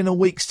kind of in a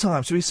week's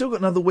time, so we've still got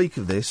another week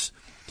of this.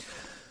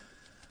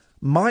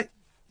 Minder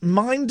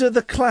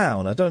the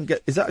Clown.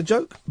 Is that a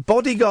joke?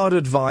 Bodyguard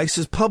advice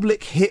as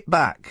public hit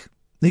back.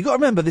 You've got to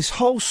remember, this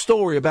whole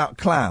story about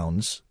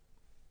clowns...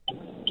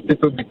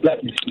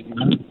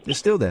 They're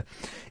still there.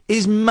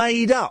 Is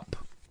made up.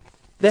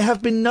 There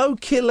have been no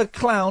killer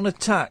clown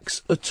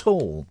attacks at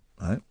all,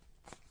 right?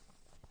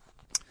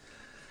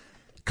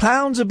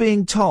 Clowns are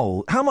being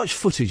told... How much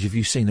footage have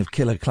you seen of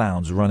killer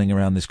clowns running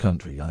around this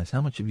country, guys?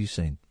 How much have you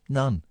seen?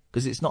 None.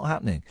 Because it's not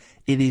happening.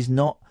 It is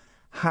not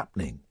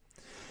happening.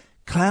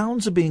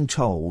 Clowns are being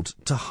told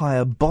to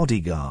hire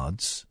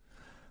bodyguards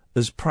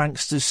as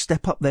pranksters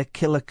step up their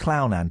killer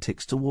clown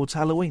antics towards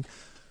Halloween.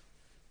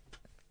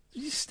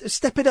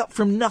 Step it up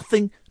from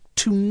nothing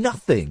to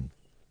nothing.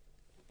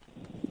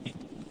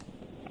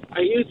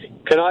 Am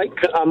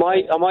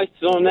I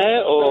still on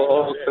there,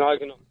 or can I?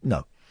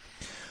 No.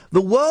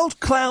 The World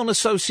Clown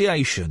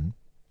Association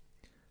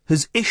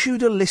has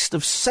issued a list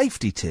of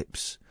safety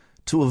tips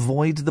to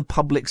avoid the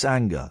public's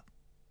anger.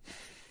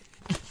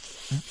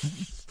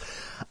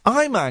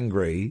 I'm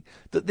angry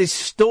that this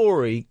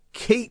story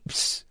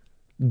keeps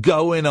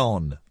going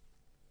on.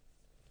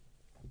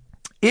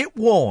 It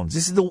warns,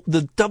 this is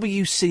the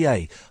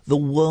WCA, the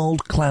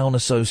World Clown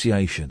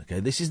Association, okay?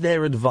 This is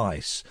their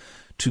advice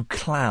to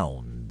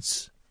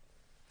clowns.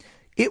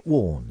 It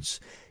warns,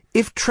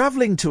 if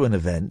travelling to an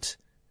event,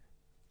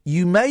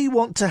 you may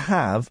want to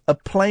have a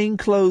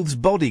plainclothes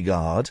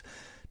bodyguard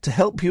to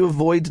help you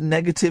avoid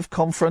negative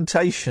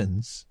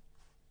confrontations.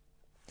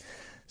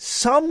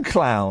 Some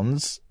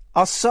clowns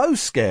are so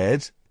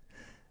scared,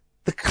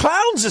 the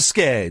clowns are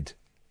scared.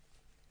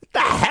 What the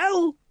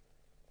hell?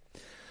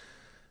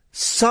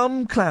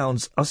 Some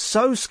clowns are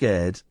so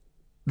scared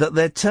that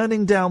they're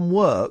turning down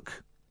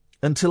work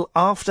until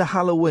after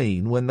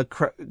Halloween, when the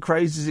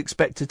craze is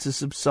expected to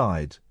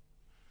subside.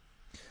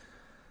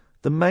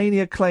 The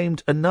mania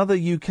claimed another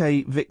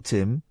UK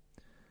victim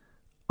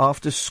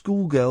after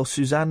schoolgirl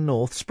Suzanne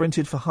North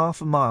sprinted for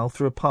half a mile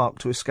through a park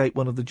to escape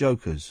one of the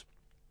jokers.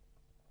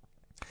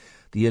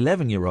 The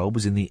 11-year-old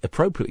was in the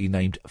appropriately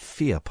named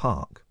Fear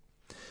Park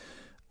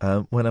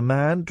when a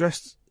man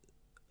dressed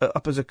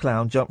up as a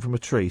clown jumped from a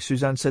tree.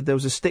 Suzanne said there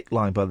was a stick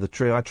lying by the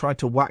tree. I tried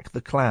to whack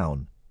the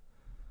clown.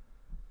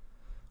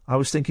 I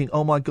was thinking,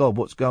 oh my God,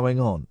 what's going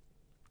on?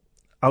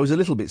 I was a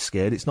little bit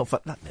scared. It's not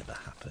fun. That never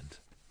happened.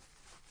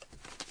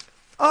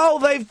 Oh,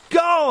 they've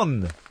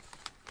gone!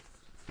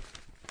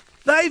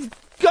 They've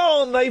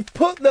gone! They've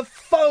put the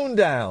phone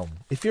down!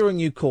 If you're a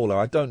new caller,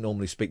 I don't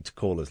normally speak to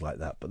callers like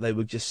that, but they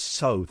were just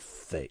so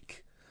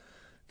thick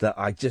that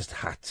I just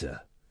had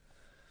to...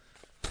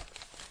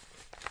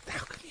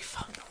 How can you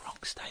phone the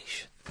wrong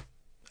station?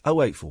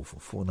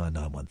 0844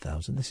 499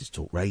 1000. This is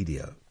Talk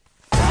Radio.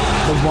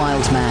 The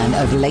wild man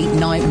of late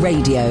night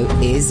radio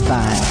is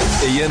back.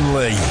 Iain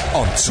Lee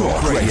on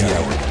Talk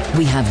Radio.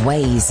 We have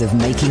ways of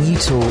making you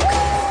talk.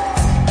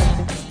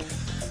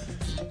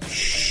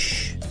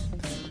 Shh.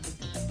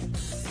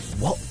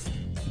 What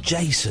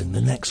Jason,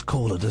 the next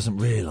caller, doesn't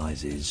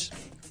realise is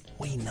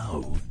we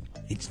know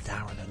it's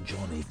Darren and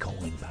Johnny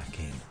calling back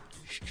in.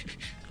 Shh.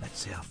 Let's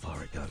see how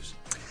far it goes.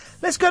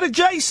 Let's go to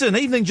Jason.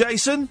 Evening,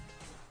 Jason.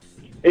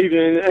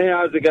 Evening. Hey,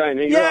 how's it going?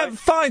 Yeah, right?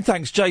 Fine,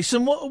 thanks,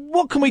 Jason.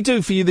 What can we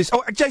do for you this...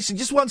 Oh, Jason,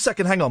 just 1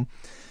 second, hang on.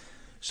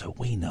 So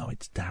we know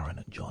it's Darren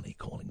and Johnny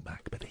calling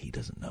back, but he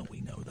doesn't know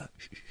we know that.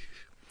 Shh.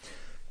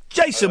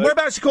 Jason, Hello?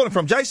 Whereabouts are you calling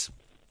from, Jace?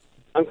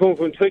 I'm calling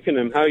from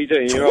Twickenham. How are you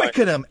doing? You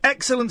Twickenham. Right?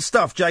 Excellent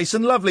stuff,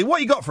 Jason. Lovely.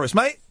 What you got for us,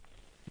 mate?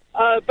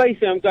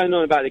 Basically, I'm going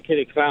on about the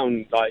killer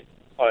clown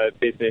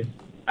business.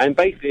 And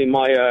basically,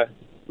 my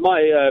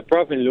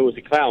brother-in-law is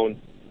a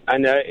clown,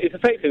 and it's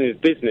affecting his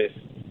business.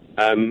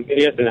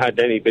 He hasn't had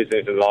any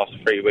business in the last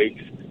 3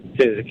 weeks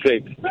since the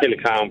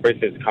killer clown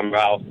business come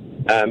out.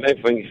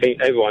 Everyone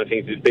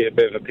thinks he's a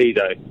bit of a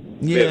pedo.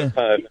 Yeah.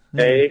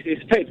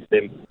 It's affected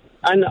him.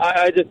 And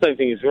I just don't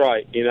think it's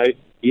right, you know.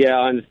 Yeah,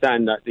 I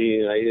understand that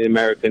the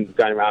Americans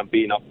going around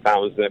beating up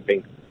clowns and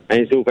everything,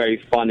 and it's all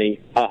very funny,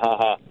 ha ha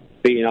ha,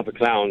 beating up a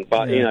clown.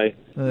 But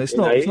it's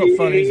not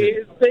funny, is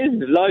it?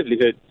 It's his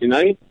livelihood, you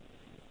know.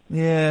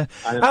 Yeah.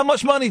 How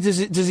much money does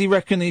he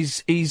reckon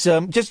he's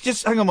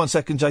just hang on 1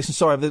 second, Jason.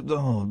 Sorry,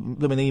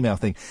 an email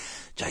thing.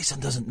 Jason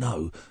doesn't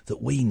know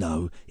that we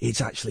know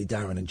it's actually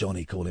Darren and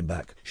Johnny calling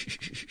back.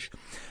 Shh.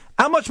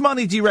 How much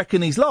money do you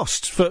reckon he's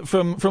lost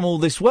from all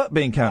this work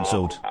being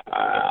cancelled?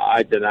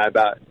 I don't know,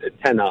 about a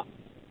tenner.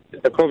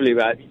 So probably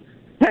about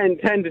 10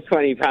 to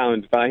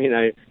 £20, but you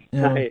know,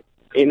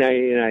 he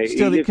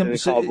lives in a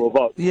cardboard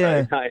box.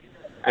 Yeah,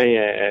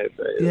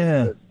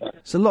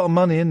 it's a lot of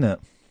money, isn't it?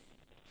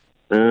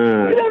 We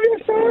love your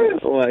show.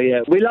 Well,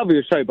 yeah, we love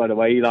your show, by the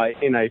way.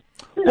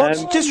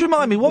 Just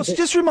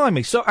remind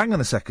me. So, hang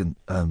on a second,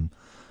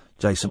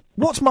 Jason.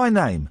 What's my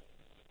name?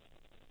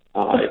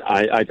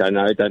 I don't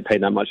know. I don't pay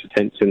that much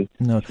attention.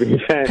 No.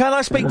 Can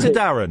I speak to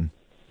Darren?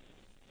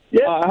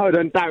 Yeah. Hold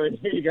on, Darren.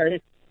 Here you go.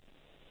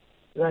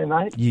 Hey,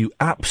 mate. You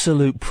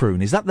absolute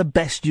prune. Is that the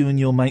best you and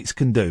your mates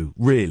can do?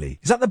 Really?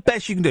 Is that the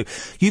best you can do?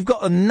 You've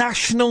got a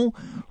national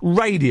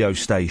radio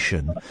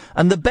station,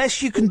 and the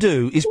best you can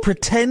do is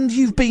pretend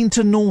you've been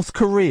to North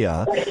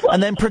Korea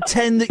and then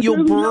pretend that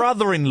your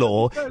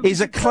brother-in-law is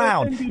a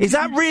clown. Is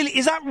that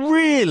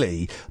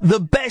really the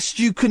best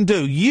you can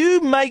do?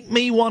 You make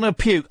me want to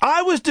puke.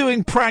 I was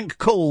doing prank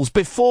calls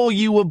before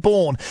you were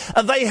born,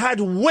 and they had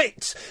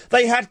wit,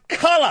 they had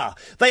colour,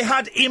 they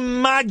had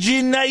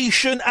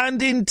imagination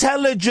and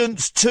intelligence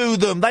to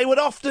them. They would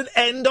often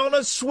end on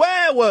a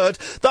swear word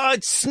that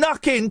I'd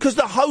snuck in because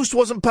the host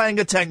wasn't paying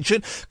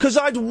attention because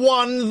I'd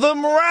won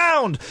them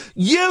round.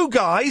 You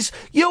guys,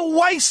 you're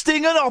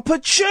wasting an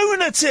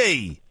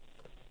opportunity.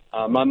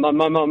 My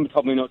mum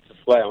told me not to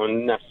swear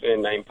on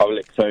national name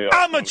public, so...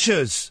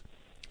 Amateurs!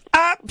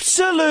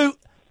 Absolute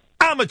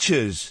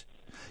amateurs!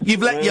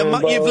 You've let your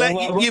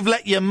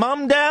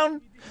mum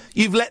down.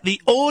 You've let the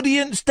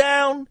audience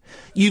down.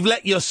 You've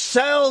let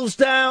yourselves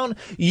down.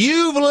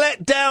 You've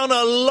let down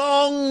a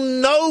long,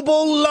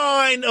 noble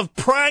line of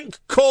prank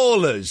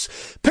callers.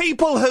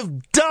 People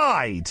have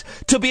died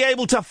to be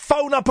able to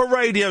phone up a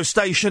radio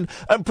station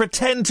and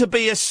pretend to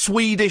be a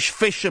Swedish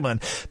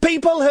fisherman.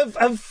 People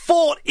have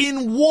fought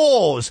in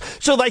wars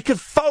so they could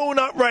phone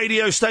up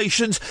radio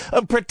stations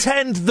and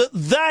pretend that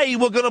they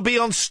were going to be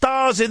on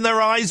Stars in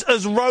Their Eyes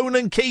as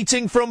Ronan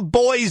Keating from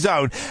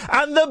Boyzone.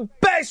 And the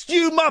best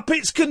you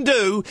Muppets can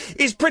do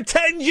is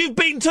pretend you've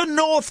been to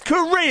North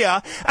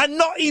Korea and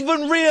not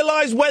even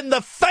realise when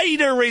the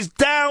fader is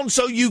down,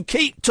 so you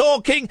keep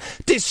talking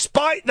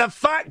despite the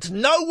fact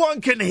no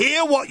one can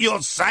hear what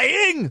you're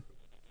saying.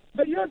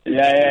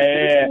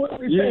 Yeah.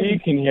 You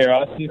can hear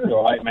us. It's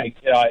all right, mate.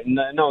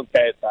 No one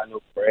cares about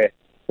North Korea. It's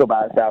all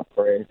about South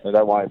Korea, so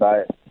don't worry about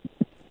it.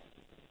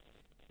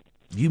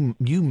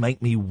 You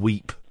make me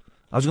weep.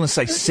 I was going to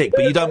say sick,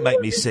 but you don't make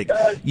me sick.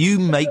 You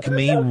make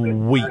me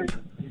weep.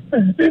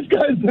 This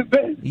guy's the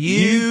best.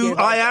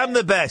 I am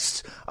the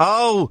best.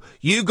 Oh,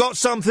 you got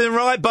something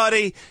right,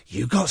 buddy.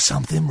 You got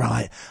something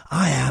right.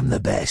 I am the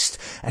best.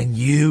 And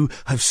you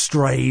have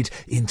strayed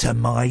into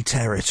my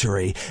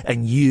territory.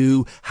 And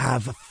you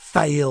have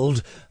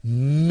failed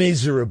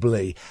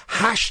miserably.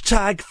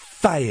 Hashtag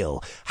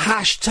fail.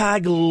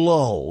 Hashtag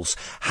lols.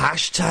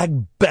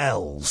 Hashtag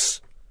bells.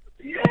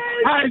 Yes.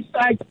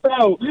 Hashtag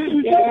bell.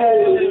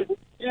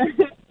 Yes.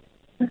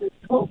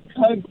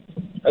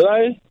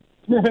 Hello?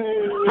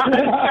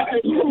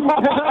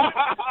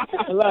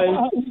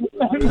 Hello.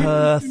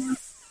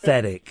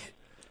 Pathetic.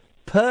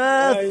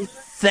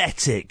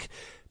 Pathetic.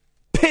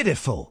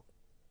 Pitiful.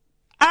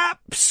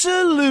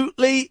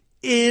 Absolutely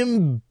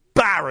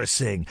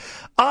embarrassing.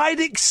 I'd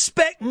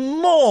expect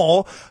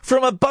more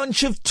from a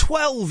bunch of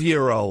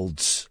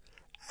 12-year-olds.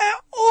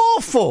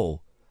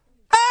 Awful.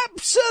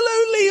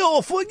 Absolutely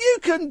awful. And you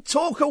can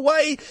talk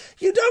away.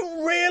 You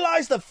don't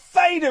realise the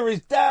fader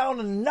is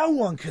down and no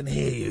one can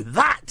hear you.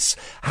 That's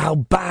how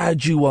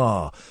bad you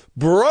are.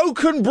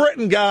 Broken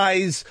Britain,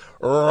 guys.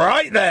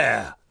 Right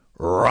there.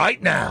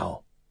 Right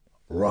now.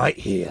 Right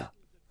here.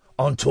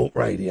 On Talk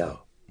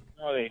Radio.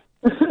 Sorry.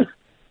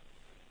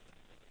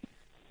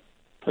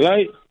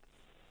 Hello?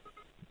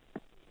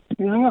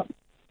 Hang up.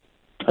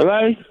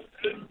 Hello?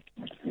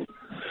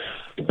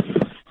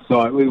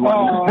 Sorry, we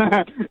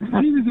won.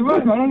 He was the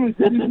right man. I'm going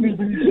to listen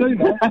to his show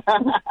now.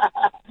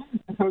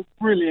 That was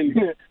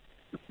brilliant.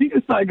 He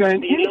just started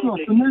going,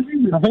 for no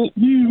reason. I think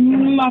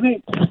you love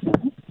it.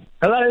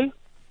 Hello?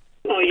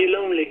 Oh, you're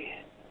lonely.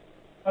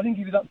 I think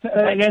he was upset.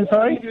 Again,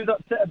 sorry? I think he was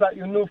upset about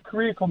your North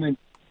Korea comment.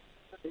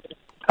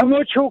 Am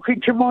I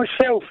talking to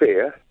myself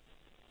here?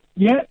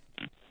 Yeah.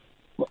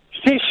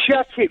 Just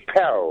shut it,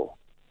 pal.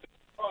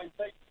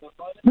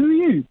 Who are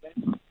you?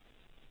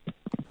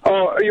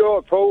 Oh,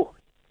 you're Paul.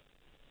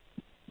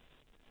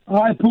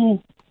 Hi,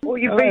 Paul. What are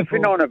you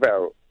beefing on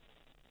about?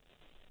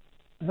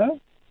 Huh?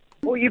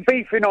 What are you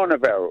beefing on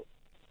about?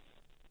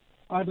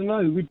 I don't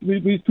know. We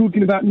were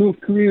talking about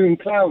North Korea and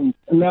clowns,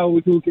 and now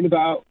we're talking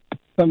about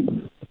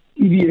some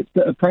idiots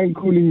that are prank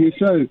calling your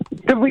show.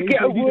 Did we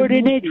get a word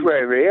in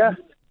Edgware here?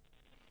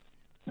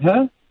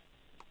 Huh?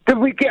 Did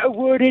we get a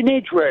word in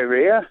Edgware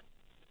here?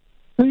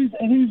 Who's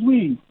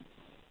we?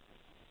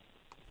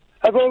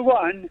 Have I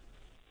won?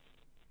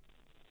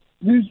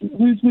 Who's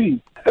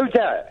we? Who's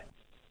that?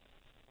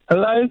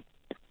 Hello?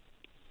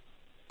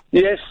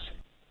 Yes.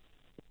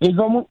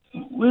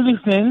 We're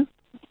listening.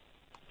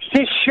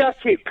 Just shut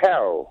it,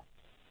 pal.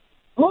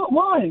 What?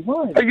 Why?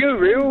 Are you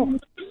real?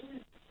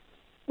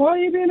 Why are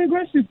you being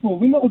aggressive for?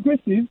 We're not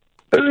aggressive.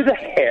 Who the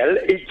hell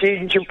is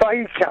Ginger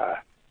Baker?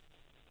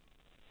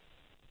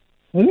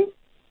 Who?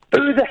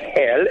 Who the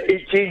hell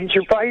is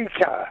Ginger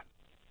Baker?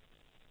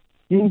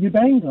 Ginger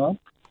Baker?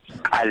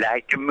 I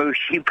like the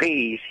mushy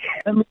peas.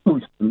 Let me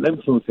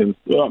talk to him.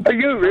 Are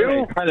you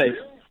real?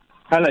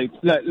 Hello.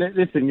 Look,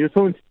 listen, you're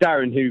talking to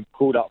Darren, who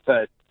called up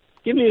first.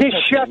 Give me a Just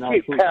topic shut and I'll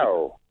it, talk to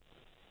pal.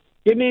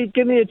 Give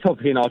me a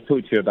topic and I'll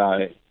talk to you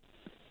about it.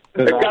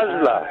 The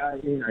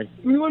guzzler.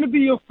 We want to be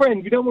your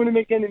friend. We don't want to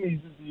make enemies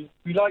of you.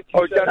 We like you.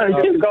 Oh,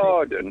 down in the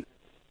garden.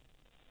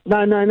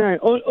 No.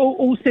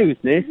 All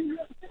seriousness,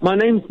 my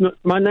name's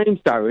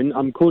Darren.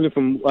 I'm calling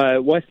from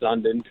West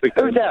London.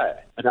 Twickenham. Who's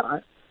that?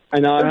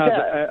 And I Who's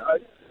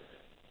have.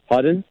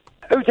 Pardon?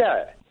 Who's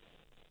that?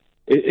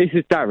 This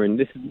is Darren.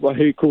 This is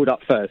who called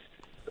up first.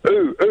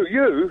 Who,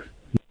 you?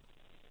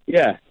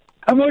 Yeah.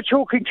 Am I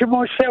talking to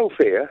myself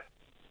here?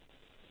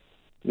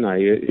 No,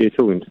 you're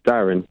talking to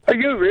Darren. Are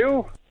you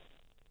real?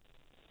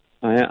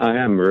 I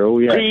am real,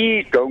 yeah.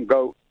 Please don't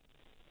go.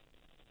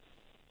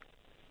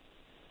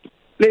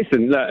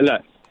 Listen,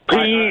 look.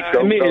 Please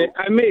don't go.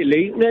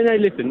 Admittedly,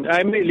 listen.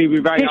 Admittedly,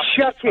 we rang Just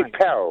up... shut it,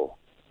 pal.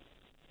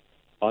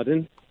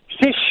 Pardon?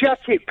 Just shut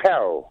it,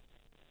 pal.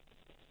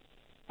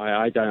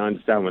 I don't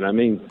understand what that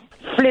means.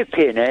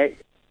 Flipping it.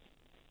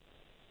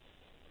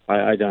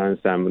 I don't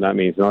understand what that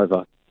means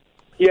either.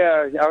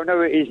 Yeah, I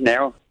know it is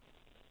now.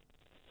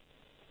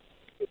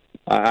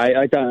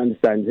 I don't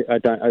understand. I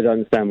don't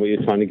understand what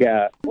you're trying to get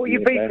at. What are you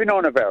beefing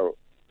on about?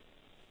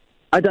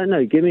 I don't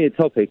know. Give me a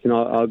topic and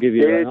I'll give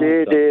you an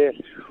answer. Dear.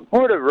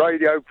 What a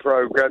radio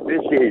program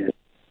this is.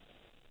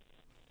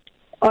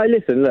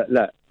 Listen,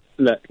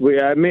 look. We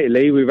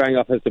admittedly we rang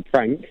up as a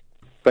prank,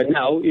 but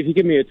now if you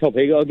give me a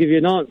topic, I'll give you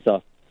an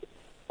answer.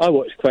 I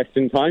watch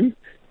Question Time.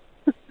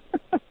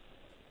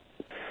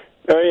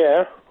 Oh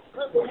yeah.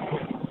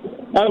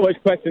 I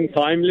watch Question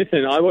Time.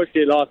 Listen, I watched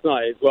it last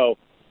night as well,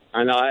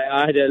 and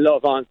I had a lot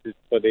of answers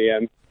for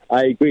the.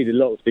 I agreed a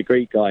lot with the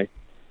Greek guy.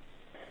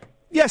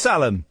 Yes,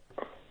 Alan.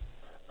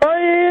 Hi,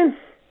 Ian.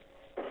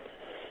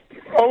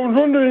 I was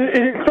wondering, is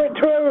it set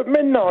to air at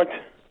midnight?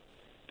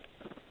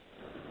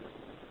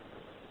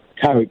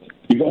 Tarek,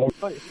 you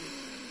got.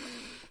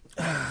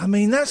 I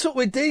mean, that's what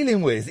we're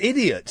dealing with.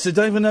 Idiots who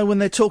don't even know when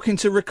they're talking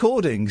to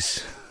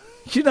recordings.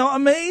 Do you know what I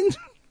mean?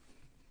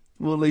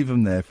 We'll leave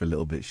them there for a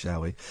little bit,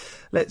 shall we?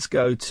 Let's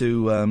go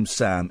to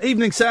Sam.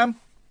 Evening, Sam.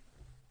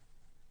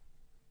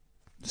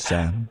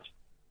 Sam.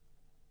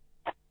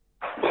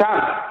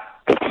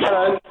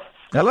 Hello.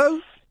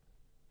 Hello?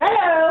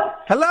 Hello.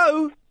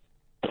 Hello?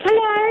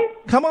 Hello.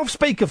 Come off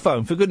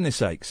speakerphone, for goodness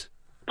sakes.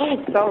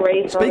 Oh,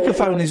 sorry.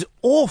 Speakerphone is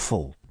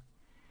awful.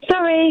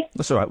 Sorry.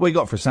 That's all right. What you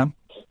got for us, Sam?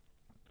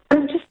 I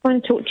just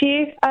want to talk to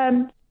you.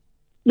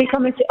 We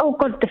commented. Oh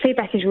God, the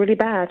feedback is really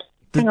bad.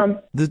 Hang on.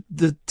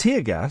 The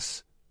tear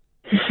gas.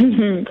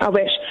 I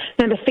wish.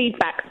 No, the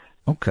feedback.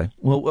 Okay.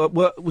 Well,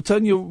 we'll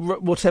turn your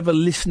whatever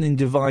listening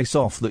device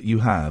off that you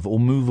have, or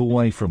move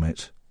away from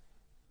it.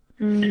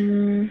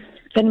 Then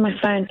my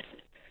phone.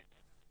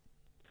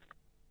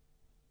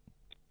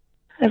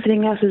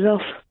 Everything else is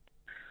off.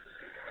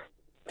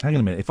 Hang on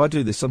a minute. If I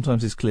do this,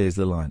 sometimes this clears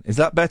the line. Is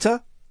that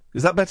better?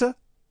 Is that better?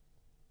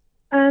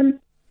 I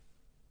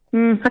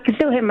can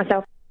still hear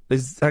myself.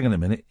 Hang on a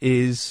minute.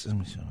 Is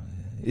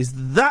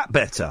that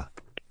better?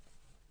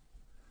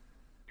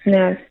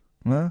 No.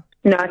 No?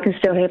 No, I can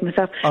still hear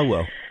myself. Oh,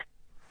 well.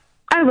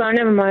 Oh, well,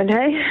 never mind,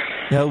 hey?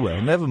 Oh,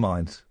 well, never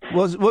mind.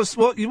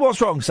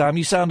 What's wrong, Sam?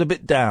 You sound a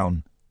bit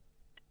down.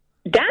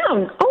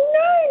 Down?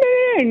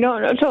 Oh, no,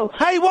 not at all.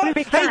 Hey,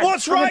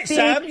 what's right,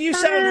 Sam? You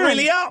sound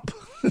really up.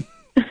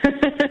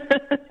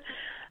 I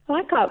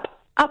like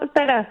up. Up is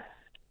better.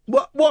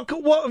 What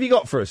have you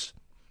got for us?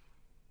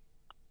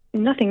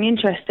 Nothing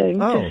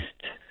interesting. Oh. Just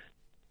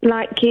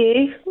like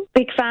you.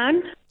 Big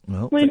fan.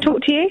 Well, want to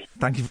talk to you?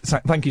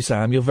 Thank you,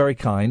 Sam. You're very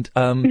kind.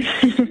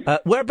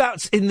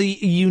 Whereabouts in the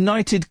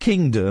United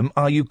Kingdom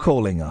are you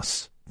calling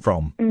us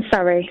from?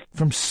 Surrey.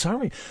 From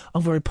Surrey? Oh,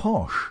 very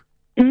posh.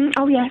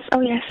 Oh yes.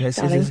 Yes.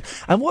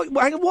 And what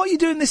are you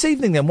doing this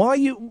evening then? Why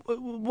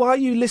are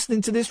you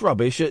listening to this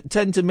rubbish at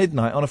 10 to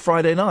midnight on a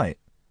Friday night?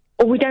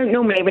 Oh, we don't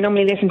normally. We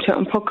normally listen to it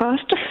on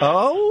podcast.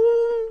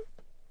 Oh.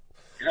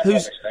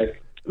 Who's?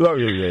 Oh,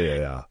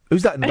 yeah.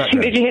 Who's that in the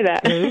background? Did you hear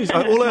that? Yeah,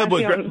 all I heard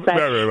was...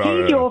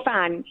 He's your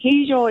fan.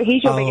 He's your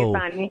biggest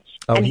fan.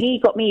 And he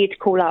got me to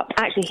call up.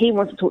 Actually, he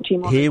wants to talk to you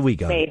more. Here we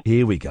go,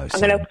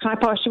 Can I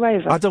pass you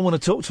over? I don't want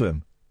to talk to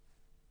him.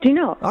 Do you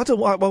not? I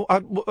don't.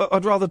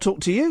 I'd rather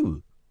talk to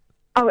you.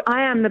 Oh,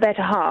 I am the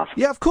better half.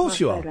 Yeah, of course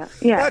you are.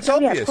 Yeah. That's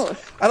obvious. Yeah, of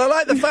course. And I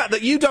like the fact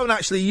that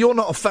you're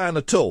not a fan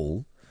at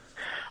all.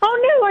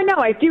 Oh, no, I know.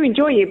 I do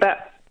enjoy you, but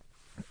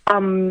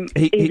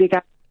easy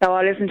go. So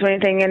I'll listen to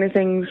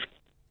anything's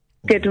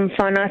good and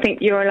fun. I think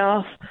you're a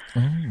laugh.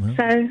 Oh, well,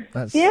 so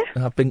yeah,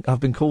 I've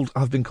been called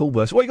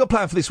worse. What you got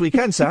planned for this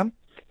weekend, Sam?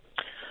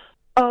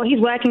 Oh, he's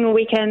working all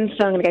weekend,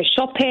 so I'm going to go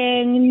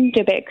shopping,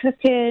 do a bit of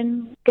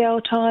cooking,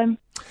 girl time.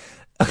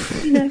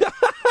 You know.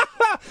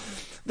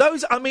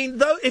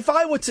 If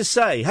I were to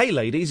say, hey,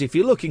 ladies, if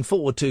you're looking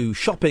forward to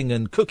shopping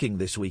and cooking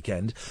this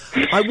weekend,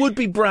 I would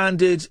be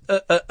branded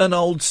an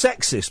old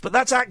sexist, but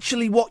that's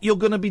actually what you're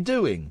going to be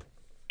doing.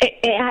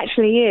 It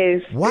actually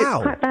is. Wow.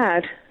 It's quite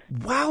bad.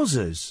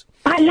 Wowzers.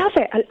 I love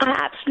it. I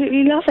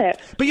absolutely love it.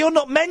 But you're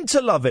not meant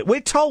to love it.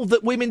 We're told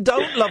that women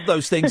don't love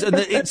those things, and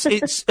that it's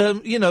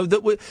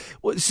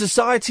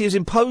society has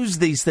imposed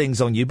these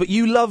things on you. But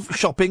you love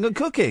shopping and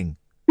cooking.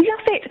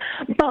 Love it.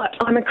 But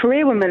I'm a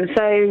career woman,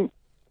 so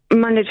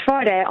Monday to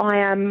Friday I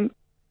am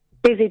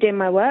busy doing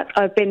my work.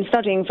 I've been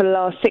studying for the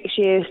last 6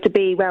 years to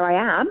be where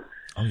I am.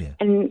 Oh yeah.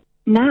 And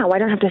now I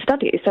don't have to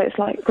study, so it's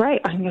like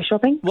great. I can go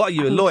shopping. What are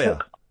you, a lawyer?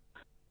 Cook.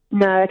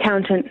 No,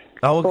 accountant.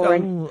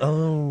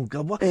 Oh,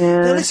 God. What?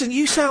 Yeah. Now, listen,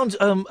 you sound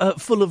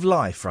full of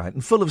life, right,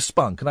 and full of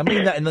spunk, and I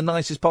mean that in the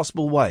nicest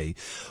possible way.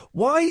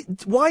 Why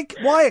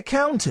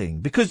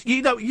accounting? Because,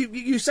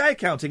 you say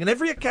accounting, and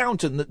every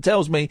accountant that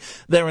tells me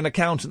they're an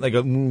accountant, they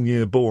go,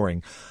 yeah,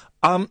 boring.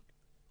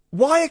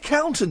 Why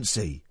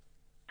accountancy?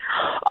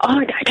 Oh,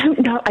 I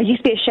don't know. I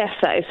used to be a chef,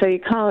 though, so you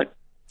can't...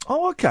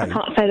 Oh, okay. I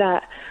can't say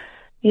that.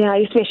 Yeah, I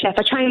used to be a chef.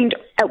 I trained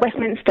at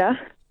Westminster.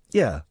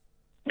 Yeah.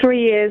 3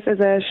 years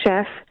as a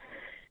chef.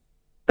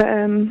 But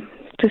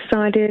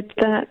decided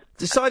that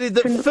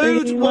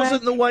food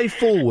wasn't the way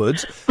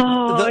forward.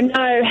 Oh,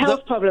 no,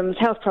 health problems.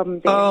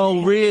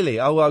 Oh, really?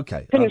 Oh,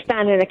 okay. Couldn't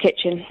stand in a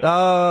kitchen.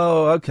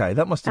 Oh, okay,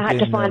 that must have been... I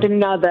had to find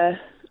another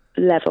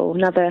level,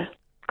 another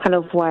kind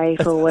of way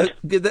forward.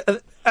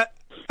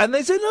 And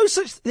there's no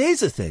such...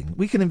 Here's the thing.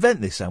 We can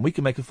invent this, Sam. We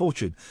can make a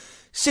fortune.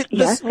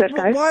 Yes, let's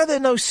go. Why are there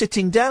no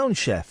sitting down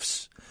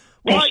chefs?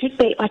 There should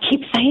be. I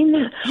keep saying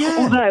that. Yeah.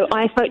 Although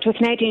I spoke to a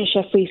Canadian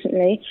chef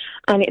recently,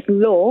 and it's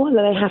law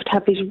that they have to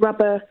have these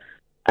rubber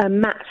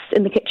mats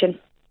in the kitchen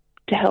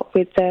to help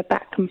with their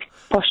back and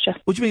posture.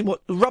 What do you mean?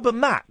 What, rubber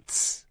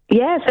mats?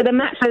 Yeah, so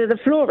the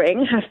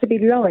flooring has to be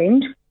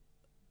lined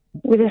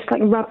with this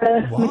like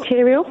rubber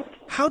material.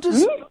 How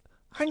does?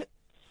 Hang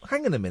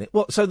on a minute.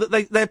 What? So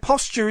that their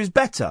posture is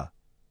better?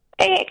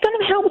 It kind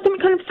of helps them,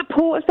 kind of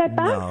supports their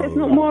back. No. It's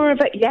not more of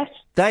a yes.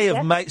 They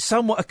have made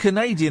somewhat. A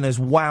Canadian has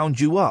wound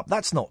you up.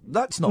 That's not.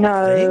 No,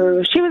 a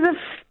thing. She was a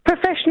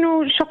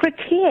professional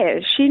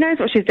chocolatier. She knows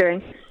what she's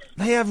doing.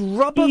 They have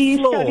rubber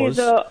floors.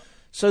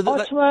 So that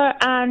Ottawa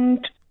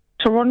and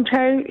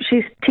Toronto,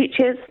 she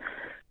teaches.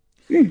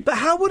 But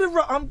how would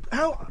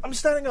I'm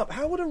standing up.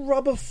 How would a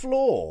rubber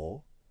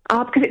floor?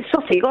 Because it's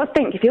softer. You got to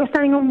think if you're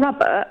standing on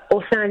rubber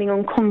or standing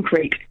on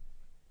concrete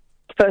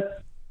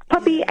for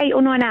probably 8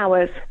 or 9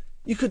 hours.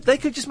 They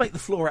could just make the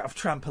floor out of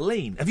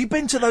trampoline. Have you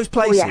been to those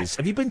places? Oh, yes.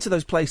 Have you been to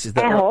those places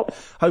that are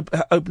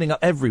opening up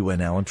everywhere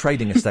now on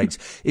trading estates?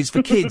 It's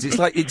for kids.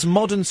 It's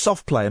modern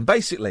soft play, and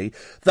basically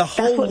the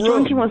whole room. That's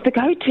what Jonty wants to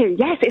go to.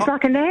 Yes, it's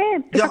like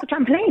like a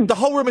trampoline. The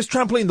whole room is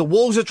trampoline. The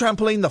walls are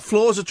trampoline. The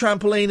floors are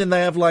trampoline, and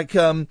they have like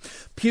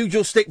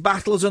pugil stick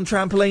battles on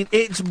trampoline.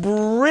 It's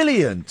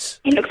brilliant.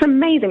 It looks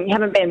amazing. You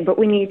haven't been, but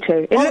we need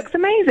to. It looks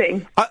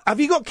amazing.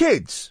 Have you got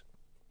kids?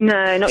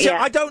 No, not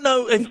yet. I don't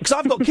know, because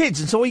I've got kids,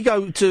 and so we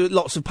go to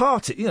lots of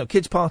parties,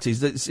 kids'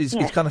 parties. It's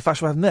kind of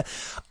fashionable having there.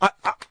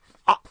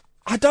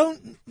 I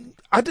don't...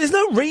 there's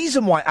no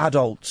reason why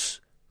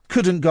adults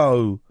couldn't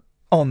go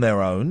on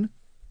their own.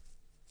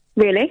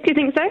 Really? Do you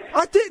think so?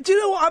 Do you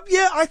know what?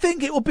 I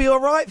think it would be all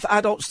right for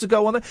adults to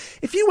go on there.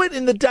 If you went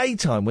in the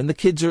daytime when the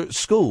kids are at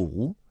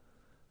school...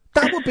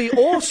 That would be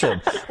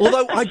awesome.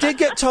 Although I did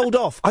get told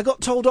off. I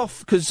got told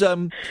off because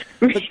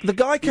the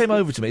guy came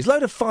over to me. It's a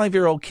load of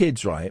 5-year-old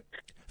kids, right?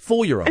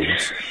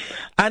 4-year-olds.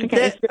 And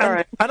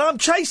and I'm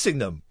chasing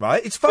them,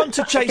 right? It's fun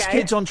to chase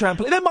kids on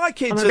trampoline. They're my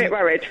kids. I'm a bit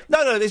worried.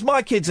 No, there's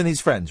my kids and his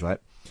friends, right?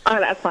 Oh,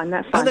 that's fine.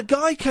 And a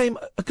guy came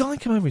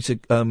over and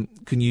said,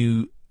 can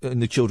you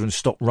and the children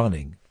stop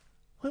running?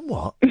 I went,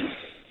 what?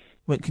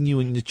 Went, can you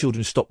and the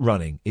children stop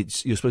running?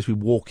 You're supposed to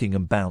be walking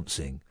and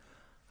bouncing.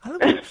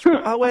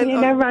 I went,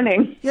 no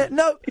running. Yeah,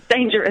 no. It's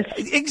dangerous.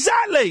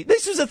 Exactly.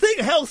 This is the thing,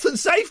 health and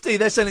safety.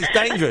 They're saying it's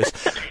dangerous.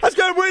 Let's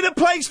go, we're in a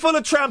place full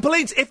of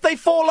trampolines. If they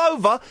fall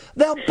over,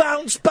 they'll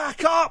bounce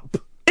back up.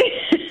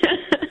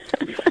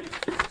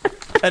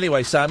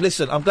 Anyway, Sam,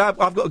 listen, I'm glad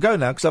I've got to go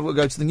now because I've got to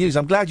go to the news.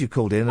 I'm glad you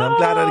called in, and I'm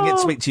glad I didn't get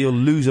to speak to your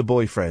loser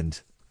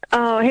boyfriend.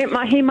 Oh,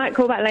 he might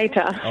call back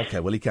later.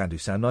 Okay, well, he can do,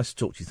 Sam. Nice to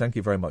talk to you. Thank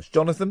you very much.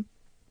 Jonathan?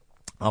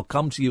 I'll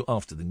come to you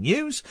after the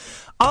news.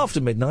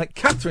 After midnight,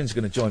 Catherine's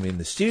going to join me in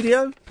the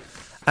studio,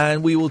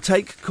 and we will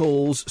take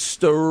calls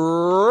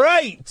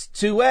straight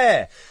to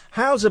air.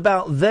 How's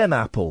about them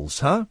apples,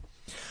 huh?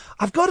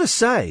 I've got to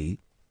say,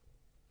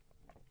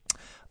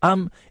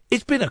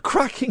 it's been a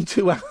cracking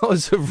 2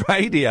 hours of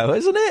radio,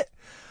 hasn't it?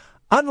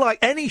 Unlike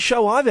any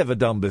show I've ever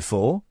done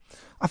before,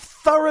 I've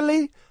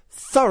thoroughly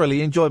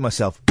enjoyed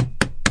myself.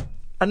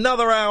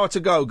 Another hour to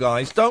go,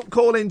 guys. Don't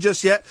call in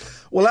just yet.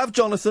 We'll have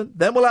Jonathan,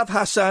 then we'll have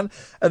Hassan,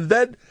 and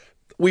then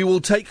we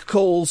will take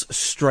calls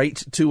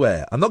straight to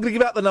air. I'm not going to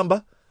give out the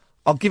number.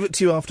 I'll give it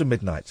to you after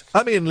midnight.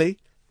 I'm Iain Lee.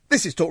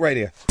 This is Talk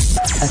Radio.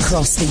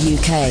 Across the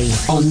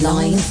UK,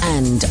 online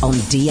and on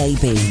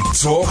DAB.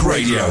 Talk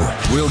Radio.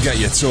 We'll get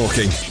you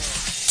talking.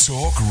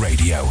 Talk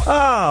Radio.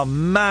 Oh,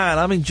 man,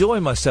 I'm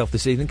enjoying myself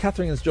this evening.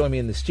 Catherine has joined me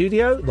in the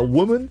studio, the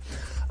woman.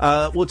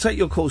 We'll take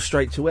your call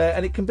straight to air,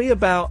 and it can be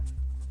about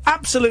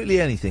absolutely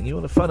anything. You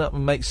want to phone up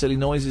and make silly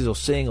noises or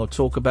sing or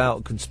talk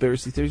about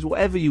conspiracy theories,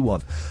 whatever you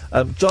want.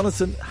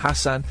 Jonathan,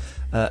 Hassan,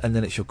 and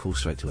then it's your call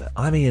straight to air.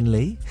 I'm Iain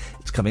Lee.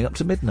 It's coming up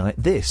to midnight.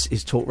 This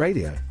is Talk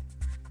Radio.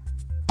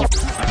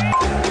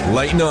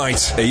 Late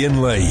night, Iain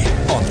Lee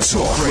on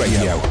Talk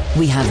Radio.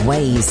 We have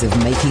ways of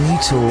making you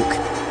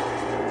talk.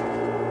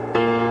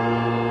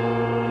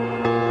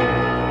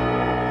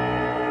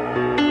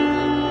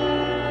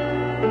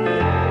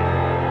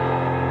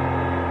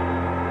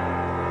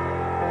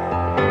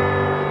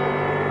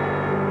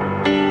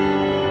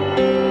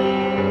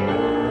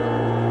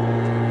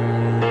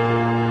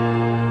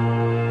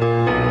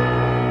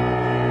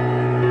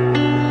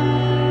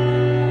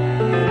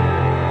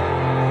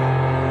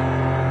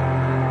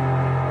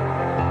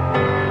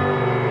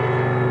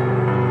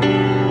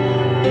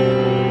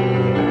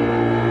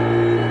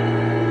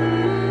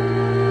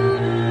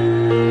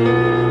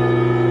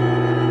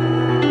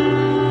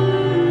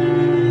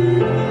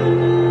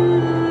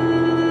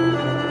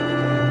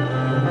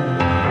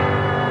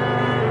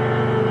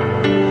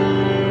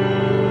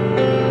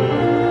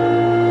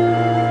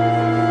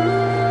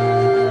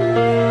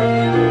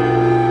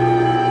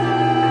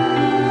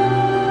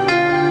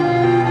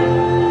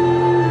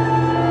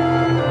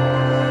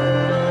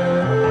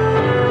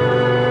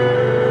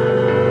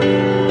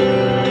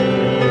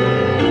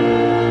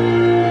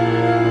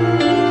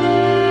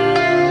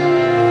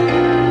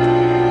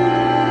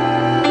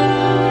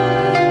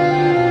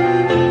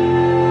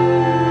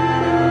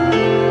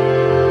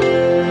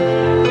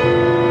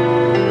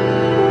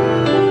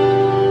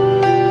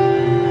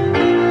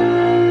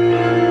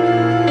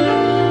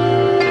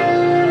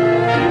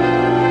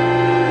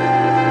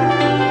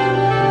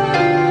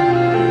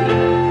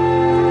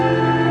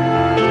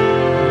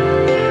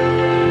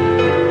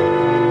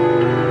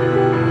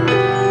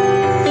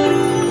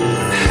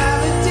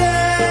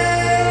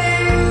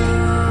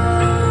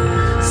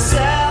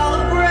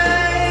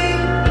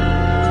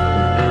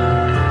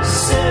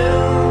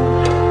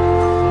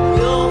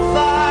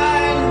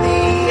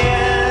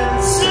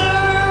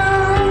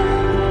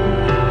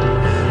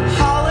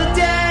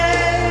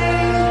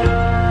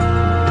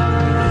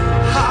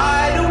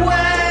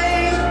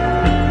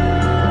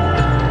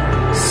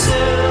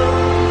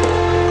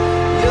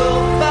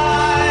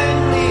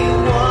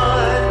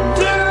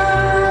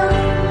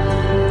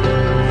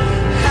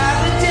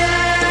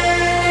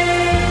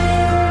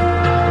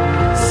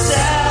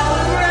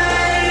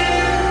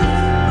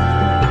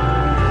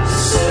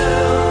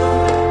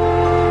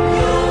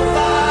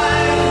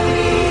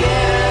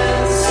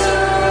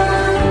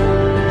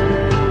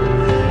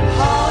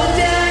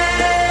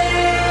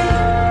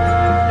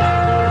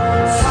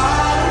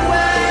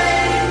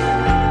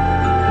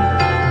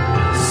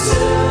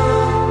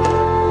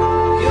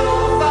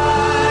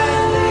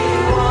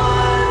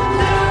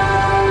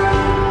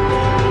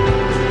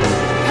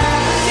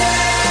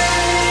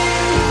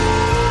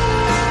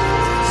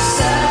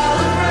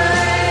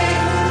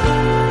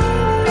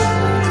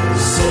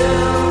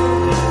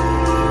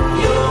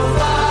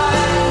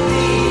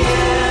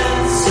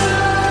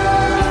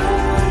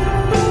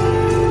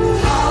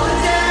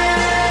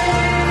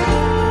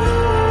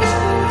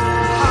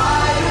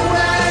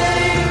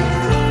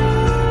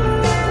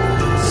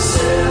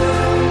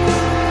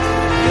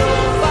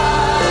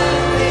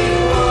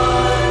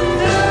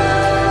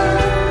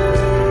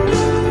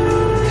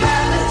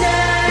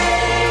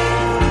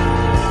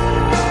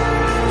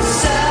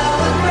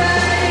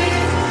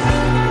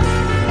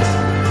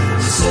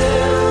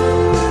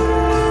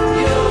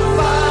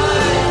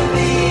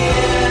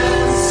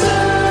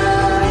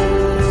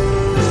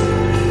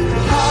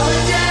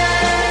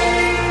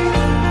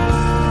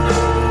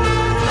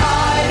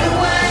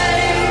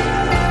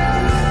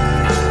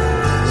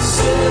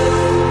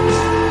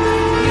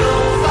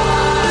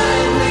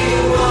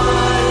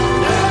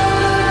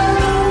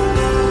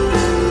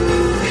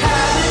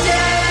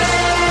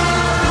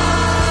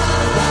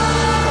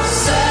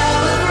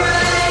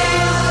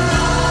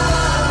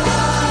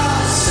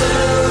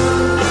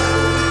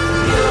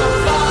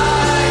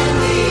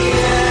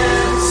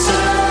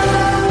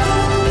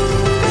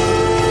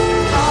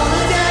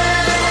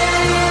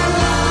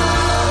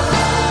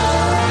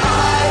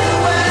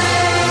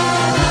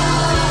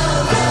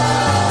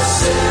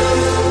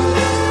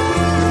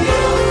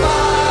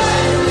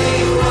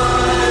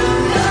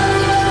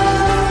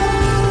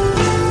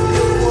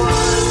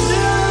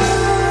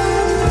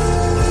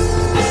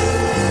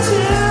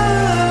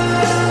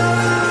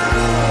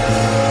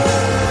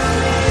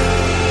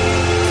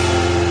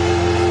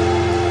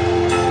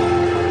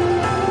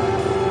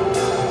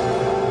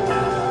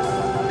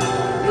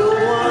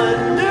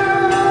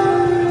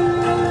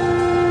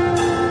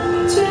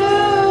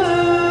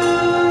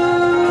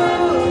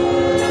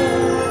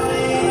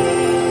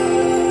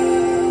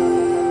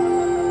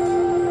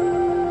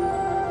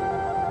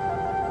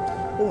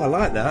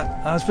 like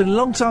that. It's been a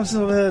long time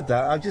since I've heard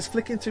that. I'm just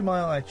flicking through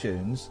my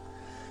iTunes,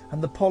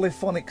 and the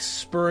Polyphonic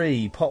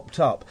Spree popped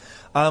up.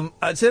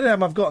 It's the only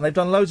album I've got, and they've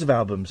done loads of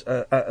albums.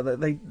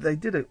 They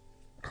did a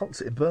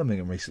concert in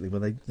Birmingham recently where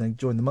they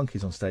joined the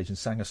Monkees on stage and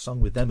sang a song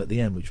with them at the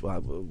end, which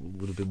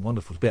would have been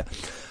wonderful to be at.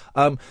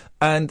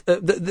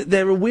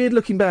 They're a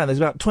weird-looking band. There's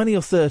about 20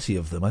 or 30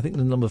 of them. I think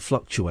the number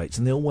fluctuates,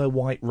 and they all wear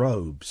white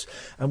robes.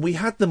 And we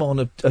had them on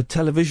a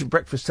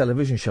breakfast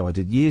television show I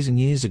did years and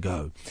years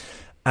ago.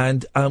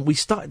 And we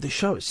started the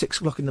show at 6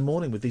 o'clock in the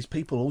morning with these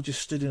people all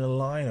just stood in a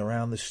line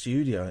around the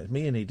studio. It's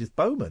me and Edith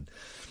Bowman.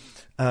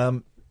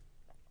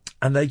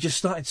 And they just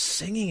started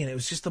singing, and it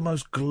was just the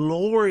most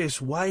glorious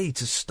way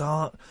to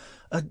start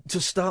a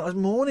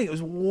morning. It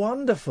was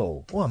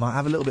wonderful. Well, I might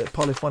have a little bit of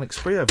Polyphonic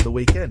Spree over the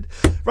weekend.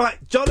 Right,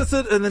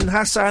 Jonathan and then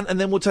Hassan,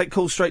 and then we'll take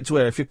calls straight to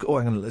air. Hang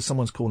on,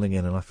 someone's calling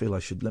in, and I feel I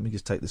should. Let me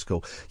just take this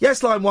call.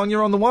 Yes, line 1,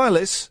 you're on the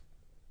wireless.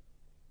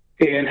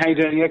 Ian, how you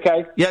doing? You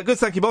okay? Yeah, good,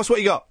 thank you, boss. What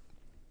you got?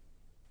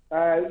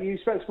 You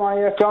spoke to my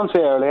fiancée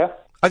earlier.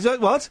 I don't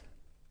what?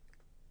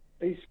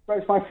 You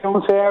spoke to my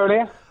fiancée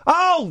earlier.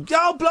 Oh,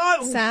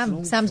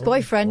 blind. Sam's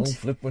boyfriend.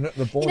 Flipping at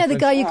the boyfriend. You know, the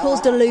guy you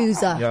called a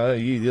loser. Yeah,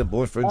 your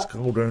boyfriend's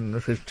called her and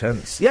this is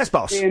tense. Yes,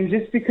 boss. Ian,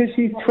 just because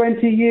she's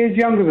 20 years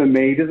younger than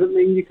me doesn't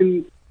mean you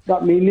can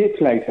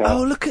manipulate her.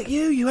 Oh, look at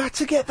you. You had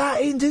to get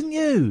that in, didn't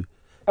you?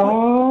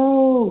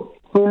 Oh,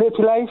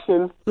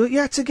 manipulation. Well, you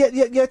had to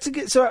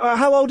get. So,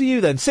 how old are you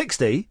then?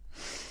 60?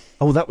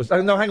 Oh, that was.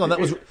 No, hang on. That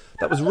was.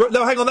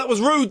 No, hang on. That was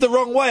rude. The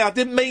wrong way. I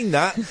didn't mean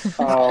that.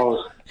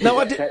 Oh. No,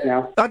 I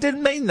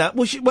didn't mean that.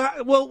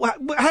 Well,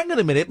 hang on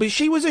a minute. But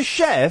she was a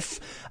chef,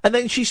 and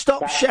then she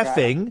stopped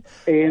chefing.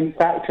 Ian,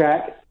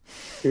 backtrack.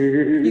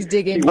 He's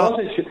digging.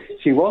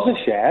 She was a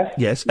chef.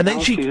 Yes, and then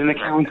she's an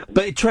accountant.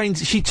 But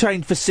she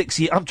trained for 6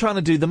 years. I'm trying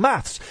to do the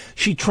maths.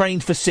 She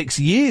trained for 6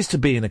 years to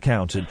be an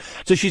accountant,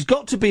 so she's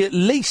got to be at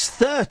least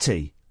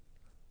 30.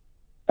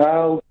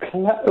 Oh,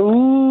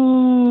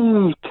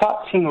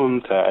 touching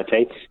on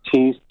 30.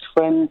 She's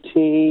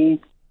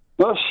 20.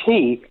 Not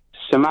she,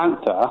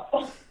 Samantha.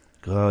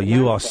 Oh,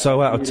 you are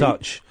so out of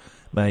touch,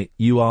 mate.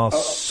 You are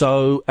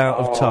so out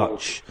of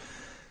touch.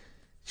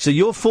 So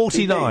you're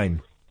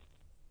 49.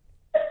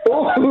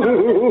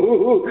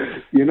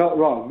 You're not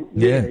wrong.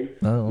 Yeah. Really.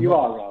 No, you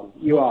are wrong.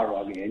 You are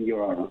wrong, Ian. You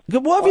are wrong.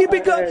 What have you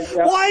been going?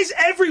 Why is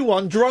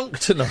everyone drunk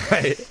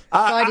tonight?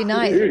 Friday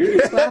night.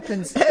 That's what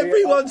happens.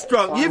 Everyone's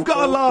drunk. You've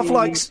got to laugh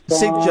like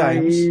Sid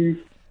James.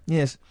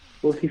 Yes.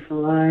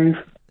 45.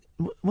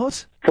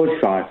 What?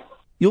 45.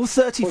 You're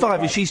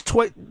 35 and she's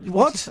 20.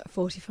 What?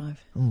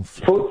 45. Oh,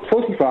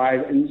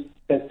 45 and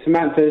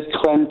Samantha's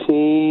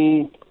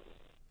 20.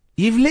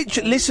 You've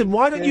literally... Listen,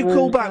 why don't you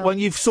call back when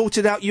you've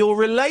sorted out your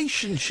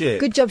relationship?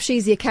 Good job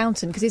she's the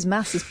accountant, because his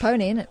maths is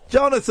pony, isn't it?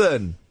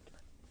 Jonathan!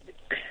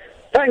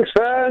 Thanks,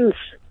 Ferns.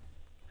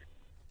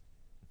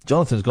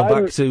 Jonathan's gone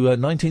back to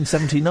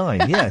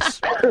 1979, yes.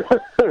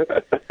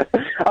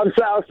 I'm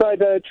sat outside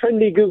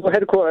trendy Google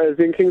headquarters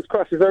in King's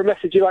Cross. Is there a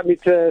message you'd like me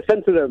to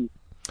send to them?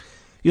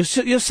 You're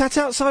sat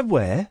outside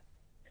where?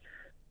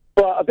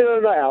 Well, I've been on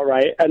a night out,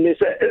 right? And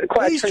it's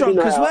quite He's a trendy drunk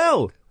night as out.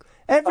 well.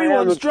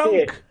 Everyone's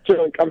drunk.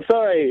 Drunk. I'm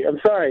sorry. It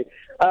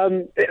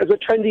was a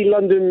trendy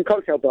London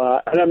cocktail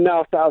bar, and I'm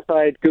now sat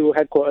outside Google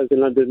headquarters in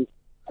London.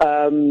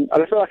 And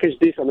I feel like I should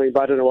do something,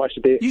 but I don't know what I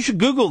should do. You should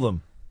Google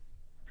them.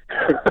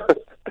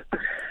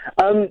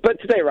 But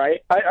today, right,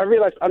 I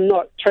realised I'm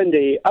not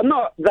trendy. I'm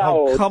not that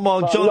old. Come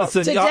on,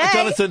 Jonathan.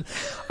 Jonathan,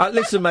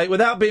 listen, mate,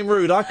 without being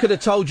rude, I could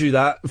have told you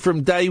that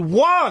from day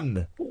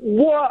one.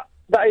 What?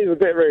 That is a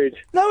bit rude.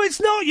 No,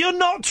 it's not. You're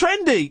not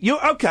trendy.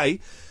 You're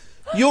okay.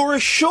 You're a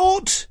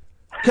short...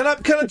 Can I?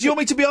 Do you want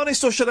me to be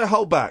honest, or should I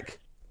hold back?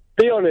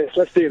 Be honest.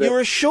 Let's do this.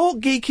 You're a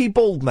short, geeky,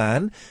 bald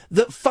man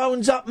that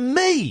phones up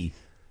me.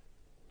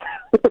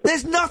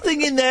 There's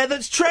nothing in there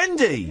that's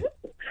trendy.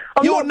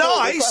 You're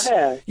nice.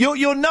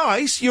 You're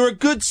nice. You're a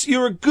good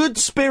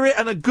spirit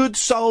and a good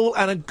soul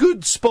and a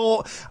good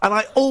sport, and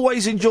I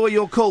always enjoy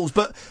your calls.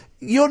 But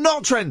you're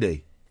not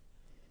trendy.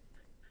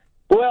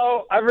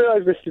 Well, I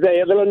realised this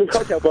today at the London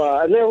Cocktail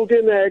Bar, and they're all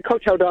doing their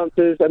cocktail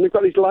dances, and they've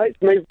got these lights,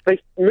 and they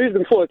move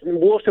them forward,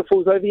 and water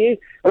falls over you,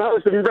 and I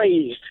was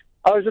enraged.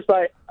 I was just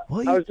like,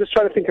 I was just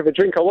trying to think of a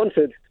drink I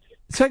wanted.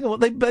 Hang on,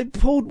 they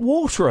poured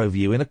water over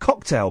you in a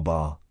cocktail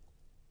bar?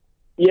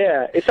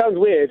 Yeah, it sounds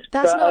weird.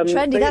 That's not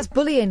trendy, that's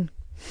bullying.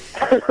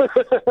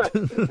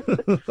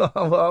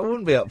 Well, I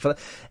wouldn't be up for that.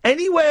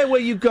 Anywhere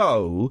where you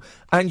go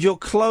and your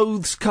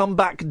clothes come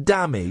back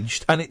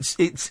damaged, and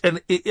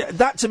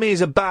that to me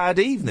is a bad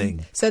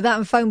evening. So that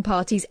and phone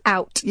parties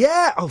out.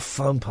 Yeah,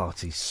 phone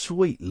parties,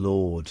 sweet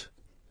lord.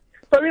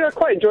 I mean, I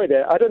quite enjoyed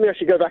it. I don't think I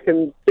should go back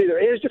and do that.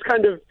 It was just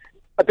kind of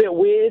a bit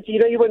weird. You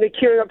know, when they're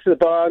queuing up to the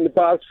bar and the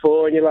bar's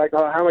full, and you're like,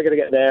 oh, how am I going to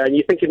get there? And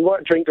you're thinking,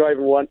 what drink do I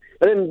even want?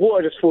 And then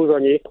water just falls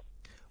on you.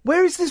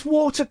 Where is this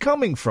water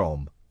coming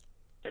from?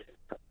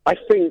 I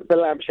think the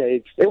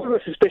lampshades. It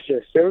wasn't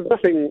suspicious. There was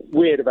nothing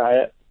weird about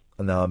it.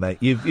 No, mate,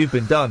 you've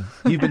been done.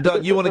 You've been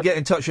done. You want to get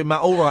in touch with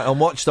Matt Allwright on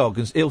Watchdog,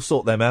 and he'll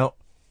sort them out.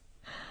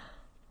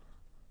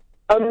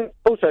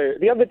 Also,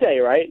 the other day,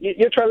 right,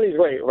 you're trying to lose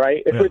weight,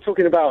 right? If we're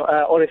talking about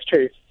honest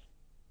truth.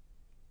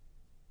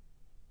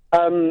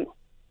 And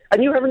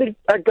you were having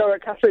a go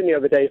at Catherine the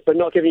other day for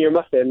not giving you a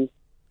muffin.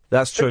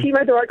 That's true. But she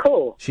made the right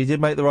call. She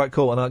did make the right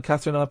call, and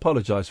Catherine, I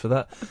apologise for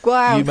that.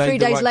 Wow, You made 3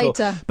 the days right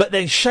later. call. But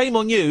then shame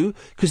on you,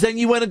 because then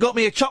you went and got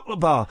me a chocolate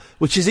bar,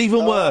 which is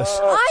even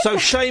worse. So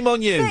shame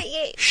on you.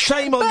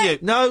 Shame on you.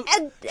 No,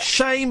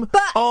 shame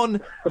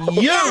on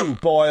you,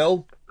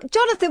 Boyle.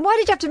 Jonathan, why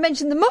did you have to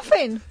mention the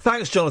muffin?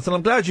 Thanks, Jonathan.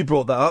 I'm glad you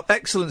brought that up.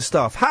 Excellent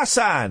stuff.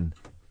 Hassan.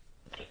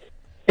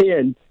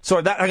 Ian.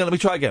 Sorry, hang on, let me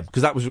try again,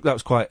 because that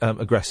was quite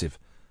aggressive.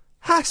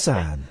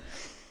 Hassan.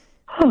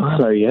 Oh,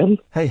 hello, Ian.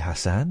 Hey,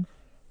 Hassan.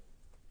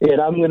 Ian,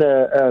 I'm going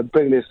to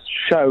bring this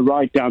show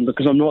right down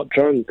because I'm not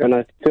drunk and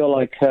I feel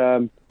like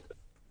can't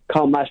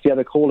match the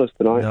other callers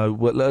tonight. No,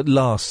 well, at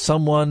last,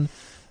 someone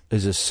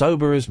is as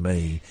sober as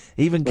me.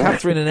 Even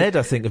Catherine and Ed,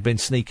 I think, have been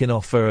sneaking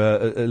off for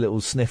a little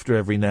snifter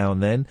every now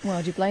and then.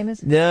 Why do you blame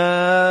us?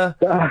 Yeah.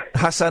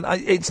 Hassan,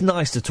 it's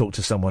nice to talk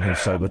to someone who's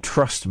sober,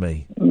 trust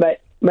me.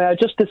 Mate, I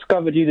just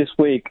discovered you this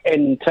week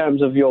in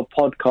terms of your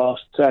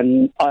podcasts,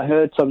 and I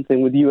heard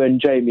something with you and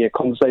Jamie, a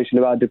conversation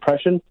about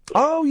depression.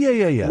 Oh,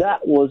 yeah.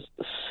 That was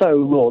so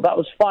raw. That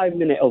was 5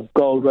 minutes of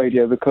gold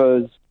radio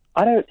because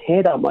I don't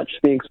hear that much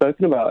being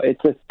spoken about.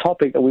 It's a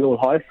topic that we all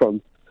hide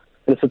from.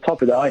 And it's a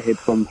topic that I hid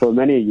from for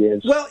many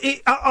years. Well,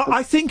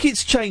 I think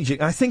it's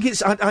changing. I think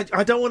it's.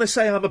 I don't want to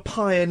say I'm a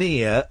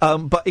pioneer,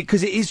 but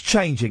because it is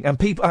changing, and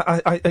people.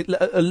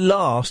 At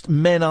last,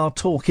 men are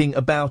talking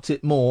about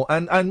it more,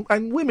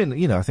 and women,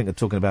 I think are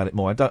talking about it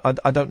more.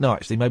 I don't know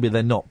actually. Maybe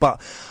they're not. But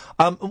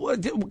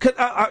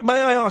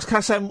may I ask,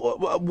 Hassan,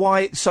 why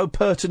it's so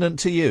pertinent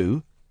to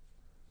you?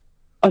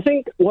 I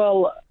think.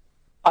 Well,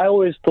 I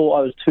always thought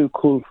I was too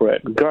cool for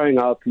it. Growing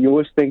up, you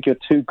always think you're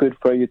too good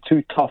for it. You're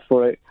too tough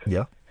for it.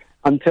 Yeah.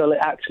 Until it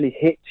actually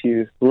hits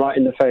you right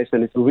in the face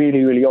and it's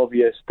really, really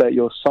obvious that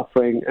you're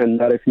suffering and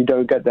that if you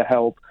don't get the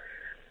help,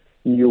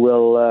 you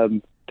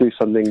will do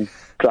something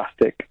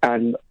drastic.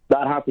 And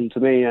that happened to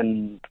me,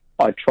 and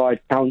I tried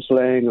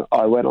counselling,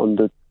 I went on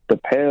the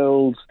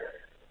pills,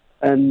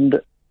 and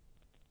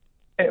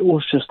it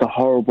was just a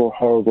horrible,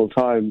 horrible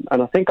time.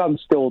 And I think I'm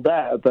still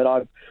there, but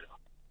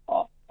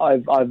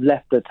I've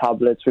left the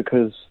tablets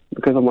because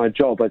of my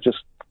job. It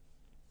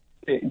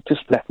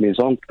just left me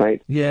zonked,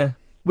 mate. Yeah.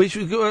 Which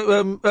how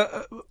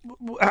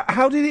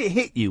did it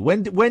hit you?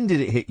 When did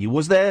it hit you?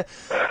 Was there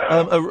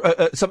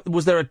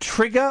was there a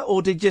trigger,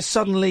 or did just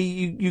suddenly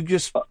you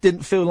just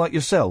didn't feel like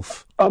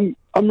yourself? I'm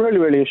really,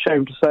 really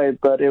ashamed to say,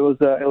 but it was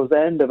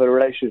the end of a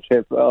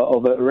relationship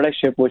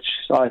which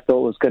I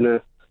thought was going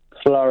to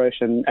flourish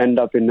and end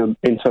up into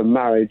a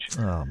marriage.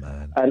 Oh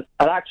man! And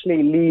it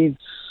actually leads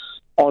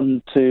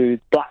on to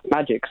black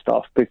magic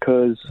stuff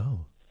because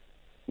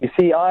you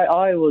see,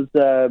 I was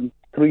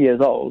 3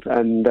 years old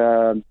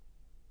and.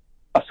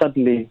 I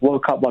suddenly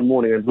woke up one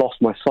morning and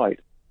lost my sight.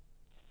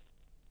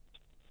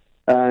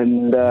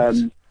 And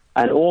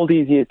all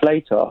these years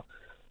later,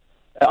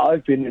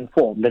 I've been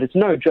informed that it's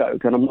no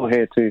joke, and I'm not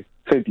here to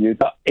fib you,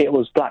 that it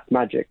was black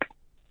magic.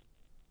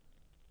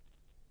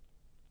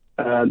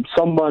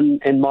 Someone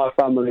in my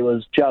family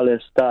was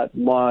jealous that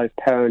my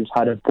parents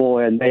had a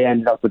boy and they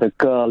ended up with a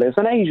girl. It's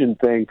an Asian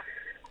thing.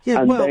 Yeah,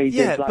 and well, they did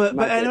yeah, black but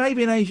magic.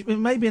 it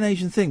may be an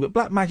Asian thing, but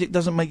black magic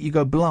doesn't make you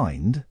go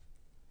blind.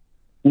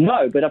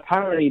 No, but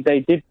apparently they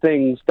did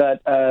things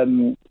that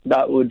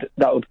that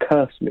would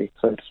curse me,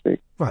 so to speak.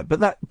 Right,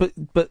 but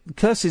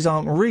curses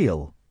aren't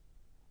real.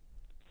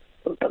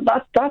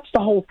 That's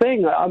the whole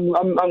thing.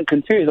 I'm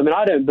confused. I mean,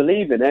 I don't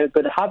believe in it,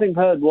 but having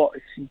heard what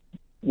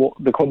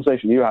the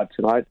conversation you had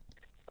tonight,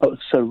 it was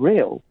so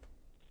real,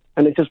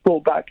 and it just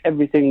brought back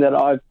everything that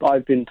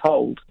I've been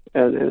told.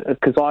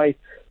 Because I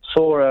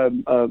saw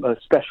a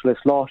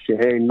specialist last year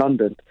here in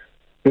London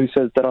who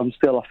says that I'm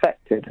still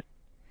affected.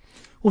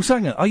 Well,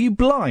 Sanger, are you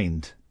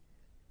blind?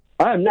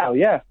 I am now,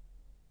 yeah. Are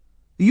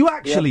you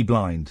actually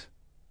blind?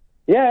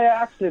 Yeah,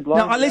 actually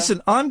blind. Now,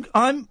 listen, I'm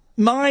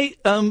my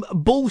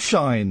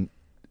bullshine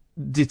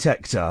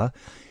detector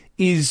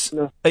is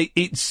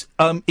it's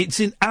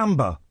in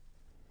amber,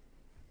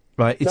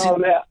 right? It's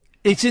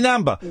in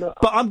amber. No.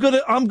 But I'm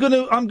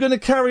gonna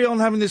carry on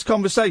having this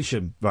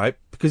conversation, right?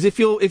 Because if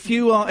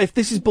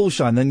this is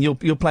bullshine, then you're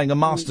playing a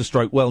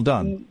masterstroke. Well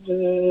done.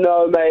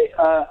 No, mate.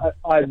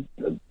 I'm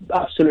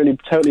absolutely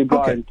totally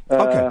blind.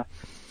 Okay.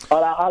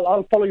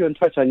 I'll follow you on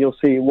Twitter and you'll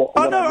see what.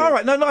 Oh, no, all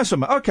right. No, nice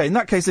one, mate. Okay, in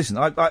that case, listen,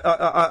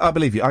 I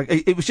believe you.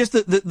 It was just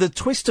the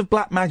twist of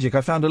black magic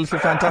I found a little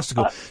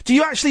fantastical. Do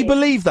you actually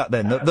believe that,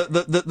 then,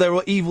 that there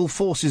are evil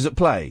forces at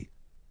play?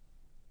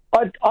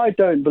 I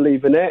don't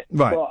believe in it.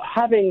 Right. But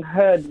having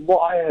heard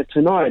what I heard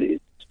tonight,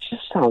 it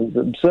just sounds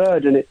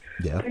absurd, and it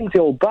brings it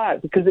all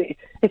back, because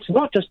it's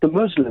not just the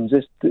Muslims,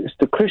 it's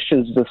the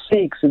Christians, the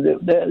Sikhs,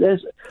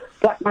 there's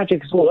black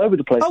magic is all over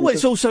the place. Oh,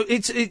 it's also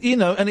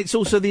and it's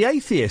also the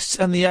atheists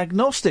and the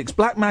agnostics.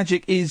 Black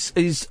magic is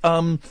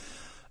people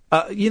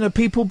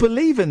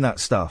believe in that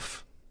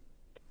stuff.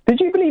 Did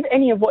you believe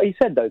any of what he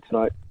said though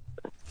tonight?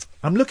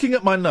 I'm looking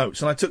at my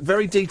notes, and I took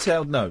very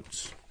detailed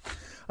notes,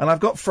 and I've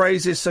got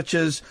phrases such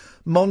as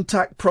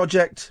Montauk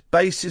Project,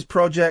 Bases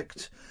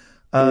Project.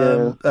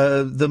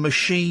 The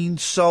Machine,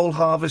 Soul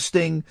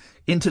Harvesting,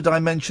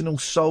 Interdimensional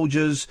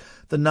Soldiers,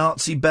 the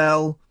Nazi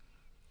Bell,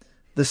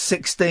 the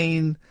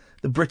 16,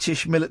 the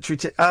British military...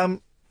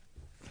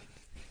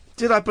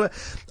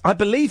 I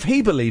believe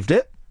he believed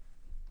it.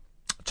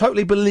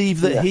 Totally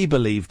believe that he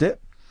believed it.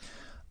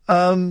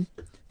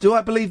 Do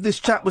I believe this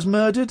chap was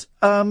murdered?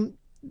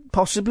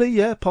 Possibly,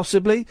 yeah,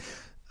 possibly.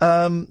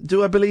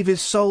 Do I believe his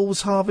soul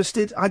was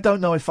harvested? I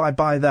don't know if I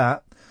buy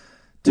that.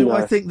 Do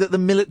I think that the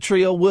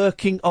military are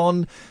working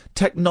on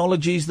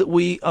technologies that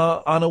we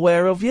are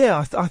unaware of?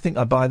 Yeah, I think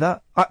I buy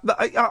that.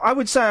 I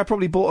would say I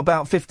probably bought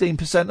about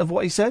 15% of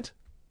what he said.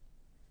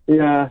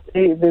 Yeah,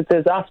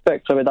 there's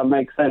aspects of it that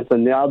make sense,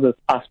 and the other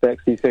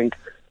aspects you think,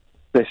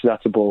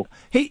 that's a ball.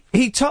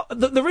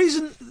 The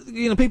reason,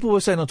 people were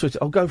saying on Twitter,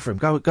 "Oh, go for him,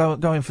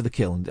 go in for the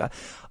kill." And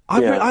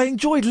I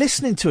enjoyed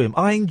listening to him.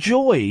 I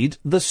enjoyed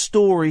the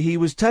story he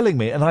was telling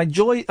me, and I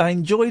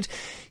enjoyed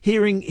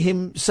hearing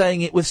him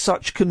saying it with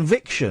such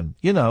conviction,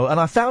 and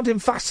I found him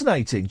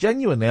fascinating.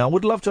 Genuinely, I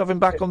would love to have him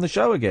back on the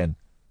show again.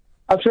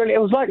 Absolutely,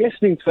 it was like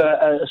listening to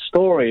a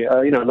story,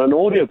 an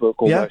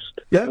audiobook almost.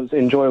 Yeah. It was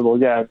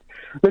enjoyable. Yeah.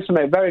 Listen,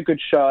 mate, very good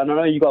show, and I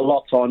know you got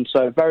lots on,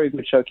 so very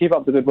good show. Keep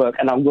up the good work,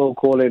 and I will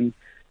call in.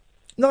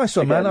 Nice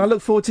one, man. I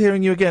look forward to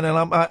hearing you again.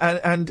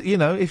 And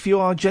if you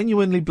are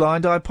genuinely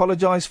blind, I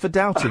apologise for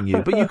doubting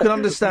you, but you can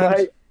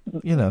understand.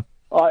 Mate,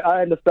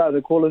 I understand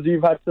the callers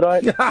you've had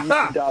tonight. You can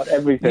doubt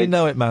everything. You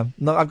know it, man.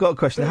 No, I've got a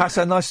question.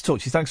 Hassan, nice to talk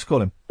to you. Thanks for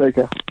calling. Take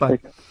care. Bye.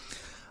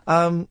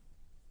 I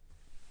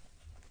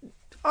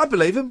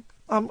believe him.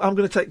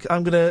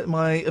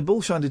 My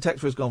bullshine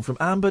detector has gone from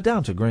amber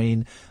down to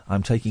green.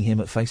 I'm taking him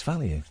at face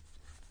value.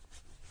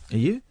 Are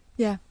you?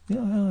 Yeah.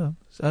 Yeah.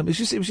 It was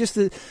just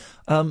the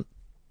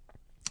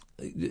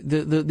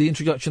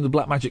introduction of the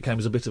black magic came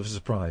as a bit of a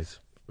surprise,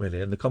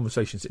 really, and the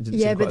conversations didn't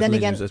seem quite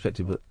as as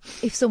expected. But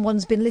if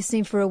someone's been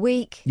listening for a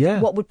week,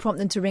 what would prompt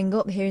them to ring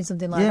up? Hearing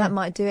something like that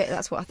might do it.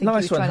 That's what I think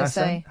nice you were trying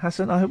Hassan. to say.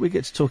 Hassan, I hope we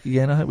get to talk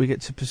again. I hope we get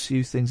to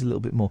pursue things a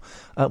little bit more.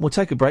 We'll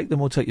take a break, then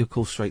we'll take your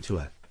call straight to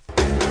air.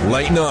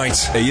 Late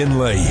night, Iain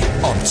Lee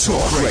on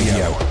Talk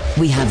Radio.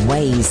 We have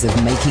ways of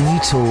making you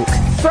talk.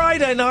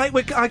 Friday night,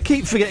 I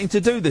keep forgetting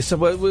to do this, so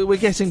we're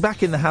getting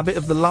back in the habit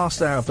of the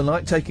last hour of the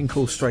night, taking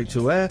calls straight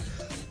to air.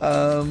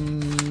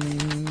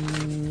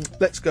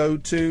 Let's go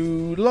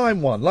to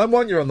line one. Line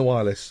one, you're on the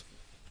wireless.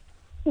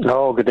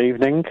 Oh, good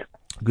evening.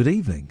 Good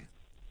evening.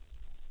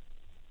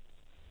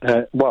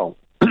 Well,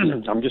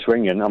 I'm just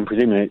ringing. I'm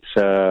presuming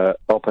it's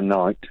open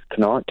night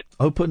tonight.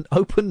 Open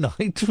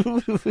night?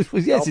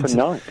 Yes, open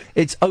night.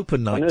 It's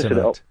open night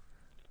tonight.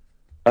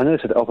 I know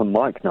it's an open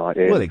mic night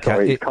here. Well,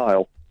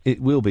 Kyle.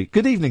 It will be.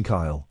 Good evening,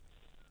 Kyle.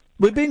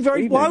 We're being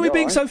very... Why are we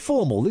being so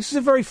formal? This is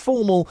a very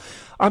formal,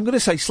 I'm going to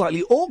say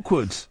slightly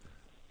awkward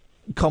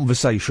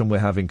conversation we're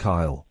having,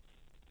 Kyle.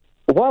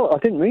 Well, I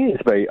didn't mean it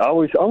to be. I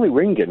was only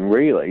ringing,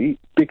 really,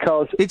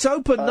 because... It's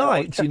open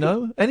night,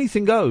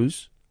 Anything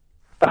goes.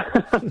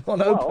 I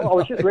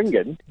was just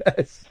ringing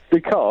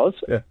because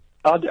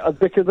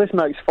because this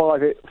makes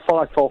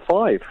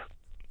 545.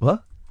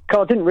 What?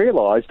 Because I didn't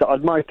realise that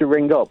I'd managed to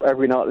ring up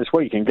every night this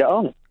week and get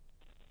on.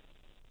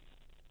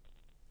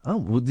 Oh,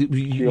 well,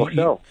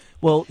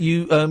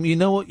 you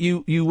know what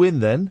you win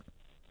then?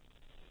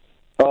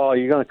 Oh,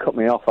 you're going to cut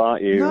me off,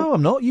 aren't you? No,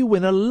 I'm not. You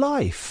win a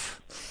life.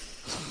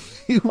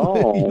 You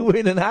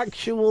win an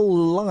actual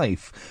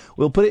life.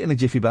 We'll put it in a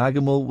jiffy bag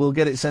and we'll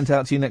get it sent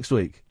out to you next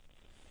week.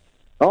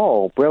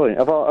 Oh, brilliant.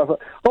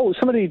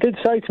 Somebody did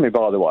say to me,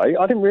 by the way,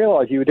 I didn't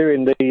realise you were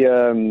doing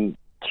the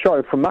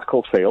show from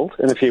Macclesfield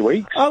in a few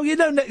weeks. Oh,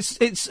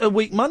 it's a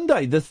week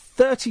Monday, the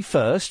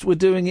 31st. We're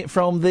doing it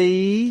from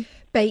the...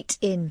 Bait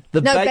Inn.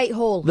 Bait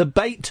Hall. The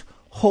Bait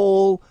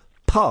Hall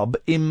pub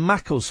in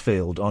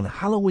Macclesfield on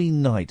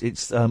Halloween night.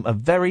 It's a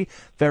very,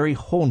 very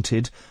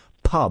haunted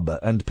pub.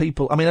 And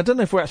people... I mean, I don't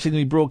know if we're actually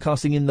going to be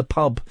broadcasting in the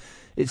pub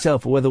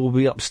itself or whether we'll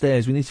be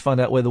upstairs. We need to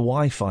find out where the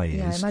Wi-Fi is.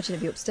 Yeah, I imagine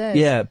it'd be upstairs.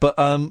 Yeah, but,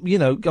 I'm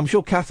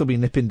sure Kath will be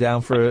nipping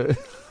down for a...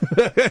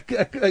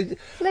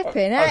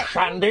 Flipping a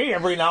shandy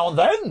every now and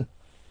then.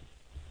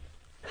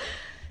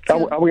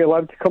 Are we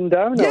allowed to come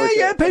down?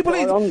 Yeah. People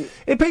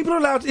are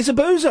allowed. It's a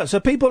boozer, so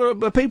people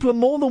are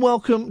more than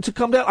welcome to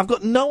come down. I've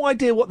got no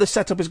idea what the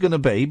setup is going to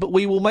be, but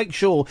we will make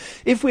sure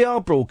if we are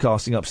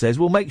broadcasting upstairs,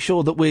 we'll make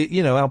sure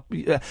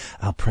that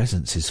our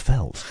presence is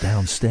felt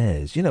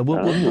downstairs.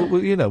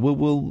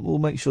 We'll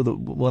make sure that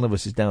one of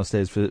us is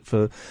downstairs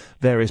for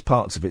various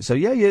parts of it. So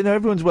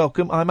everyone's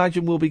welcome. I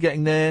imagine we'll be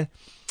getting there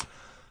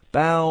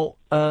about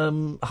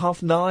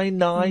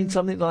 9:30,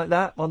 something like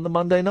that on the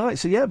Monday night.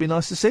 So it'd be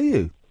nice to see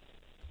you.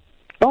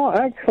 Oh,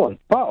 excellent.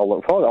 Well, I'll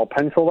look forward. I'll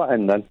pencil that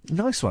in then.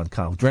 Nice one,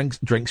 Kyle.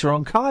 Drinks are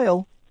on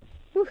Kyle.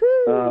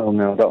 Woohoo! Oh,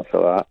 no, not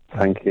for that.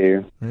 Thank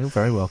you. You're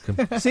very welcome.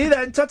 See you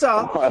then.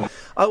 Ta-ta.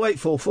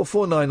 0844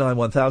 499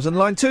 1000.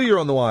 Line 2, you're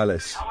on the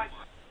wireless. Oh,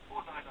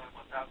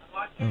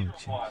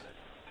 jeez.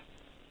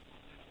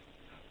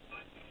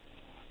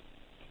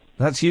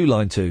 That's you,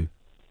 line 2.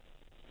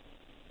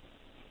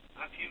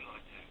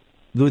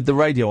 With the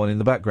radio on in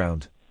the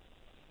background.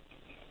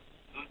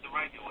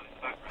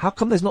 How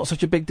come there's not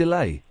such a big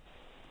delay?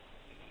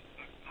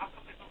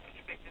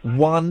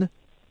 1,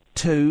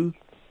 2,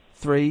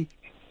 3,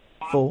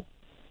 4.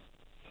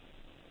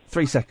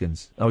 3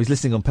 seconds. Oh, he's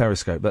listening on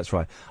Periscope, that's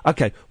right.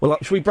 OK, well,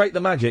 should we break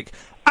the magic?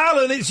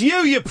 Alan, it's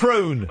you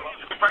prune!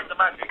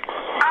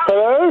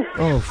 Hello?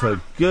 Oh, for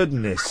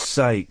goodness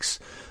sakes.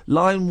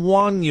 Line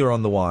 1, you're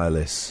on the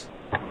wireless.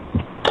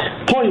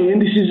 Hi, Ian.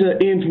 This is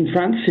Ian from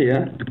France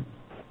here.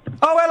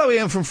 Oh, hello,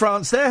 Ian from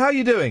France there. How are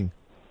you doing?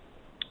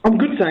 I'm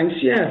good, thanks,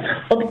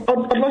 yeah. I'd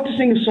like to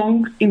sing a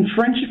song in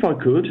French if I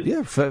could.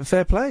 Yeah,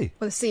 fair play.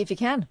 Well, let's see if you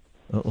can.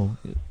 Uh-oh.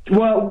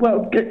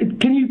 Well,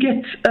 can you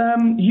get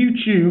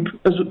YouTube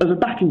as a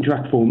backing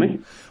track for me?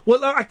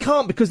 Well, I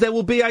can't because there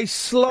will be a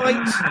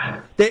slight...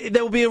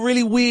 there will be a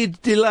really weird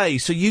delay,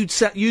 so you'd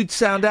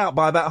sound out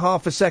by about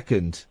half a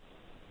second.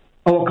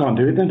 Oh, I can't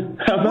do it then.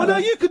 Well, no,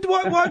 you could...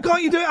 Why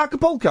can't you do it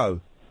Acapulco?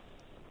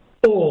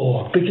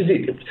 Oh, because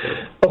it...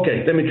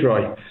 OK, let me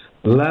try.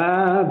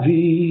 La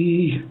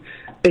vie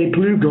est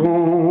plus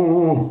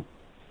grand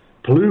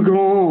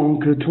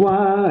que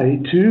toi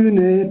et tu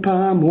n'es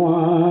pas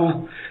moi.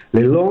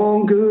 Les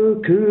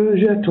langues que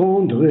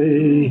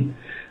j'attendrai,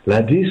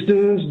 la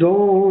distance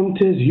dans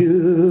tes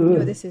yeux.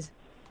 Oh, this is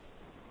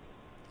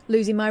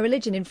Losing My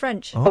Religion in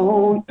French.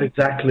 Oh,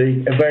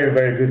 exactly. A very,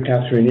 very good,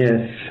 Catherine,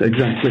 yes,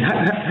 exactly.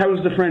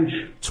 How's the French?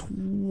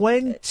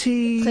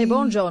 'Très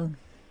bon, John.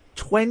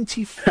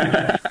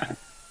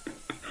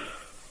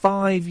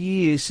 25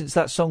 years since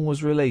that song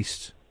was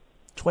released.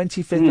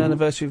 25th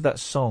anniversary of that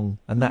song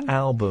and that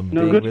album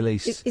being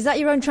released. Is that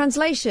your own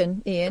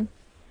translation, Ian?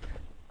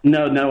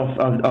 No.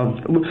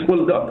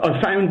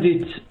 I found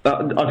it.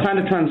 I found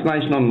a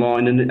translation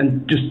online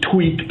and just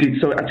tweaked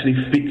it so it actually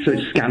fits, so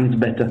it scans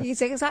better.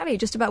 Exactly.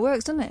 Just about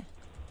works, doesn't it?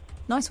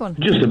 Nice one.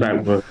 Just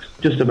about works.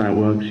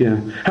 Yeah.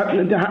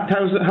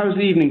 How's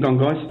the evening gone,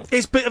 guys?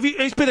 It's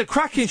been a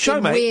cracking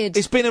show, mate. Weird.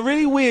 It's been a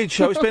really weird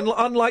show. It's been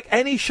unlike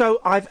any show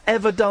I've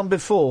ever done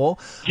before.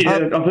 Yeah,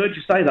 I've heard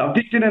you say that. I've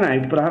dipped in and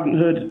out, but I haven't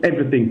heard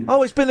everything.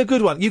 Oh, it's been a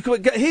good one.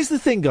 Here's the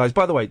thing, guys.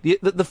 By the way,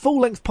 the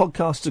full-length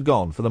podcasts are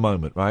gone for the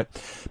moment, right?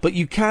 But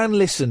you can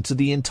listen to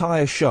the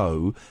entire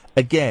show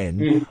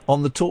again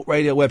on the Talk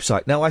Radio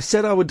website. Now, I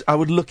said I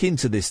would look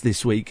into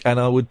this week, and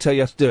I would tell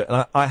you how to do it,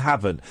 and I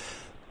haven't.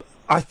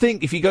 I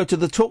think if you go to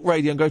the Talk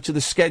Radio and go to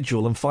the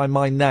schedule and find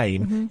my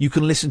name, you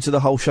can listen to the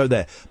whole show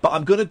there. But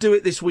I'm going to do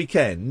it this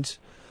weekend,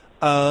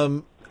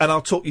 and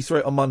I'll talk you through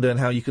it on Monday and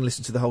how you can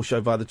listen to the whole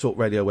show via the Talk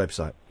Radio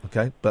website.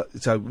 Okay? But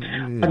so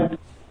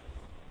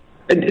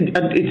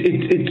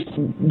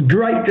it's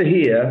great to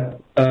hear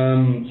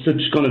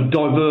such kind of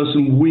diverse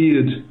and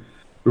weird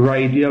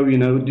radio. You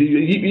know,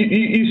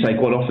 you say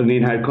quite often,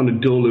 Ian, how kind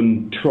of dull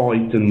and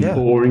trite and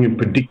boring and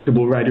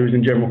predictable radio is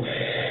in general.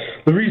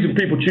 The reason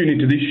people tune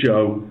into this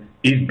show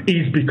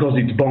is because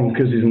it's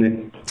bonkers, isn't it?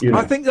 You know?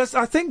 I think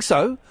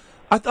so.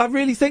 I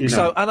really think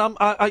so. And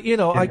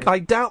I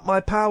doubt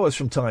my powers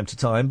from time to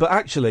time, but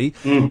actually,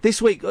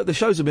 this week the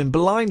shows have been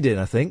blinding.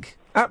 I think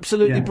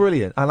absolutely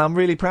brilliant, and I'm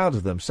really proud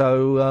of them.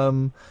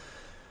 So,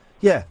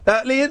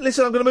 Leanne,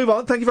 listen, I'm going to move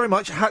on. Thank you very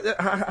much.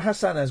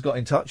 Hassan has got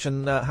in touch,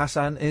 and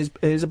Hassan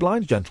is a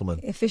blind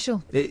gentleman.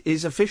 Official. It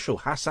is official.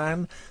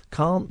 Hassan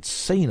can't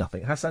see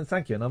nothing. Hassan,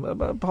 thank you,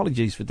 and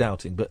apologies for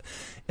doubting, but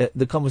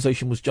the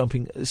conversation was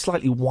jumping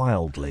slightly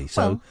wildly.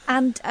 So, well,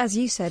 and as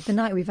you said, the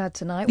night we've had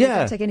tonight, we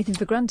don't take anything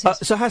for granted.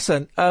 So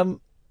Hassan,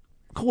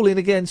 call in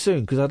again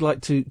soon, because I'd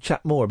like to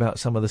chat more about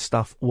some of the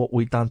stuff what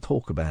we done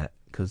talk about.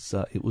 Because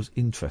it was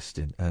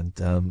interesting, and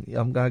I'm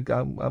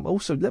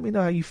also, let me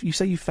know how you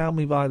say you found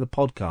me via the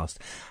podcast.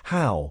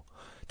 How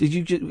did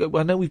you?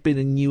 I know we've been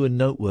a new and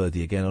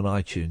noteworthy again on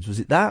iTunes. Was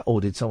it that, or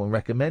did someone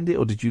recommend it,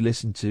 or did you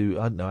listen to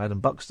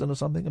Adam Buxton or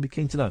something? I'd be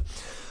keen to know.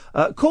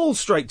 Call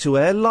straight to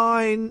air,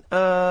 line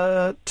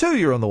 2.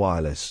 You're on the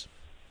wireless.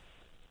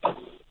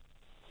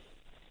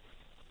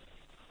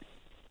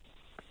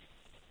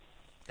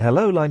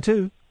 Hello, line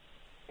 2.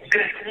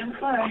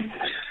 Oh,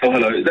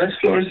 hello. That's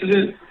Flores, is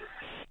it?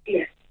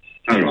 Yes.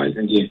 All right,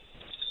 thank you.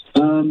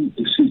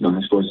 Excuse me,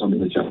 I suppose I'm in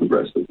the chapel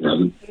breast at the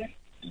moment.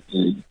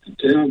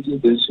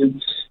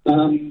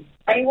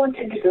 Are you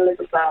wanting to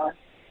deliver flowers?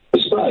 A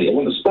spay? I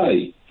want a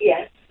spay.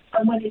 Yes.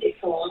 And when is it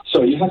for?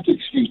 Sorry, you have to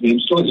excuse me, I'm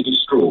slightly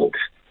distraught.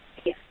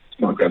 Yes. It's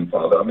my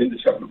grandfather. I'm in the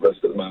chapel breast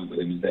at the moment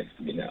with him. He's next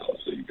to me now,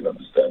 so you can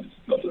understand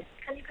it's not a...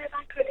 Can you pay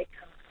by credit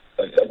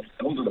card?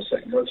 Hold on a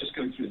second, I'll just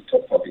go through his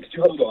top pocket. Could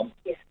you hold on?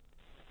 Yes.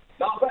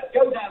 Now,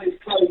 go down his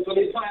clothes and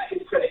he'll pay out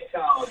his credit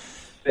card.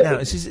 Now,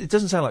 it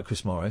doesn't sound like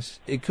Chris Morris.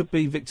 It could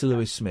be Victor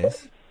Lewis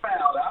Smith.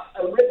 Powder,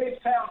 a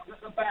ribbit powder at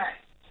the back.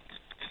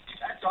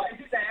 That's right, is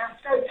it there?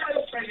 Go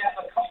straight out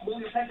the cop, will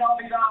you? Then I'll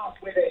be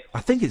asked with it.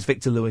 I think it's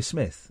Victor Lewis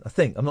Smith.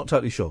 I'm not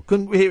totally sure.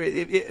 Couldn't hear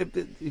it.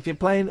 If you're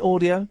playing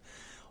audio,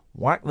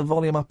 whack the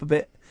volume up a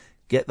bit.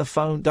 Get the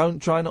phone. Don't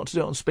try not to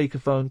do it on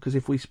speakerphone, because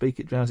if we speak,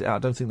 it drowns it out. I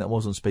don't think that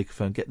was on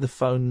speakerphone. Get the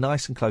phone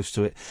nice and close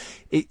to it.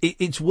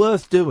 It's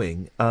worth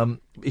doing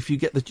if you're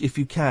going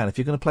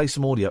to play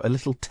some audio, a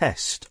little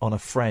test on a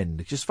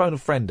friend. Just phone a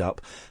friend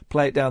up,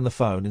 play it down the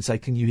phone, and say,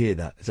 "Can you hear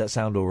that? Does that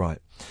sound all right?"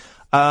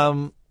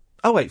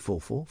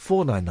 0844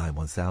 499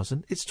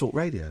 1000. It's Talk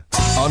Radio.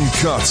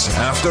 Uncut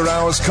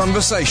after-hours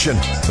conversation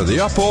for the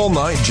up all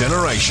night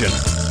generation.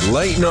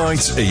 Late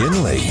night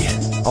Iain Lee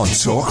on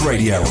Talk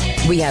Radio.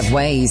 We have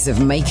ways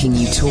of making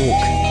you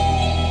talk.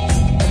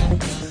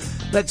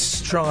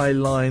 Let's try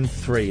line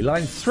 3.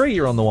 Line 3,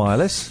 you're on the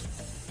wireless.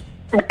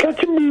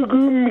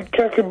 Mikakaboo,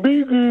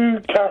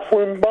 mikakaboo,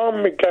 Catherine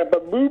Bomb,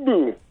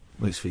 mikakaboo.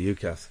 It's for you,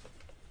 Kath.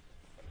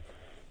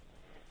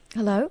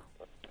 Hello?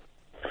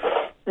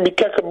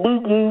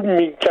 Mikakaboo,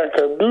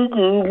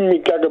 mikakaboo,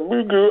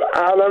 mikakaboo,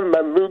 Alan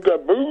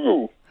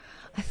Mabuga.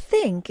 I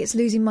think it's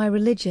losing my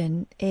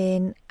religion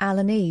in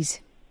Alanese.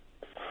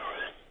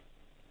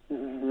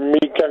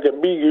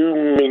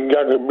 Mikakaboo,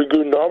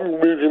 mikakaboo, no,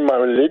 I'm losing my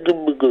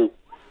religion.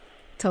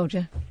 Told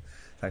you.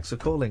 Thanks for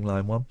calling,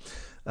 line 1.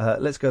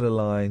 Let's go to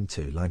line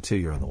 2. Line 2,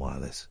 you're on the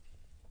wireless.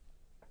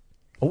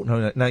 Oh,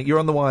 no, you're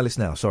on the wireless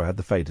now. Sorry, I had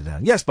the fader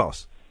down. Yes,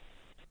 boss.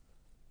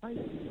 Hi.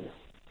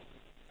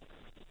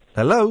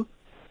 Hello?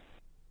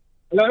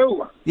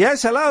 Hello?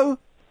 Yes, hello?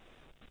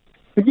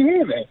 Can you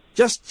hear me?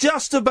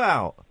 Just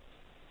about.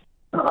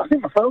 I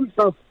think my phone's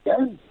broke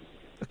again.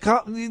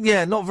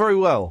 Yeah, not very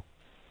well.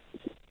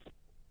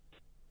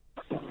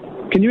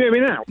 Can you hear me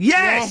now?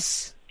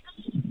 Yes!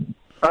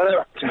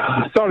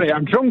 Sorry,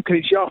 I'm drunk and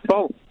it's your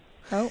fault.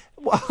 Oh.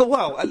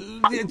 Well,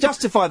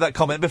 justify that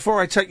comment before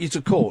I take you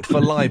to court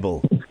for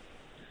libel.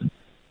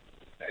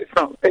 It's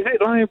not. Is it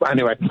libel?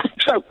 Anyway,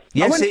 so...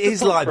 Yes, it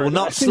is libel,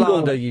 not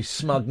slander, you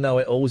smug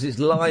know-it-alls. It's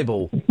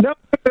libel. No,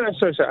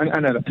 sorry, I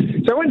know that.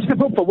 So I went to the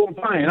pub for one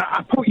pint and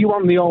I put you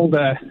on the old...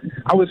 I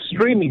was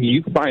streaming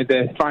you via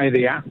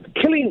the app.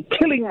 Killing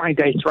my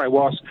data, I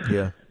was.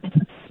 Yeah.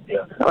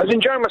 I was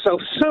enjoying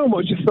myself so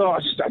much, I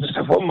thought I just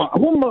have one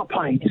more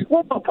pint.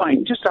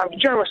 Just I'm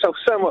enjoying myself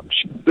so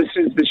much. This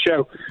is the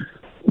show.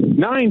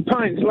 9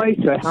 pints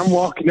later, I'm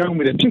walking home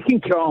with a chicken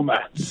korma.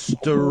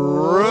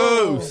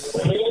 Struth.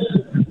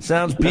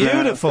 Sounds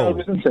beautiful.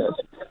 Isn't it?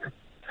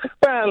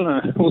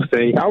 Well, we'll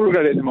see. I'll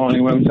regret it in the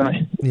morning, won't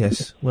I?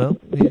 Yes. Well,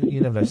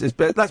 you never know.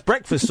 That's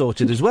breakfast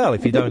sorted as well.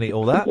 If you don't eat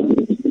all that.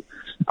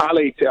 I'll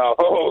eat it all.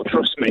 Oh,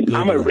 trust me,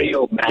 I'm a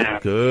real man.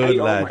 Good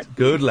lad.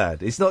 Good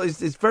lad. It's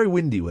very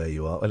windy where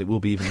you are. Well, it will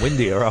be even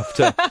windier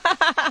after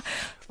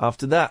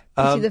that.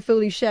 You see the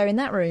fool who's sharing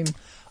that room.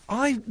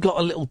 I got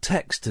a little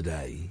text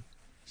today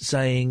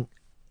saying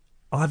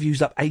I've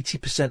used up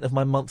 80% of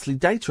my monthly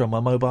data on my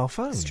mobile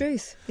phone. It's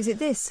truth. Is it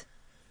this?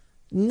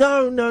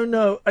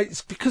 No.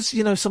 It's because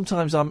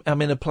sometimes I'm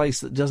in a place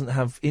that doesn't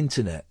have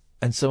internet,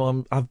 and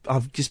so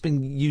I've just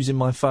been using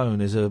my phone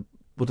as a,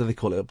 what do they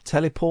call it? A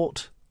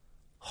teleport.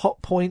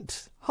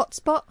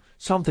 Hotspot?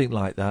 Something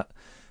like that.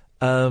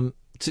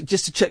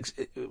 Just to check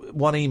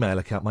one email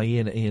account, my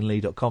Iain at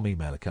iainlee.com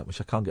email account, which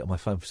I can't get on my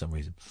phone for some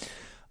reason.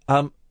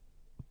 I'm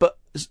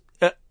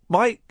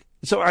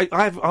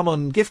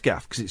on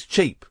giffgaff because it's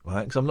cheap,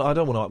 right? Because I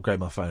don't want to upgrade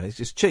my phone. It's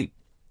just cheap.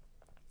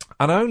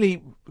 And I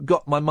only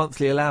got my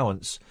monthly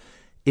allowance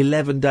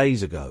 11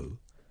 days ago.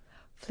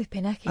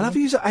 Flipping heck. And I've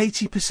used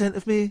 80%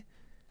 of me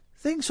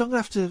thing, so I'm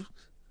going to have to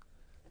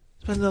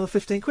spend another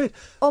 15 quid.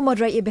 Or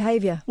moderate your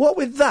behaviour. What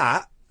with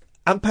that,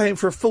 and paying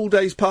for a full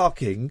day's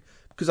parking,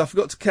 because I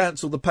forgot to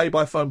cancel the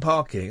pay-by-phone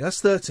parking,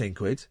 that's 13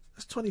 quid.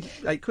 That's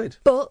 28 quid.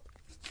 But,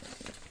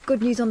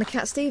 good news on the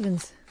Cat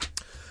Stevens.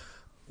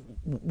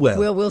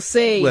 Well, we'll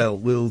see. Well,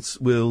 we'll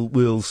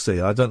see.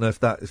 I don't know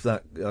if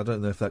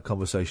that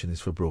conversation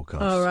is for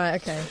broadcast. Oh,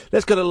 right, okay.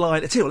 Let's go to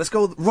line... I tell you what, let's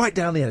go right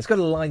down the end. Let's go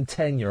to line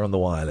 10, you're on the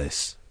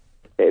wireless.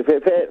 Hip,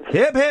 hip, hip.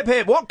 Hip, hip,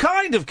 hip. What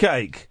kind of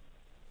cake?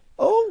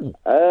 Oh.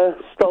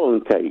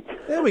 Stolen cake.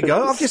 There we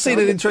go. I've just seen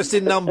an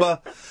interesting number.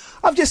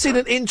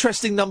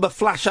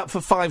 Flash up for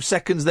 5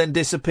 seconds, then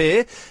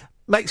disappear.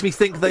 Makes me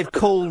think they've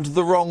called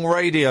the wrong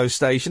radio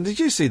station. Did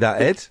you see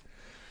that, Ed?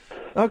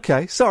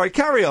 Okay. Sorry,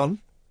 carry on.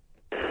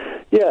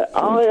 Yeah,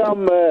 I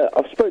am...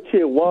 I spoke to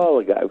you a while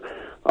ago.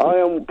 I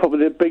am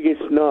probably the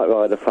biggest Knight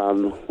Rider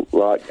fan,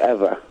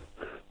 ever.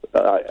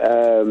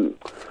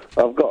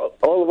 I've got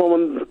all of them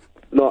on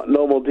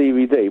normal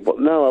DVD,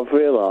 but now I've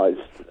realised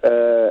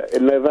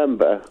in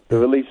November they're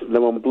releasing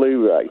them on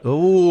Blu-ray.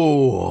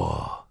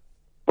 Ooh.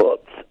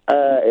 But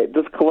it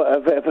does come at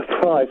a bit of a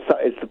price.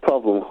 That is the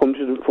problem.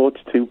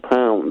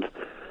 £142.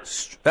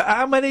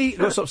 How many...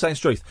 Stop saying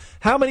Struth.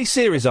 How many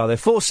series are there?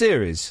 4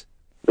 series?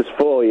 There's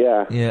 4,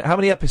 yeah. Yeah. How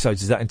many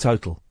episodes is that in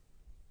total?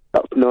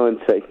 That's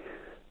 90.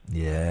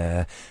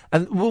 Yeah.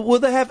 And will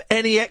they have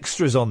any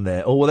extras on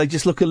there, or will they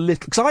just look a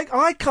little... Because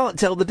I can't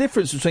tell the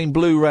difference between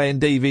Blu-ray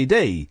and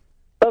DVD.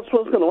 That's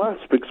what I was going to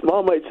ask, because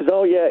my mate says,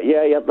 oh, yeah,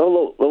 they'll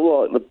look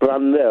like the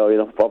brand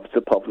new, obviously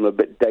apart from a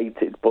bit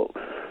dated, but...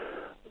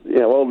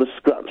 all the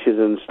scratches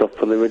and stuff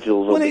from the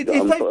originals. Well, if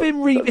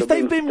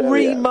they've been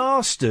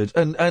remastered,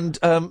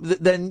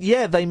 then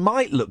yeah, they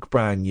might look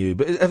brand new.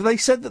 But have they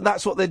said that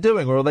that's what they're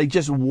doing, or are they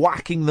just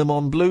whacking them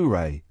on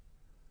Blu-ray?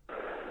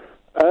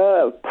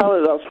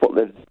 Apparently, that's what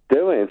they're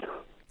doing.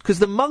 Because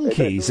the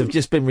Monkeys have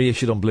just been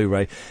reissued on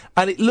Blu-ray,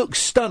 and it looks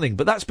stunning.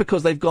 But that's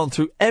because they've gone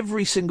through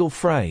every single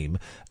frame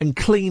and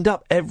cleaned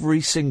up every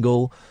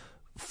single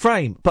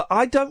frame. But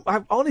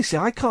honestly,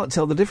 I can't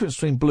tell the difference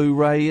between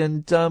Blu-ray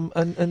and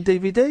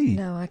DVD.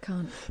 No, I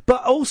can't.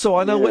 But also,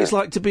 I know what it's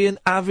like to be an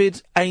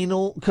avid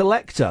anal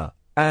collector,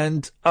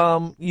 and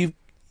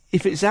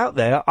if it's out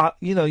there, I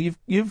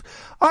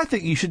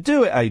think you should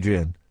do it,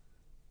 Adrian.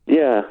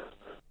 Yeah.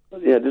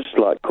 Yeah, just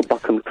like cut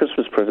back on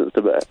Christmas presents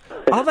a bit.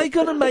 Are they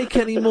going to make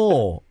any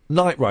more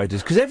Knight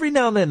Riders? Because every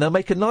now and then they'll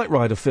make a Knight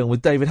Rider film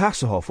with David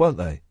Hasselhoff, won't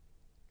they?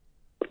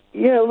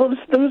 Yeah, well,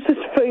 there was this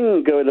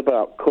thing going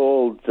about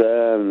called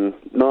Knight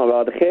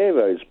Rider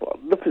Heroes,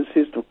 but nothing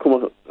seems to have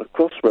come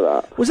across with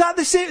that. Was that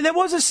the series? There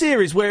was a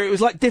series where it was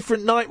like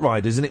different Knight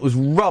Riders and it was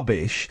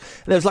rubbish.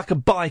 There was like a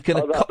bike and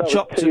that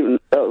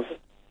was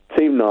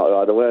Team Knight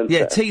Rider, weren't it?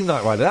 Yeah, Team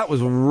Knight Rider. That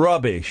was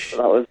rubbish.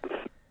 That was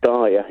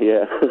dire,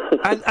 yeah.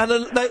 and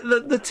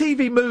the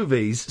TV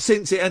movies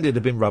since it ended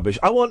have been rubbish.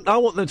 I want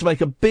them to make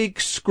a big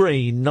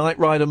screen Knight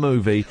Rider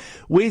movie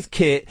with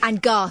Kit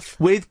and Garth,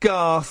 with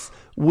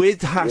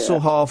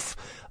Hasselhoff,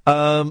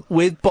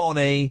 with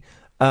Bonnie,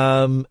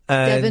 and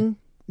Devon.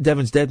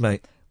 Devon's dead,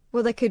 mate.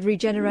 Well, they could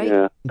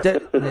regenerate.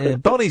 Yeah.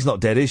 Bonnie's not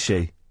dead, is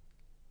she?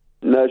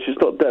 No, she's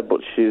not dead,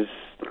 but she's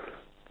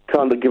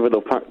kind of given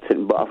up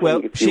acting. But I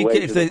think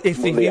if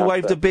you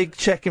waved a big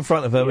check in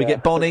front of her, we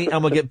get Bonnie,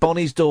 and we'll get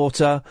Bonnie's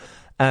daughter.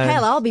 And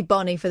hell, I'll be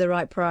Bonnie for the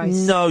right price.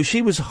 No,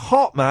 she was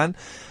hot, man.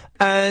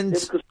 And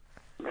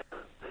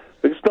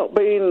it's not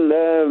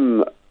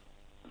been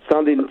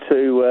sounding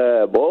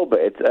too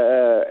morbid.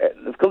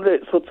 They've got to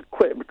sort of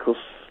quit because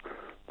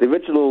the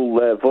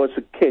original voice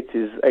of Kit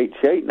is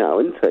 88 now,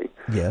 isn't he?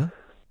 Yeah.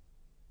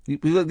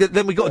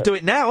 Then we've got to do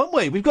it now, haven't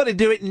we? We've got to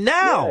do it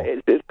now. Yeah,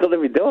 it's got to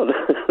be done.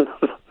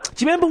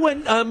 Do you remember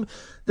when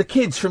the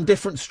kids from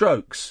Different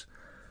Strokes,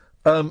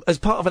 as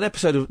part of a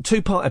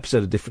two-part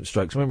episode of Different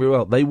Strokes, I remember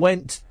well, they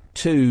went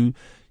to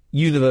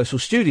Universal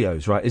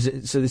Studios, right?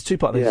 So there's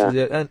two-part,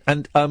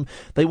 and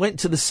they went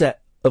to the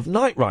set of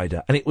Knight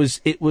Rider, and it was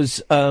what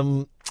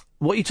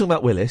are you talking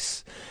about,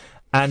 Willis?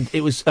 And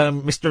it was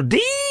Mr. D,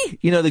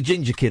 the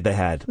ginger kid they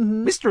had,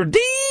 Mr.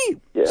 D.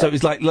 Yeah. So it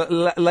was like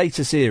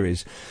later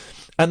series,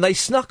 and they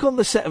snuck on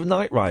the set of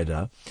Knight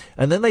Rider,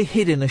 and then they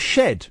hid in a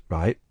shed,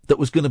 right? That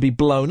was going to be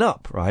blown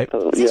up, right?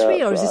 Is this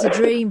real or is this a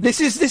dream?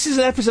 This is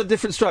an episode of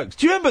Different Strokes.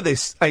 Do you remember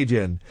this,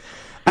 Adrian?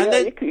 And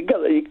then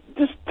you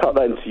just type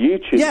that into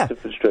YouTube. Yeah.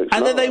 Different Strokes.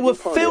 And then they were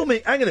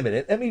filming. Hang on a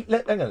minute. Hang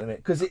on a minute,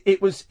 because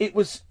it was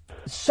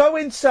so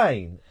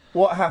insane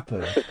what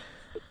happened.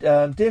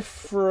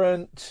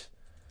 Different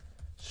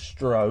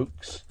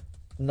Strokes,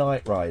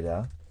 Knight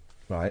Rider,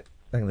 right?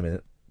 Hang on a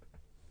minute.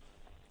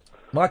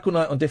 Michael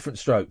Knight on Different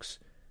Strokes.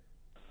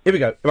 Here we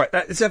go. Right,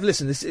 let's have a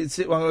listen.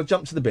 Well, I'll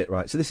jump to the bit,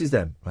 right? So this is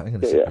them. Right, hang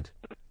on a second.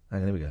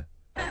 Hang on, here we go.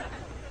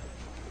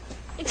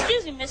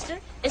 Excuse me, mister.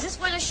 Is this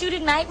where they're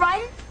shooting Knight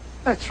Rider?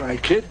 That's right,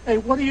 kid. Hey,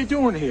 what are you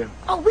doing here?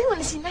 Oh, we want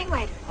to see Knight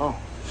Rider. Oh,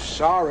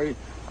 sorry.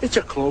 It's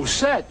a closed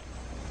set.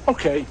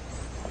 Okay.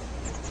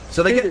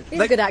 So they get...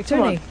 He's a good actor,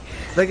 isn't he?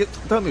 They get...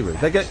 Don't be rude.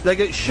 They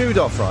get shooed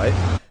off, right?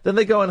 Then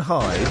they go and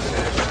hide.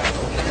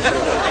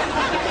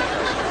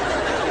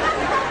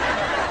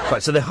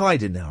 Right, so they're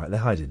hiding now, right? They're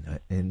hiding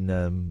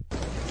in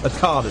a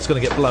car that's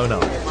going to get blown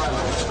up.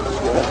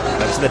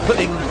 Right, so they're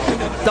putting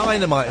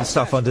dynamite and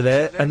stuff under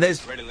there, and there's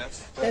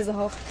a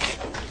hole.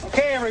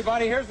 Okay,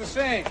 everybody, here's the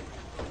scene.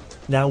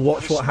 Now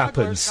watch what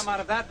happens. Come out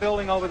of that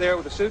building over there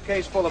with a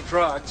suitcase full of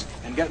drugs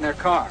and get in their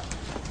car.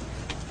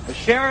 The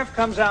sheriff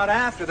comes out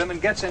after them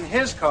and gets in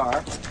his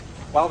car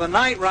while the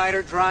Knight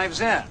Rider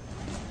drives in. Now,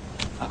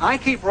 I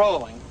keep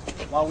rolling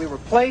while we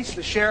replace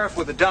the sheriff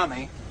with a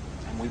dummy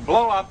and we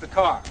blow up the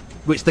car.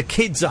 Which the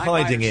kids are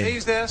hiding in.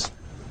 Sees this,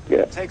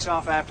 takes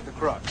off after the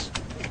crooks.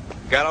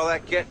 Got all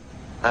that, Kit?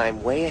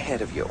 I'm way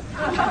ahead of you.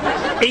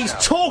 He's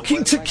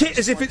talking to Kit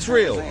as if it's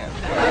real. All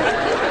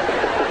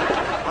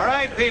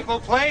right, people,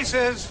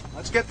 places.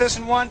 Let's get this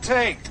in one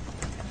take.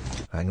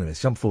 Hang on a minute,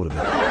 jump forward a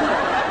bit.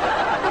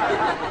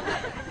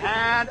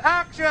 And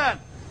action!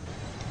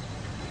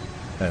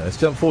 Let's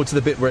jump forward to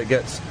the bit where it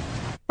gets...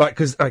 Right,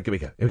 because... Right, here we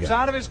go. He's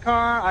out of his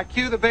car. I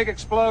cue the big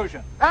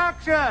explosion.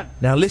 Action!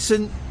 Now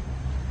listen...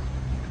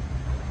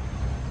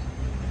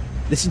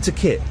 Listen to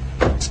Kit.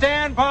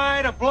 Stand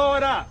by to blow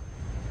it up.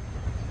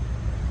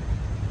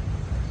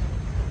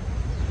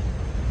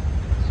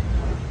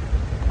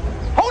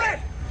 Hold it!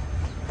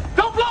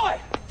 Don't blow it!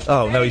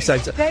 Oh, no, he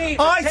saved it.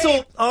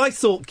 I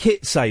thought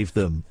Kit saved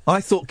them.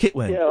 I thought Kit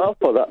went. Yeah, I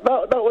thought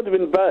that would have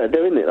been better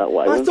doing it that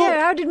way.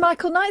 Yeah, how did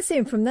Michael Knight see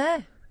him from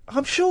there?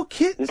 I'm sure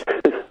Kit...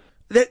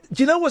 Do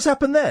you know what's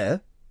happened there?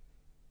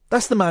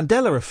 That's the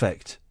Mandela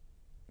effect.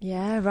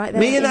 Yeah, right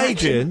there. Me and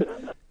Adrian...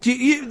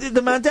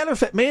 the Mandela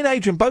effect. Me and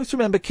Adrian both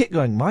remember Kit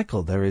going,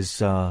 Michael, there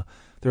are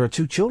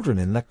two children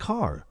in that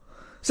car.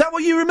 Is that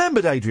what you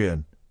remembered,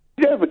 Adrian?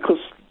 Yeah, because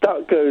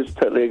that goes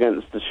totally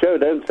against the show,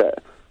 don't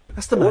it?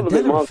 That's the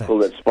Mandela effect. Michael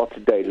that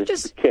spotted David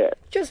Kit.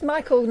 Just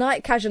Michael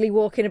Knight casually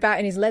walking about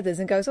in his leathers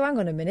and goes, "Oh, hang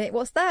on a minute,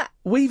 what's that?"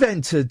 We've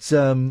entered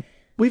an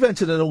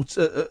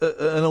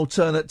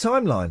alternate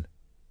timeline.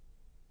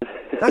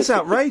 That's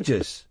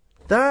outrageous.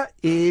 That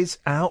is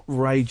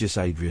outrageous,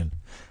 Adrian.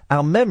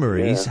 Our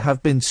memories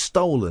have been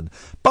stolen.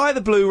 Buy the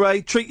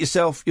Blu-ray, treat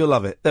yourself, you'll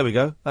love it. There we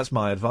go. That's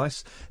my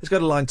advice. Let's go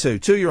to line 2.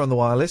 2, you're on the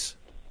wireless.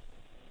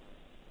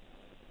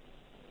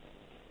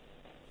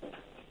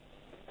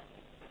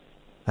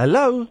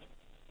 Hello?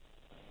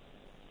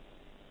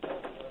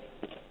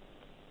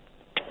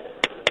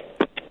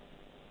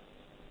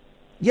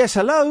 Yes,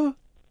 hello?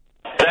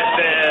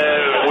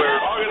 We're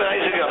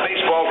organising a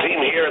baseball team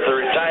here at the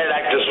retired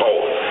actors'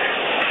 home,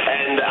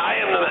 and I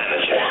am the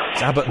manager.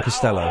 It's Abbott and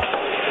Costello.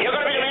 You're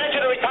going to be the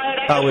manager of the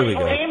retired actors Oh, here we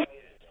go. team?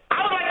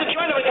 I would like to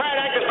join the retired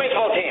actors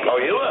baseball team. Oh,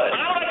 you would?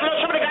 I would like to know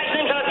some of the guys'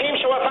 names on the team,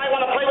 so if I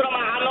want to play with them,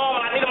 I know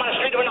them, and I meet them on the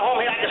street or in the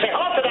home here, I can say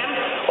hello to them.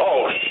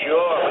 Oh,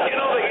 sure. But you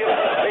know, they give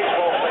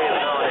baseball players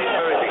nowadays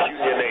very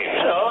peculiar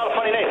names. A lot of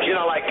funny names. You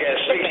know, like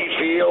Sticky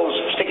Fields,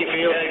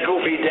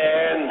 Goofy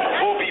Dan,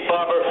 Boopy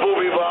Bobber,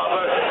 Booby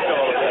Bobber.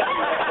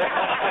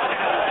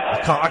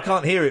 I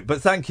can't hear it,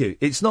 but thank you.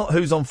 It's not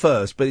Who's On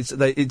First, but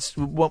it's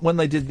when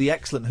they did the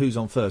excellent Who's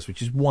On First,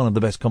 which is one of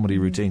the best comedy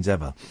routines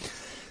ever.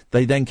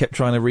 They then kept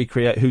trying to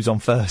recreate Who's On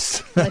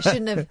First. They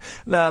shouldn't have.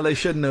 No, they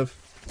shouldn't have.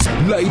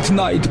 Late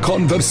night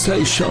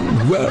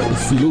conversation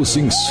worth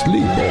losing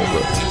sleep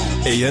over.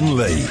 Iain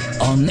Lee.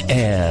 On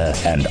air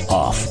and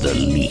off the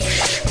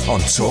leash. On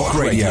Talk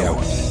Radio.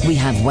 We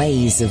have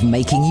ways of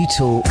making you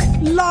talk.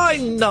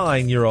 Line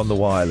 9, you're on the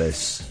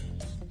wireless.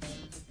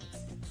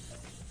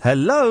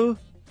 Hello?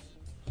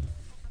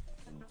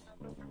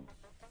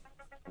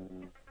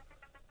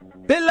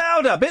 Bit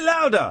louder, bit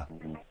louder!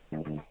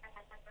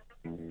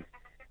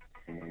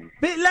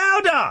 Bit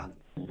louder!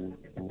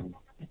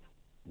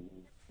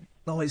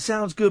 Oh, it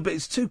sounds good, but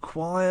it's too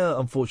quiet,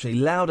 unfortunately.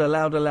 Louder,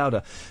 louder,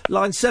 louder.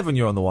 Line 7,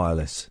 you're on the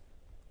wireless.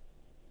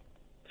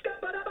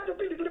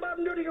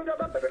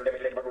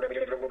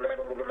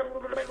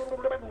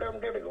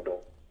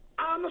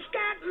 I'm a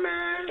scat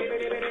man.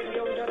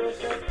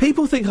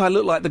 People think I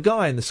look like the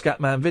guy in the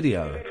Scatman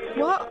video.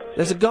 What?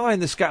 There's a guy in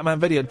the Scatman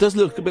video. It does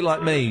look a bit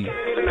like me.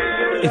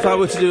 If I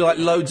were to do, like,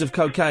 loads of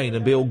cocaine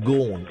and be all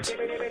gaunt.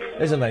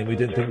 There's a name we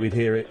didn't think we'd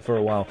hear it for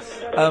a while.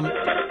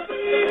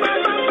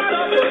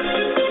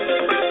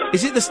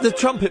 Is it the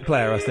trumpet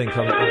player, I think?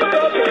 On it?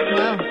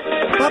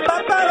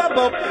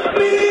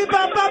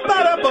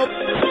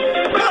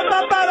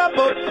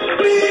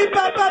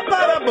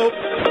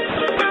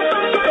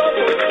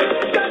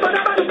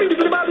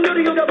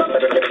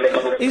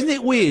 Isn't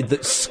it weird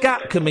that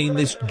scat can mean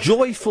this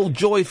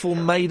joyful,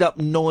 made-up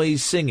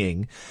noise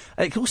singing,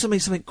 and it can also mean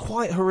something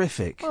quite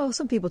horrific? Well,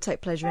 some people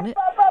take pleasure in it.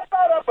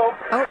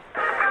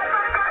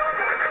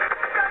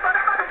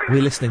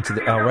 We're listening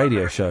to our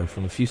radio show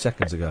from a few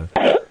seconds ago.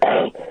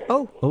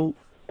 Oh.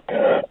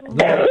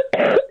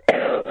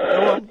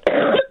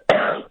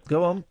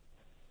 Go on.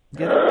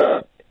 Get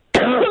it.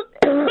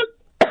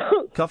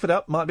 Cough it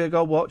up. Might be a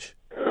gold watch.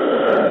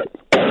 Right.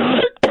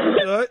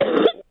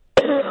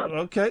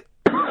 Okay.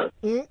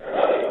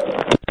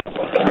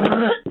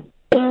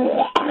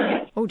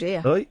 Oh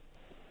dear. Oi.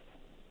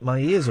 My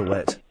ears are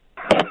wet.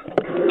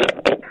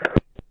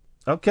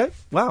 Okay.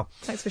 Wow.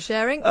 Thanks for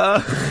sharing.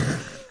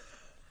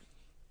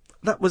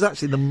 That was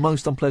actually the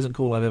most unpleasant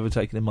call I've ever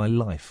taken in my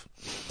life.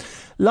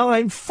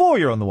 Line 4,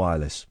 you're on the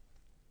wireless.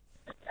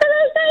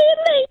 Hello, is that Iain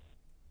Lee?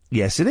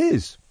 Yes, it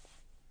is.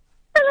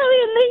 Hello,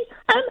 Iain Lee.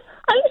 I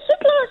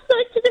listened last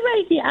night to the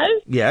radio.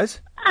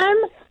 Yes.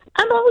 And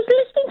I was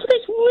listening to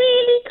this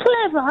really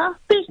clever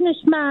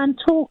businessman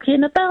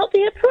talking about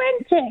The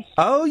Apprentice.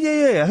 Oh,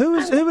 yeah. Who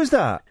was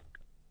that?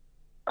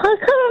 I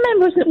can't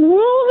remember. Was it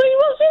Rory,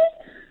 was it?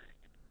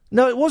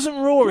 No, it wasn't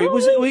Rory.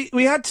 Was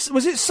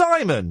it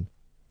Simon?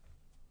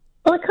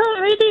 I can't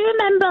really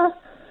remember.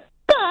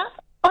 But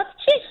I've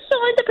just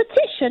signed a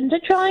petition to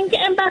try and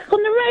get him back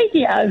on the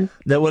radio.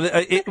 No, well,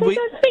 I think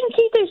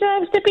he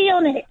deserves to be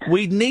on it.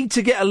 We need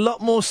to get a lot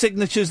more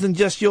signatures than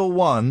just your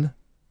one.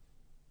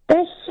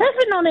 There's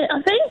 7 on it,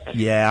 I think.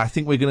 Yeah, I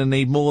think we're going to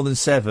need more than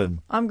 7.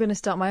 I'm going to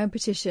start my own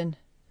petition.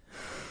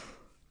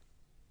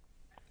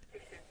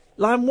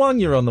 Line 1,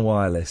 you're on the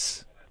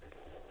wireless.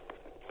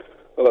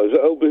 Hello, is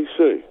that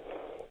LBC?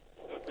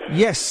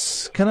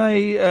 Yes. Can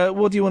I...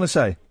 what do you want to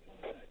say?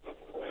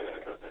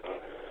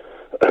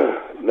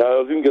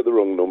 No, I didn't get the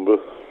wrong number.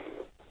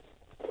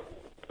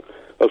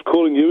 I was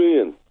calling you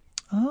Iain.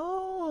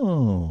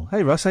 Oh.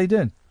 Hey, Russ, how you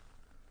doing?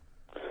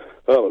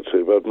 Oh, not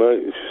too bad, mate.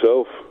 It's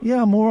yourself?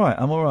 Yeah, I'm all right.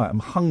 I'm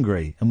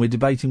hungry, and we're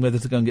debating whether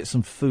to go and get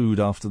some food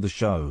after the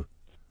show.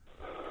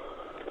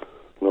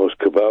 Nice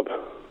kebab.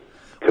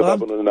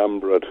 Kebab on an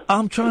naan bread.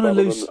 I'm trying to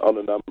lose... On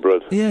a naan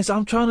bread. Yes,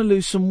 I'm trying to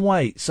lose some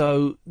weight,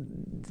 so...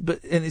 and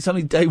it's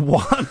only day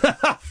 1.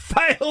 I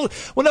failed!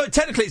 Well, no,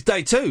 technically it's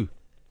day 2.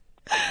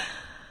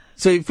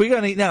 So if we go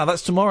and eat now,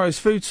 that's tomorrow's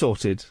food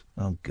sorted.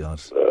 Oh, God.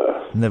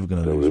 Never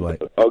going to lose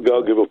weight. I'll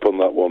give up on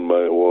that one,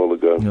 mate, a while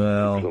ago.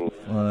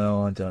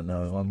 Well, I don't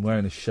know. I'm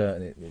wearing a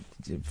shirt and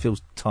it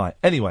feels tight.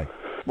 Anyway,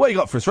 what you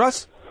got for us,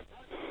 Russ?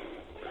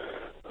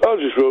 I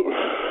just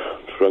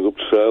rang up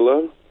to say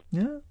hello.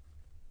 Yeah.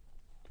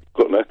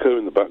 Got an echo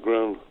in the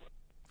background.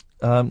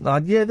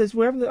 Yeah,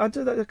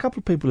 a couple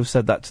of people have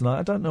said that tonight.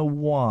 I don't know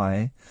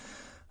why.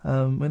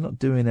 We're not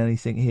doing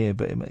anything here,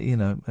 but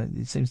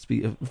it seems to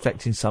be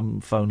affecting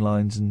some phone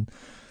lines and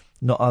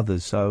not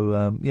others.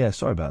 So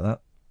sorry about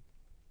that.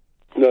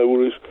 No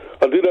worries.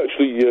 I did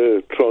actually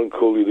try and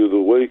call you the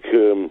other week.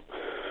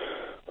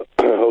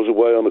 I was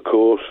away on a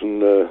course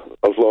and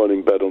I was lying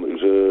in bed on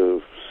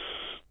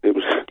it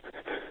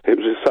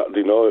was a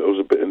Saturday night. I was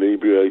a bit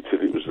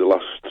inebriated. It was the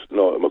last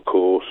night of my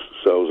course,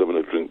 so I was having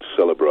a drink to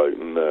celebrate,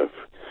 and I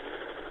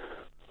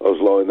was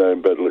lying there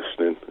in bed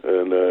listening,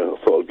 and I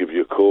thought I'd give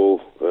you a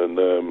call.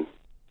 And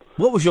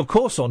what was your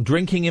course on?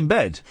 Drinking in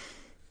bed?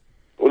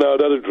 Well, no,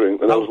 I'd had a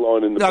drink, and I was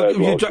lying in the bed.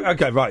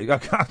 Okay, right. I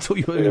thought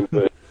you were.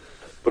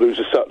 But it was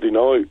a Saturday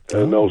night,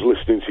 and I was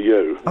listening to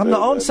you. I'm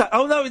not on Saturday.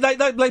 Oh no,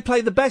 they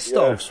play the best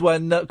ofs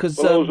when because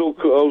I was all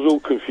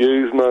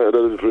confused, mate. I'd had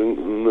a drink,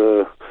 and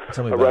I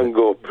rang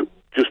up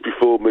just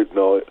before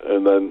midnight,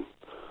 and then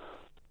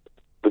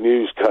the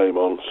news came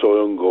on, so I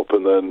hung up,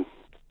 and then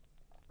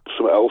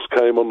something else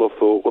came on. I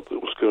thought,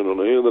 what's going on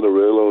here? And then I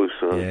realised.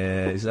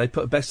 They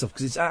put a best of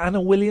because it's Anna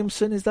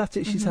Williamson. Is that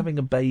it? She's having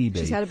a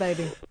baby. She's had a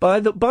baby. By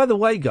the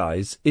way,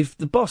 guys, if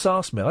the boss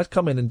asked me, I'd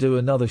come in and do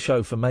another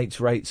show for Mates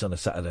Rates on a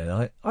Saturday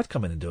night. I'd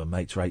come in and do a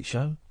Mates Rate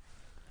show.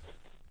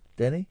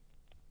 Denny?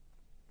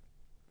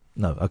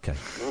 No, okay.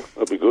 Oh,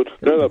 that'd be good.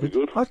 That'd be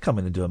good. I'd come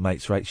in and do a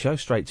Mates Rate show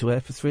straight to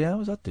air for 3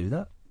 hours. I'd do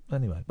that.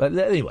 Anyway,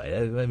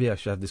 maybe I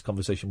should have this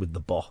conversation with the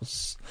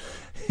boss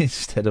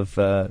instead of.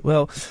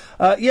 It's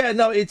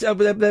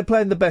they're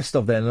playing the best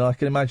of then, and I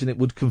can imagine it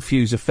would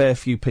confuse a fair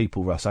few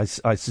people. Russ, I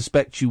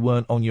suspect you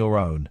weren't on your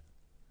own.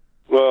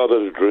 Well, I had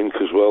a drink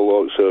as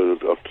well, so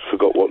I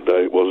forgot what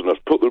day it was, and I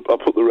put the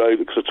radio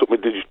because I took my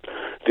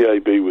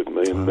DAB with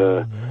me, and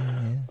I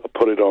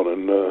put it on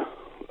and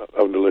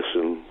having a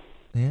listen.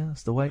 Yeah,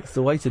 it's the way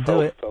to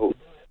do it.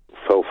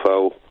 Fell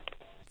foul.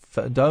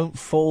 Don't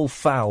fall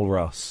foul,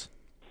 Russ.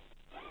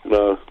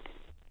 No.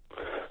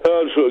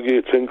 I just want to give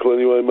you a tinkle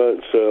anyway,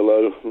 mate, say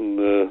hello.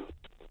 And,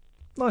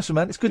 nice one,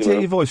 man. It's good to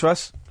hear your voice,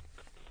 Russ.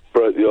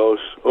 Break the ice.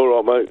 All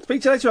right, mate.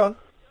 Speak to you later on.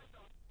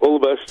 All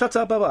the best.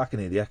 Ta-ta, bye-bye. I can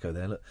hear the echo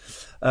there, look.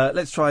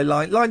 Let's try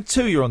line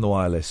 2, you're on the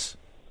wireless.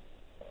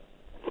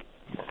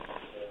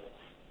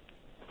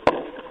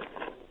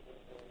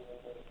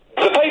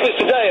 The papers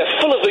today are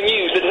full of the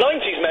news that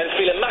 90s men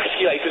feel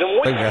emasculated and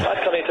women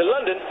have come into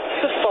London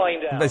to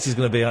find out. This is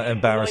going to be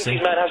embarrassing.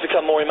 90s man has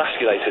become more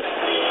emasculated.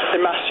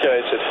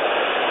 Emasculated?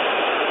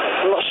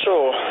 I'm not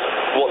sure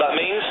what that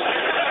means.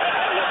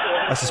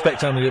 I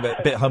suspect I'm going to be a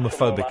bit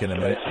homophobic in a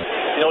minute.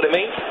 You know what it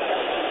means?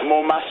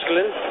 More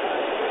masculine?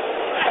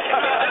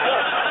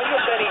 Are you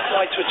Benny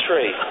tied to a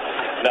tree?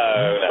 No.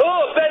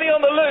 Oh, Benny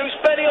on the loose!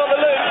 Benny on the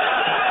loose!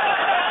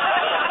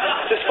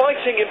 Does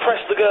fighting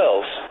impress the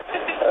girls?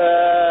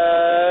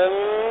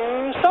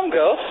 Some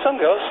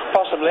girls,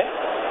 possibly.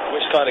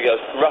 Which kind of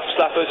girls? Rough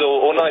slappers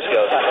or nice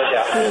girls?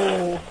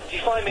 Yeah. Do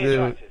you find me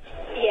attractive?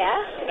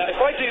 Yeah. Now,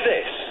 if I do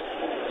this...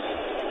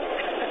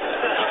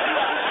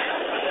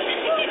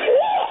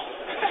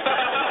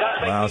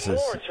 Wowzers.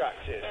 More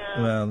attractive.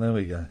 Well, there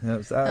we go.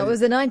 That was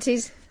the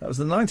 90s. That was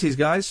the 90s,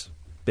 guys.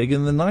 Big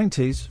in the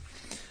 90s.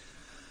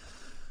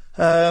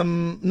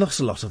 Not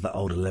a lot of that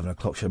old 11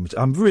 o'clock show.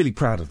 I'm really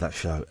proud of that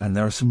show, and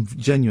there are some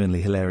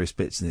genuinely hilarious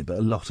bits in it, but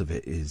a lot of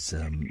it is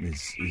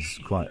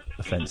quite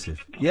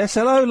offensive. Yes,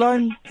 hello,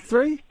 line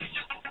 3?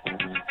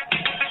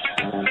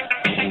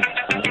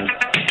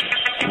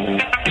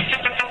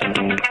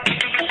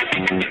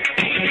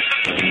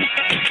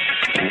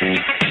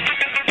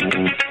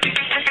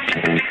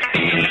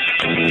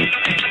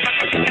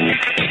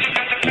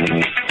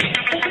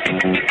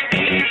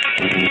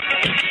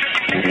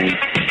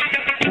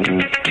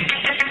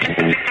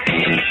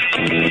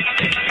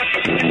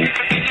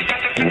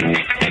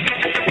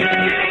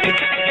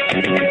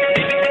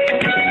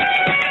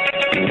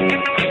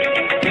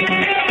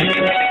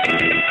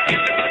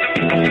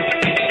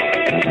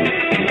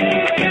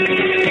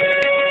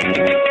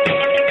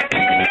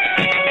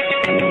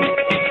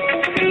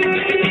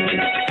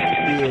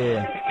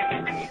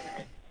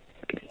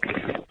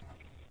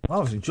 I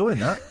was enjoying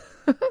that.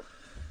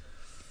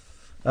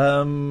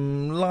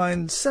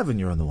 Line 7,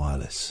 you're on the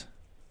wireless.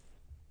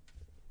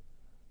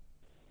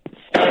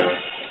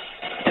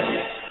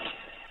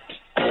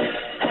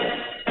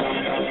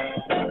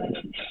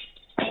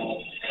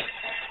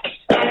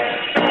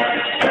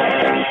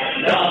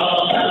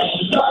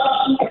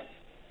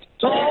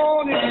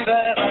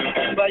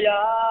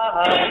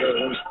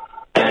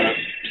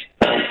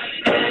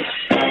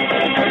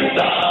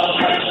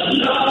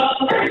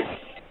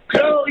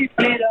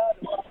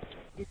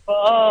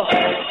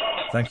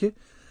 Thank you.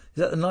 Is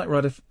that the Knight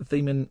Rider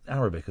theme in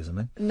Arabic or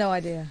something? No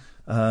idea.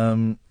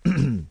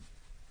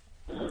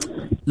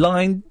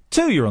 Line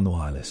 2, you're on the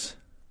wireless.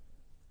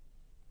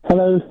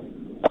 Hello.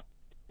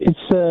 It's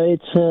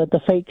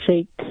the Fake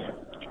Sheik.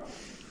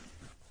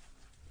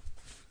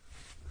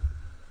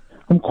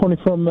 I'm calling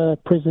from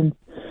prison.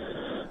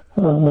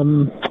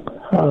 Someone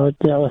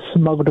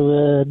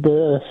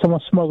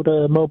smuggled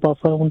a mobile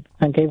phone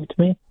and gave it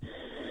to me.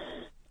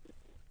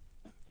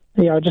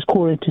 Yeah, I just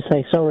called in to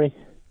say sorry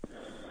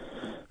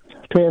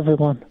to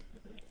everyone.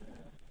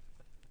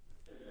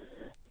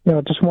 Yeah,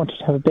 I just wanted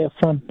to have a bit of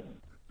fun.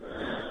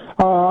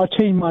 I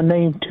changed my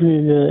name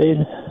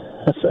to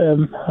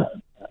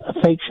a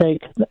fake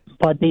shake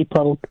by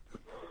default.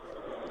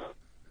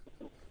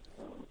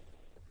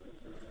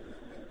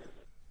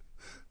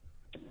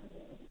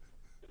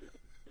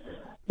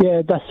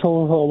 Yeah, that's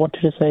all I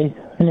wanted to say.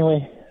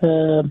 Anyway,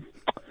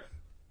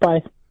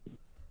 bye.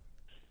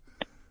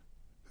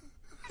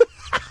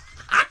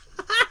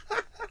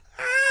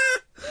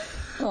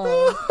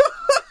 Oh.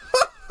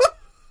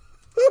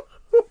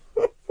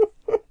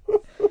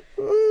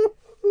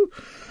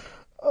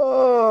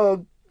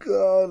 Oh,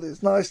 God,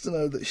 it's nice to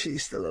know that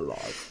she's still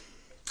alive.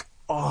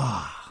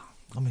 Oh,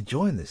 I'm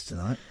enjoying this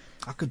tonight.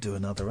 I could do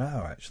another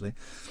hour, actually.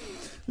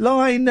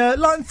 Line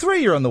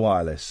 3, you're on the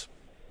wireless.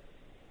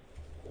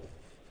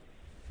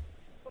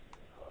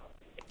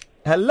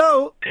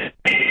 Hello?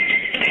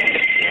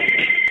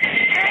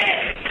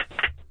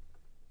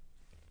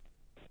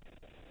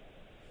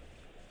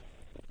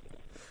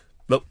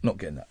 Nope, not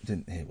getting that.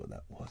 Didn't hear what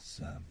that was.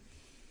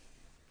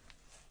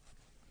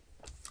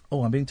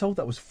 Oh, I'm being told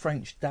that was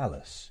French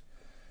Dallas.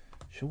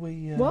 Shall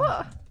we...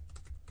 What?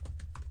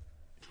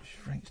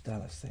 French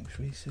Dallas thing.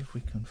 Shall we see if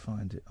we can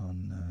find it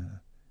on...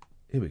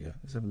 Here we go.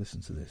 Let's have a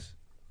listen to this.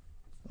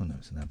 Oh, no,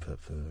 it's an advert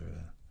for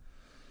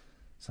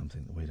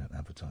something that we don't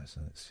advertise.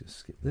 So let's just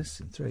skip this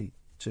in 3,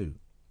 2,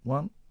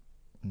 1.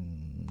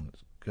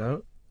 Let's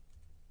go.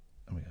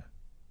 There we go.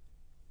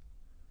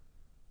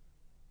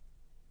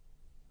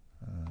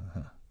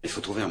 Il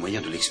faut trouver un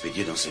moyen de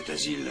l'expédier dans cet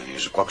asile. Et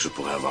je crois que je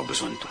pourrais avoir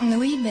besoin de toi.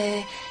 Oui,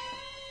 mais...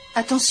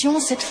 Attention,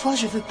 cette fois,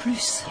 je veux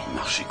plus.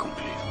 Marché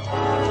complet.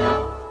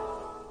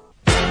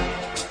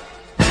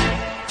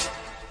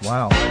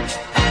 Wow.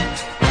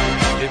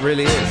 It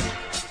really is.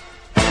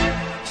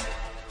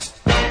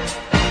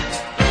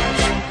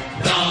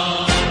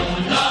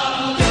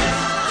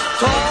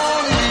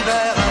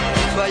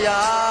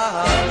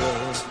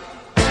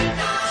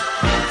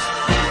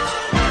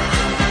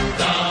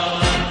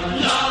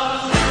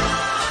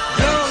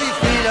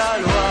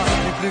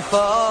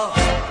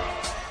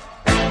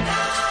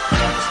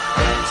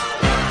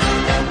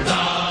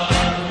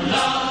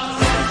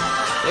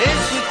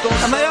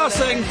 And they are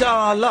saying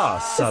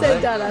Dallas, are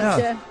they? Dallas,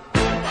 yeah.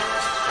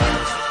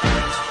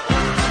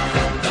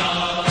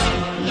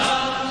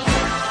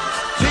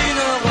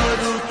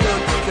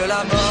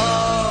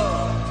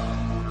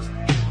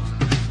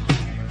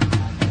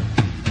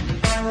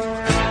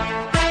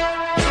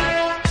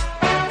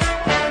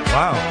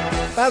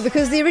 Wow,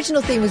 because the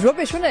original theme was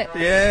rubbish, wasn't it?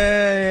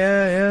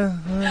 Yeah.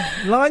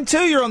 Line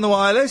 2, you're on the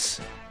wireless.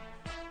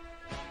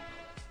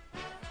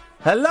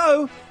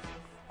 Hello?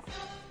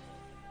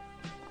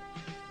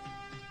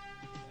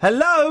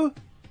 Hello?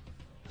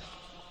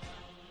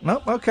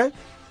 No, okay.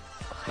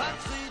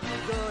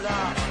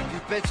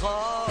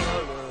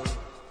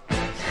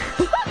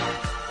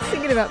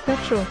 Singing about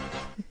petrol.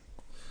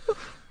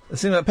 They're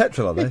singing about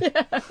petrol, are they?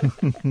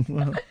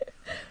 Yeah.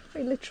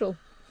 Very literal.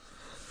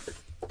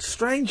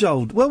 Strange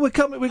old. Well, we've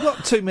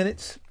got 2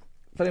 minutes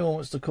if anyone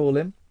wants to call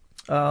in.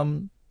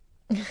 But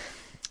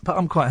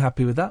I'm quite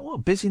happy with that. What a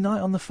busy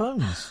night on the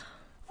phones.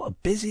 What a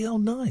busy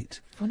old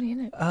night. Funny,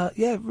 isn't it?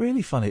 Yeah,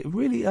 really funny.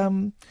 Really,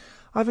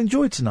 I've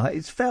enjoyed tonight.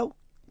 It's felt,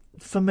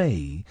 for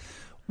me,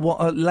 what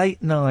a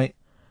late night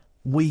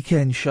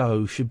weekend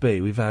show should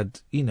be. We've had,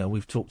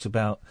 we've talked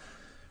about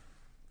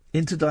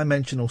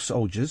interdimensional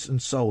soldiers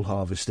and soul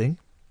harvesting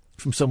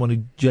from someone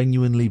who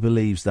genuinely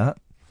believes that.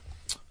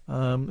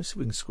 Let's see if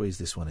we can squeeze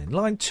this one in.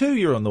 Line 2,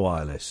 you're on the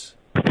wireless.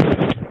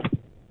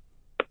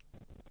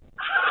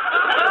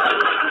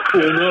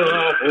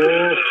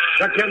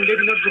 That young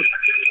lady not good.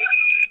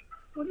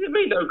 What do you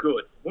mean, no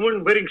good?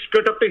 Woman wearing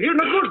skirt up to here,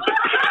 not good.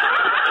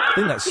 I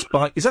think that's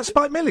Spike. Is that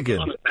Spike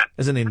Milligan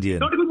as an Indian?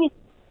 Not a good woman.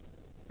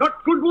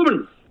 Not good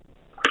woman.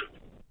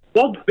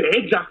 Bob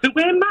beds have to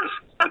wear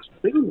masks. That's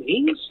what it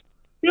means.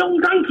 The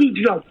old donkey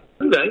job.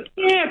 Do they?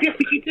 Yeah, they have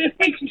to keep their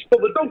faces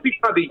covered. Don't be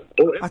funny.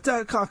 I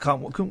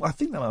can't. I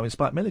think that might be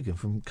Spike Milligan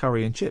from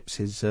Curry and Chips,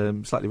 his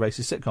slightly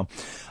racist sitcom.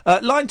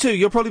 Line 2,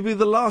 you'll probably be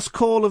the last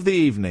call of the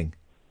evening.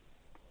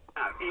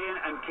 Iain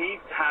and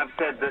Keith have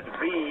said that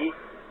B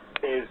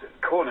is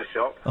corner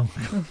shop.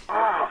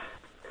 Oh.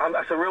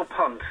 That's a real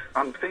punt.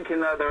 I'm thinking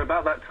that they're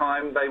about that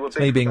time they were... It's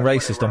me being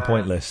racist on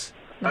Pointless.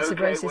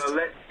 Okay, well,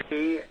 let's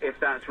see if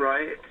that's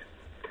right.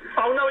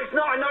 Oh, no, it's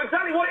not. I know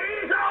exactly what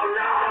it is. Oh,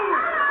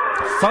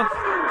 no!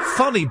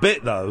 Funny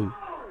bit, though,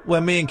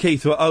 when me and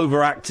Keith were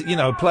overacting,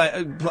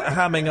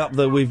 hamming up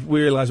we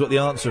realise what the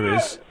answer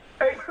is.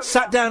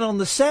 Sat down on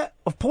the set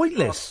of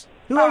Pointless.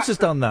 Who else has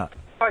done that?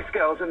 Spice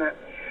Girls, isn't it?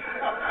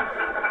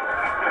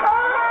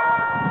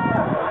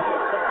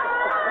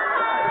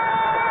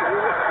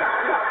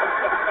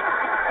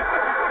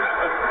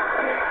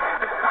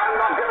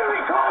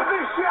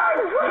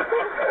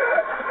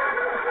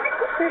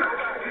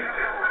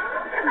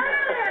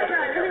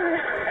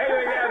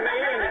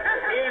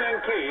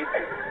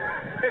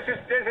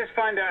 Let's just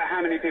find out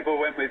how many people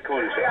went with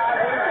corner shop.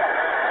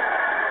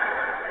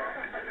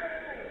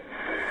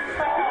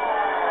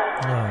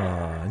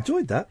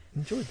 Enjoyed that.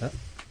 It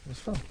was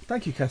fun.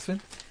 Thank you,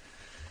 Catherine.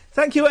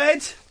 Thank you,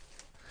 Ed.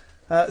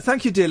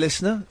 Thank you, dear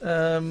listener.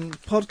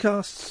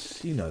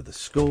 Podcasts, you know the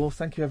score.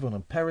 Thank you, everyone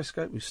on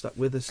Periscope who's stuck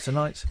with us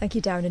tonight. Thank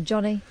you, Darren and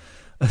Johnny.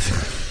 I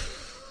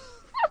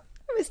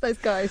miss those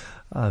guys.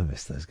 I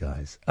miss those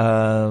guys.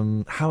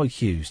 Howard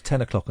Hughes,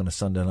 10 o'clock on a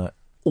Sunday night.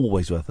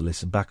 Always worth a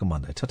listen. Back on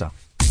Monday. Ta-ta.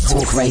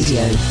 Talk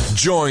Radio.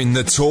 Join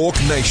the Talk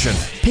Nation.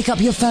 Pick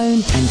up your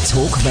phone and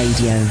talk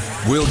radio.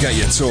 We'll get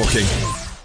you talking.